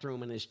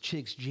bathroom, and his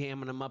chick's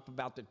jamming him up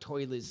about the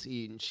toilet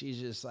seat, and she's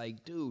just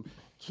like, dude,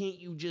 can't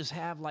you just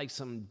have like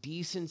some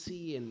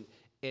decency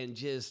and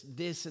just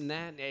this and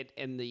that?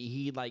 And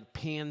he like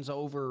pans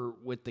over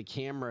with the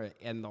camera,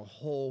 and the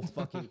whole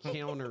fucking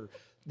counter.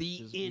 The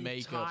Just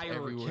makeup entire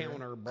everywhere.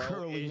 counter, bro,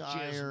 Curling is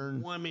iron,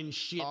 just woman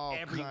shit all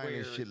everywhere. kind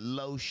of shit,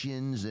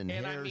 lotions and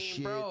And hair I mean,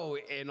 shit. bro,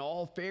 in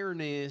all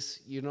fairness,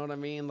 you know what I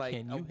mean? Like,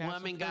 Can a you have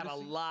woman some got a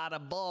courtesy? lot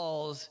of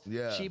balls.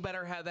 Yeah. She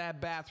better have that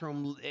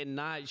bathroom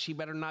and she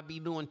better not be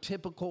doing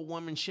typical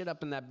woman shit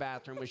up in that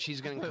bathroom where she's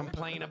going to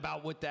complain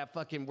about where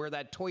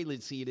that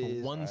toilet seat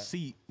is. One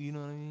seat. You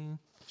know what I mean?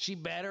 She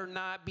better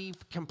not be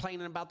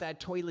complaining about that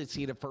toilet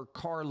seat if her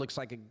car looks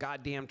like a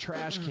goddamn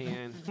trash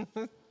can.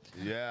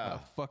 Yeah.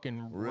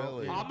 Fucking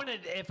Really?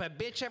 If a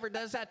bitch ever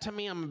does that to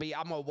me, I'm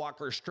gonna walk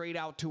her straight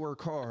out to her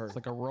car. It's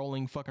like a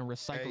rolling fucking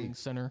recycling Hey,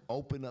 center.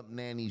 Open up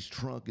Nanny's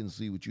trunk and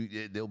see what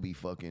there'll be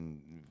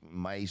fucking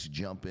mice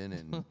jumping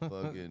and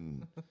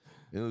fucking.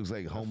 It looks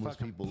like homeless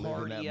people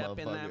live in that Party up motherfucker.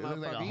 in that It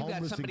looks like a motherfucker. You got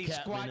homeless somebody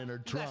encampment in her you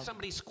trunk. got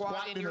somebody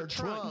squatting in your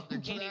trunk. You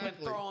can't even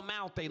exactly. throw them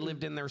out. They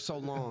lived in there so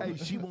long. Hey,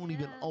 she won't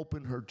even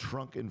open her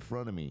trunk in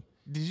front of me.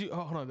 Did you? Oh,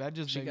 hold on. That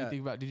just made me got-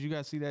 think about. Did you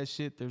guys see that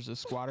shit? There's a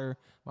squatter.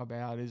 My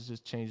bad. It's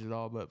just changed it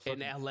all. But In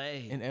fucking-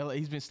 L.A. In LA,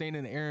 he's been staying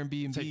in an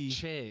Airbnb. It's a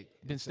chick.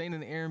 Been staying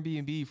in the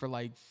Airbnb for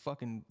like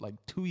fucking like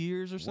 2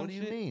 years or something.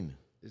 What do you mean?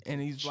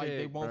 And he's like,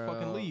 they chick, won't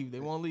fucking bro. leave. They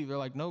won't leave. They're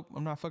like, nope,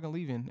 I'm not fucking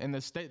leaving. And the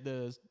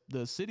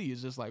city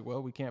is just like,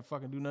 well, we can't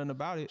fucking do nothing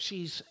about it.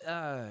 She's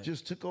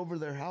Just took over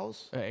their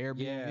house?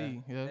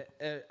 Airbnb.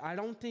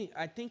 Yeah.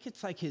 I think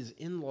it's like his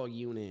in-law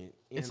unit.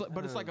 It's And, like,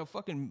 but it's like a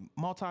fucking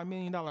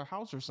multi-million-dollar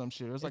house or some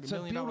shit. It's like it's $1 a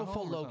million beautiful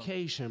home or something.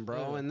 location,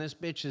 bro. And this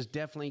bitch is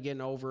definitely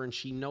getting over, and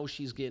she knows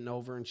she's getting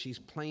over, and she's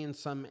playing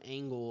some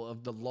angle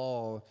of the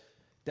law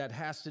that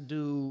has to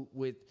do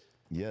with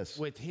Yes.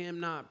 him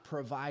not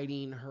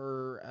providing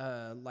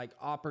her like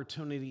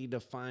opportunity to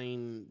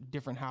find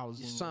Different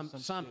housing. or some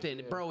something.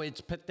 shit, yeah. Bro, it's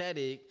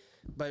pathetic,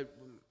 but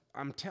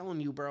I'm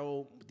telling you,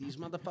 bro, these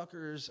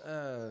motherfuckers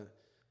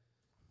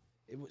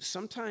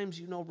sometimes,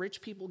 you know,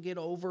 rich people get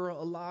over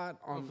a lot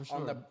on for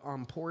sure.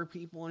 on poor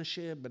people and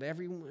shit. But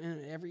every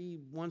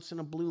once in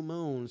a blue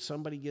moon,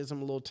 somebody gives them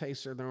a little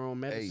taste of their own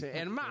medicine.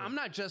 And I'm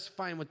not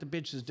justifying what the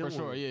bitch is doing. For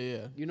sure,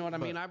 yeah. You know what I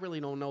mean? I really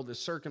don't know the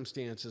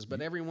circumstances,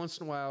 but every once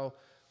in a while,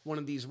 one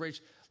of these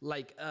rich,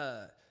 like,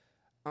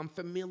 I'm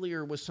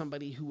familiar with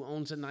somebody who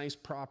owns a nice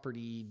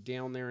property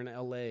down there in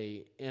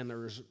LA, and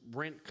there's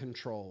rent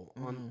control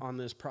on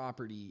this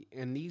property.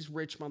 And these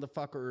rich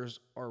motherfuckers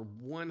are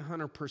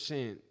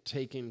 100%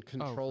 taking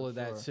control of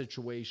that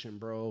situation,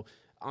 bro.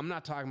 I'm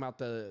not talking about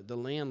the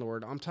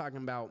landlord. I'm talking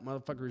about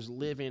motherfuckers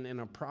living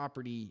in a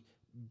property,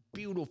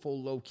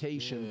 beautiful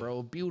location,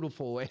 bro,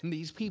 beautiful. And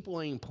these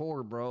people ain't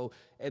poor, bro.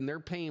 And they're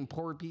paying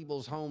poor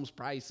people's homes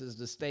prices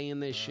to stay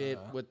in this shit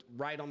with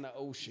right on the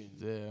ocean.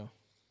 Yeah.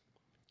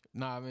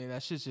 Nah, I mean,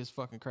 that shit's just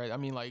fucking crazy. I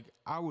mean, like,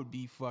 I would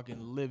be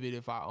fucking livid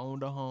if I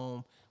owned a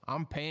home.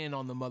 I'm paying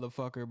on the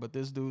motherfucker, but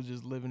this dude's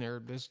just living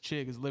there. This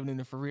chick is living in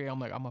there for real.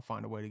 I'm like, I'm gonna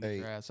find a way to get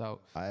your ass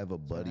out. I have a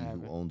buddy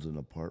who owns an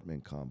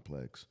apartment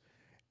complex,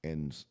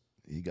 and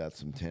he got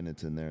some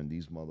tenants in there, and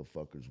these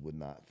motherfuckers would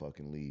not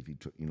fucking leave. He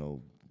took,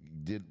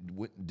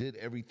 did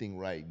everything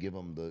right, give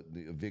them the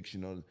eviction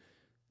notice.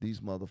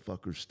 These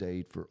motherfuckers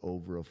stayed for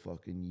over a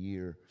fucking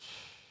year,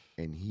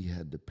 and he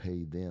had to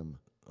pay them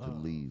to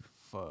leave.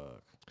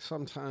 Fuck.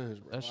 Sometimes,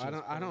 bro.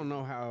 I don't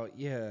know how.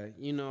 Yeah,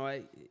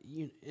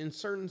 in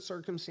certain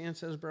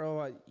circumstances,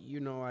 bro.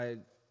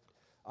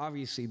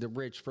 Obviously the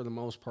rich for the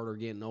most part are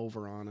getting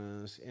over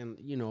on us, and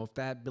if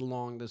that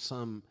belonged to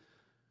some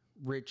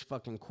rich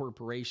fucking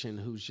corporation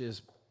who's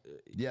just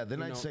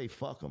then I'd say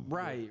fuck them.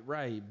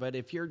 Right. But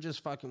if you're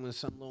just fucking with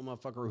some little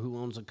motherfucker who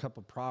owns a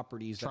couple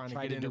properties that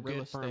try to do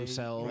good for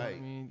himself,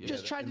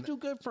 just try to do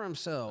good for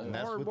himself,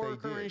 hard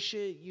worker and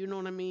shit, you know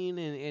what I mean?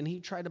 And he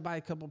tried to buy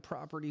a couple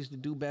properties to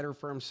do better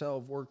for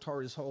himself, worked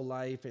hard his whole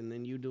life, and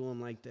then you do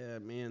him like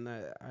that, man.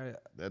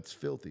 That's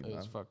filthy, man.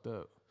 It's fucked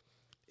up.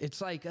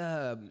 It's like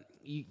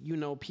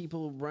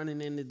people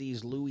running into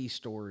these Louis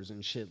stores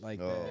and shit like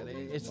that.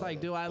 It's like,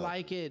 do I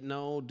like it?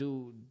 No.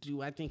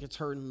 Do I think it's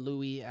hurting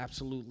Louis?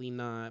 Absolutely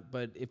not.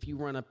 But if you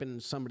run up in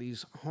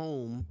somebody's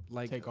home,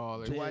 like, take all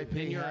their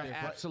then you're an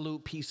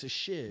absolute piece of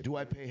shit. Do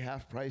I pay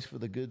half price for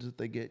the goods that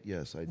they get?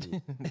 Yes, I do.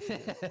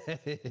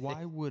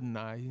 Why wouldn't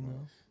I?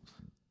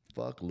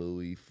 Fuck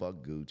Louis, fuck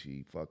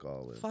Gucci, fuck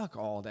all that. Fuck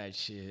all that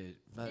shit.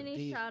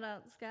 Any shout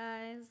outs,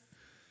 guys?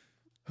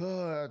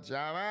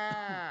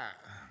 Java.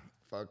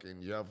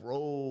 Fucking Jeff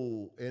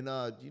Roll. And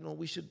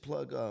we should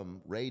plug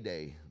Ray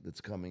Day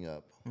that's coming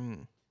up.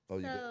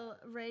 So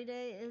Ray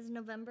Day is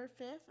November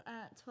 5th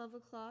at 12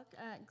 o'clock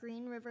at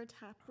Green River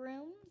Tap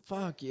Room.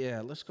 Fuck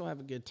yeah, let's go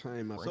have a good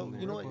time up So in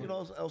there. you know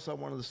what else I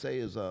wanted to say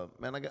is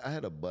man, I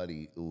had a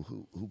buddy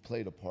who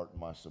played a part in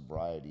my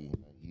sobriety.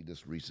 He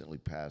just recently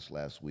passed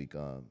last week.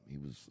 He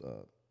was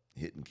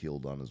hit and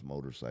killed on his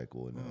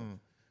motorcycle, and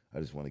I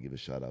just want to give a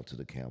shout out to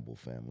the Campbell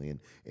family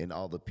and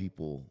all the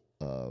people,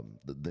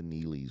 the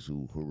Neelys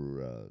who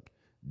were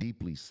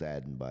deeply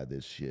saddened by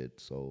this shit.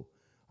 So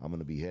I'm going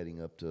to be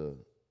heading up to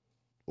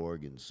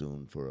Oregon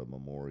soon for a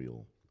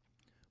memorial.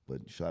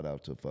 But shout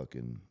out to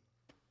fucking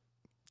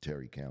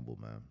Terry Campbell,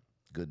 man.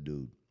 Good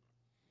dude.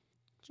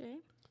 Jay?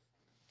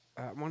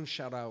 I want to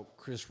shout out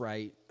Chris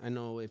Wright. I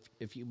know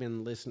if you've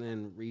been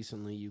listening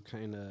recently, you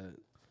kind of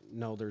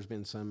know there's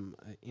been some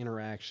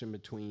interaction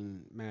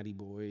between Matty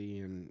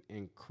Boy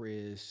and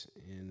Chris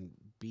and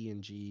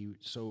B&G.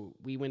 So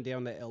we went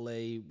down to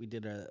LA. We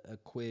did a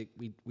quick,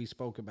 we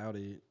spoke about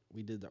it.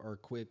 We did our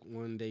quick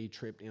one-day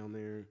trip down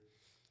there.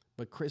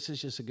 But Chris is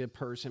just a good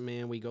person,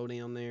 man. We go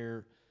down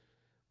there.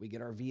 We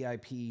get our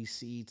VIP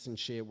seats and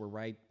shit. We're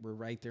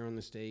right there on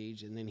the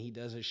stage, and then he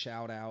does a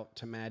shout out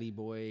to Matty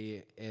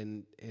Boy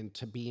and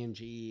to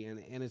B&G,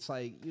 and it's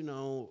like,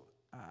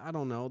 I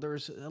don't know.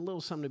 There's a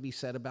little something to be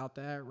said about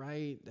that,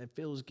 right? That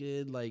feels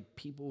good. Like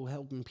people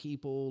helping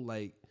people,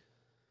 like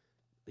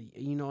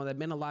that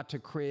meant a lot to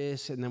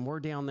Chris. And then we're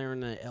down there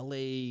in the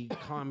LA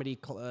Comedy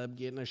Club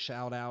getting a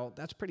shout out.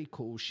 That's pretty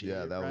cool shit.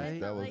 Yeah, that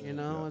was.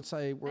 It's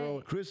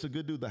like Chris, a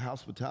good dude. The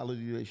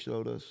hospitality they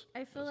showed us.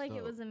 I feel like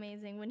it was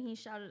amazing when he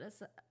shouted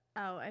us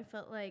out. I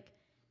felt like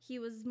he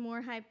was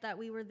more hyped that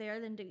we were there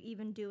than to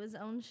even do his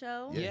own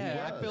show.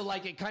 Yeah, I feel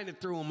like it kind of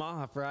threw him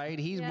off, right?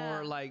 He's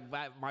more like,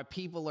 my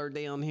people are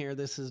down here,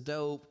 this is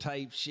dope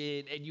type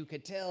shit. And you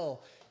could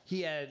tell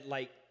he had,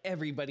 like,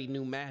 everybody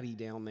knew Matty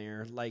down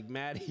there. Like,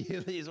 Matty,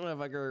 this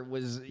motherfucker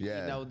was,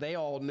 they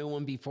all knew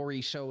him before he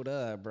showed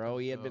up, bro.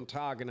 He had been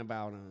talking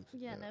about him.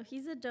 Yeah, no,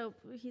 he's a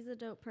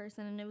dope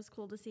person, and it was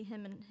cool to see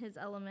him in his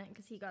element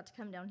because he got to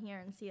come down here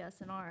and see us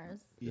in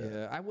ours.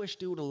 Yeah, I wish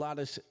dude a lot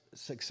of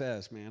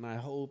success, man. I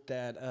hope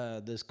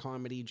that this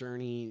comedy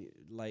journey,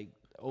 like,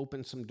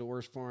 opens some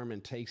doors for him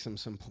and takes him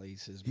some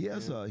places. He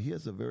has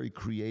a very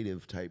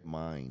creative type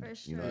mind. For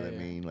sure. You know what I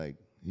mean? Like,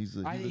 he's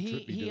a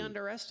trippy dude. He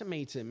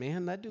underestimates it,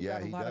 man. That dude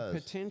got a lot of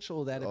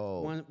potential. That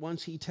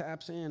once he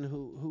taps in,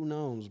 who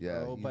knows,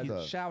 bro?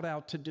 But shout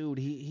out to dude.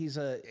 He's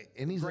a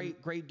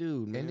great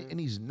dude, man. And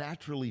he's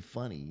naturally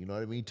funny. You know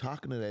what I mean?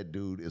 Talking to that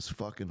dude is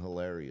fucking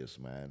hilarious,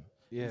 man.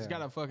 Yeah. He's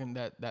got a fucking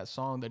that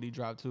song that he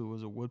dropped too.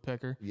 Was a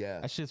woodpecker. Yeah.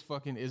 That shit's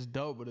fucking is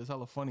dope, but it's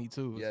hella funny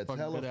too. Yeah, it's fucking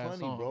hella good-ass funny,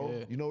 song, bro.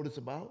 yeah. You know what it's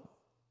about?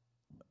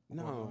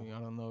 No. Well, I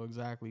don't know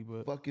exactly,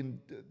 but Fucking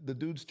the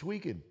dude's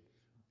tweaking.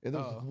 And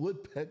there's a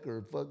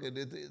woodpecker. Fucking,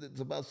 it's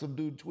about some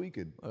dude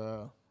tweaking.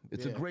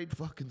 It's a yeah. great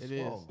fucking it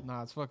is. song.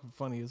 Nah, it's fucking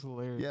funny. It's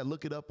hilarious. Yeah,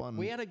 look it up on.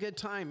 We had a good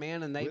time,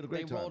 man, and they had a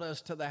great rolled time.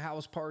 us to the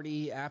house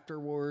party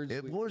afterwards.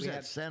 Where's we that?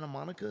 had- Santa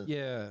Monica?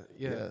 Yeah,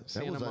 that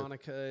Santa was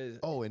Monica. Is,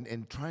 Oh,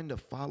 and trying to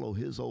follow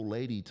his old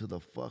lady to the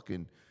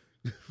fucking.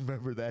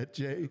 Remember that,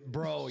 Jay?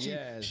 Bro, she,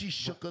 yes. She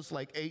shook us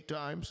like 8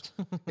 times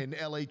in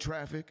LA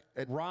traffic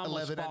at Ron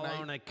was 11 at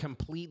following night. a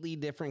completely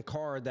different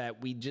car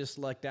that we just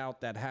lucked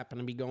out that happened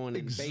to be going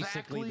in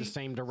basically the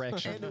same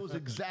direction. And it was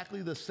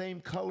exactly the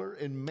same color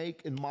and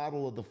make and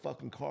model of the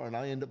fucking car. And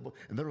I end up,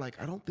 and they're like,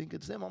 I don't think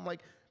it's them. I'm like,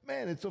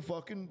 man, it's a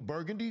fucking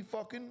burgundy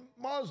fucking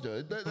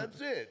Mazda.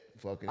 That's it.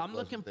 Fucking. I'm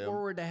looking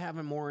forward to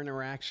having more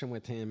interaction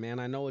with him, man.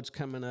 I know it's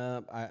coming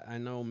up. I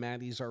know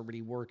Maddie's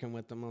already working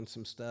with him on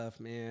some stuff,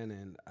 man.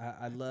 And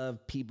I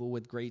love people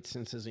with great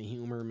senses of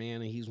humor,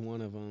 man. And he's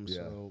one of them. Yeah,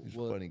 so he's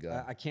a funny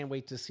guy. I can't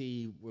wait to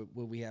see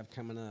what we have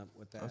coming up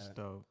with that. That's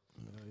dope.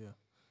 Yeah.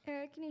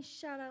 Eric, any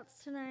shout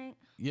outs tonight?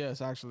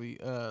 Yes, actually.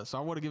 So I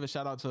want to give a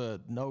shout out to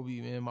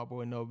Nobi, man. My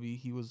boy Nobi.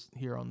 He was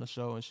here on the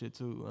show and shit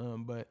too.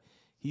 But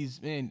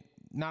he's, man,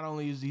 not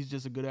only is he's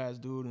just a good ass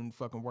dude and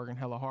fucking working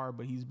hella hard,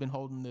 but he's been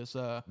holding this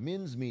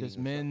men's meeting. This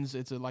men's,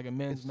 it's like a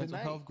men's It's mental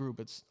tonight. health group.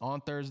 It's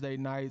on Thursday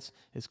nights.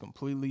 It's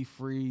completely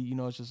free. You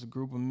know, it's just a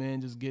group of men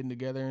just getting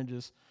together and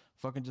just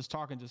fucking just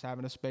talking, just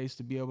having a space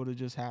to be able to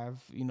just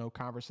have, you know,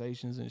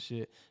 conversations and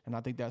shit. And I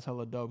think that's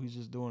hella dope. He's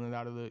just doing it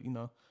out of the, you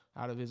know,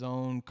 out of his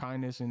own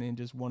kindness and then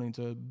just wanting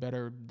to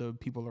better the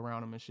people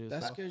around him and shit.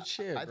 That's So good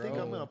shit, I bro. think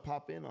I'm gonna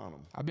pop in on him.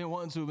 I've been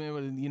wanting to, man,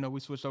 but you know, we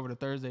switched over to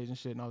Thursdays and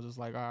shit, and I was just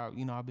like,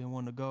 you know, I've been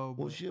wanting to go.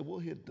 Well, But shit, we'll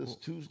hit this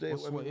Tuesday.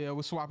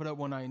 we'll swap it up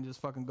one night and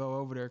just fucking go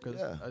over there because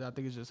Yeah. I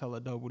think it's just hella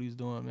dope what he's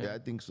doing, man. Yeah, I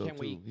think so Can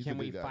too. we He's a can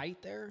we good guy.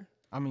 fight there?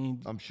 I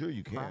mean, I'm sure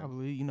you can.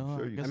 probably, you know.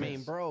 Sure you guess I can. mean,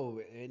 that's- bro,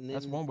 and then,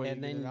 that's one way to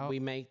and get it then out. we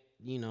make,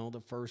 you know,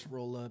 the first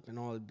roll up and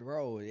all.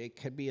 Bro, it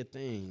could be a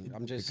thing.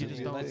 I'm just could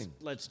saying, be a thing.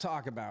 let's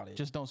talk about it.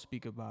 just don't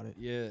speak about it.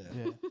 yeah.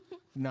 Yeah.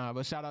 Nah,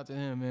 but shout out to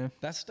him, man.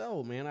 That's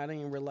dope, man. I didn't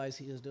even realize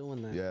he was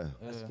doing that. Yeah.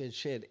 That's good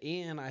shit.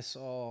 And I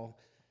saw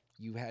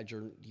you had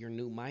your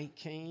new mic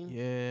came.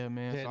 Yeah,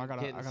 man. So I got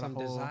getting some a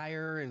whole.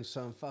 desire and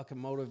some fucking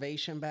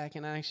motivation back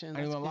in action. I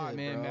ain't That's gonna lie, good,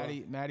 man.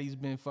 bro. Maddie's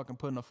been fucking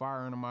putting a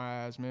fire under my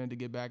ass, man, to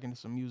get back into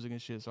some music and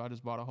shit. So I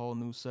just bought a whole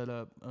new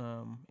setup,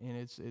 and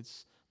it's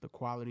the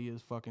quality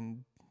is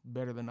fucking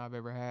better than I've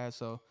ever had.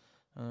 So,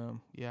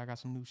 yeah, I got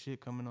some new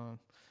shit coming on.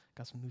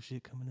 Got some new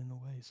shit coming in the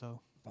way.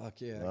 So Fuck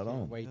yeah. Right I can't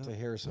on. wait to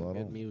hear some Right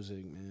good on.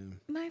 music, man.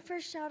 My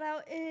first shout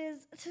out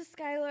is to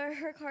Skylar.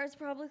 Her car's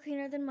probably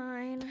cleaner than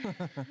mine.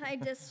 I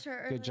dissed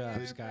her Good job,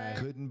 earlier, Sky.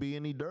 but- Couldn't be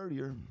any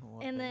dirtier.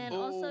 And then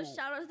also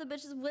shout out to the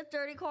bitches with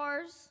dirty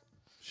cars.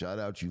 Shout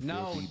out, you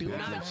No, filthy do bitch.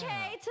 not. It's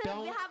okay to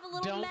have a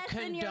little don't mess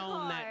in your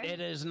condone car. that.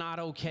 It is not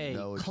okay.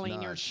 No, it's Clean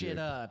not, your shit chick.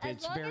 up. As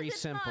It's long very as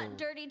it's simple. not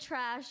dirty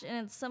trash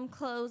and it's some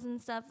clothes and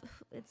stuff,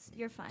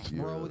 you're fine.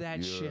 Throw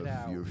that shit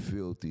out. You're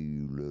filthy,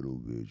 you little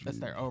bitch. that's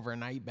their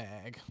overnight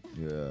bag.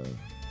 Yeah.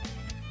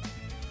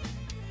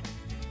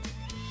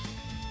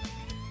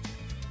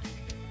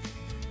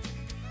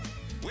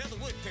 Well, the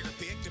woodpecker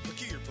picked a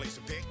peculiar place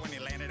to pick when he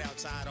landed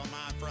outside on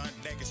my front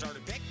deck and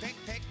started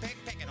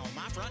pecking on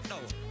my front door.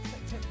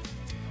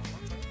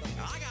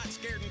 I got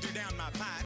scared and threw down my pipe.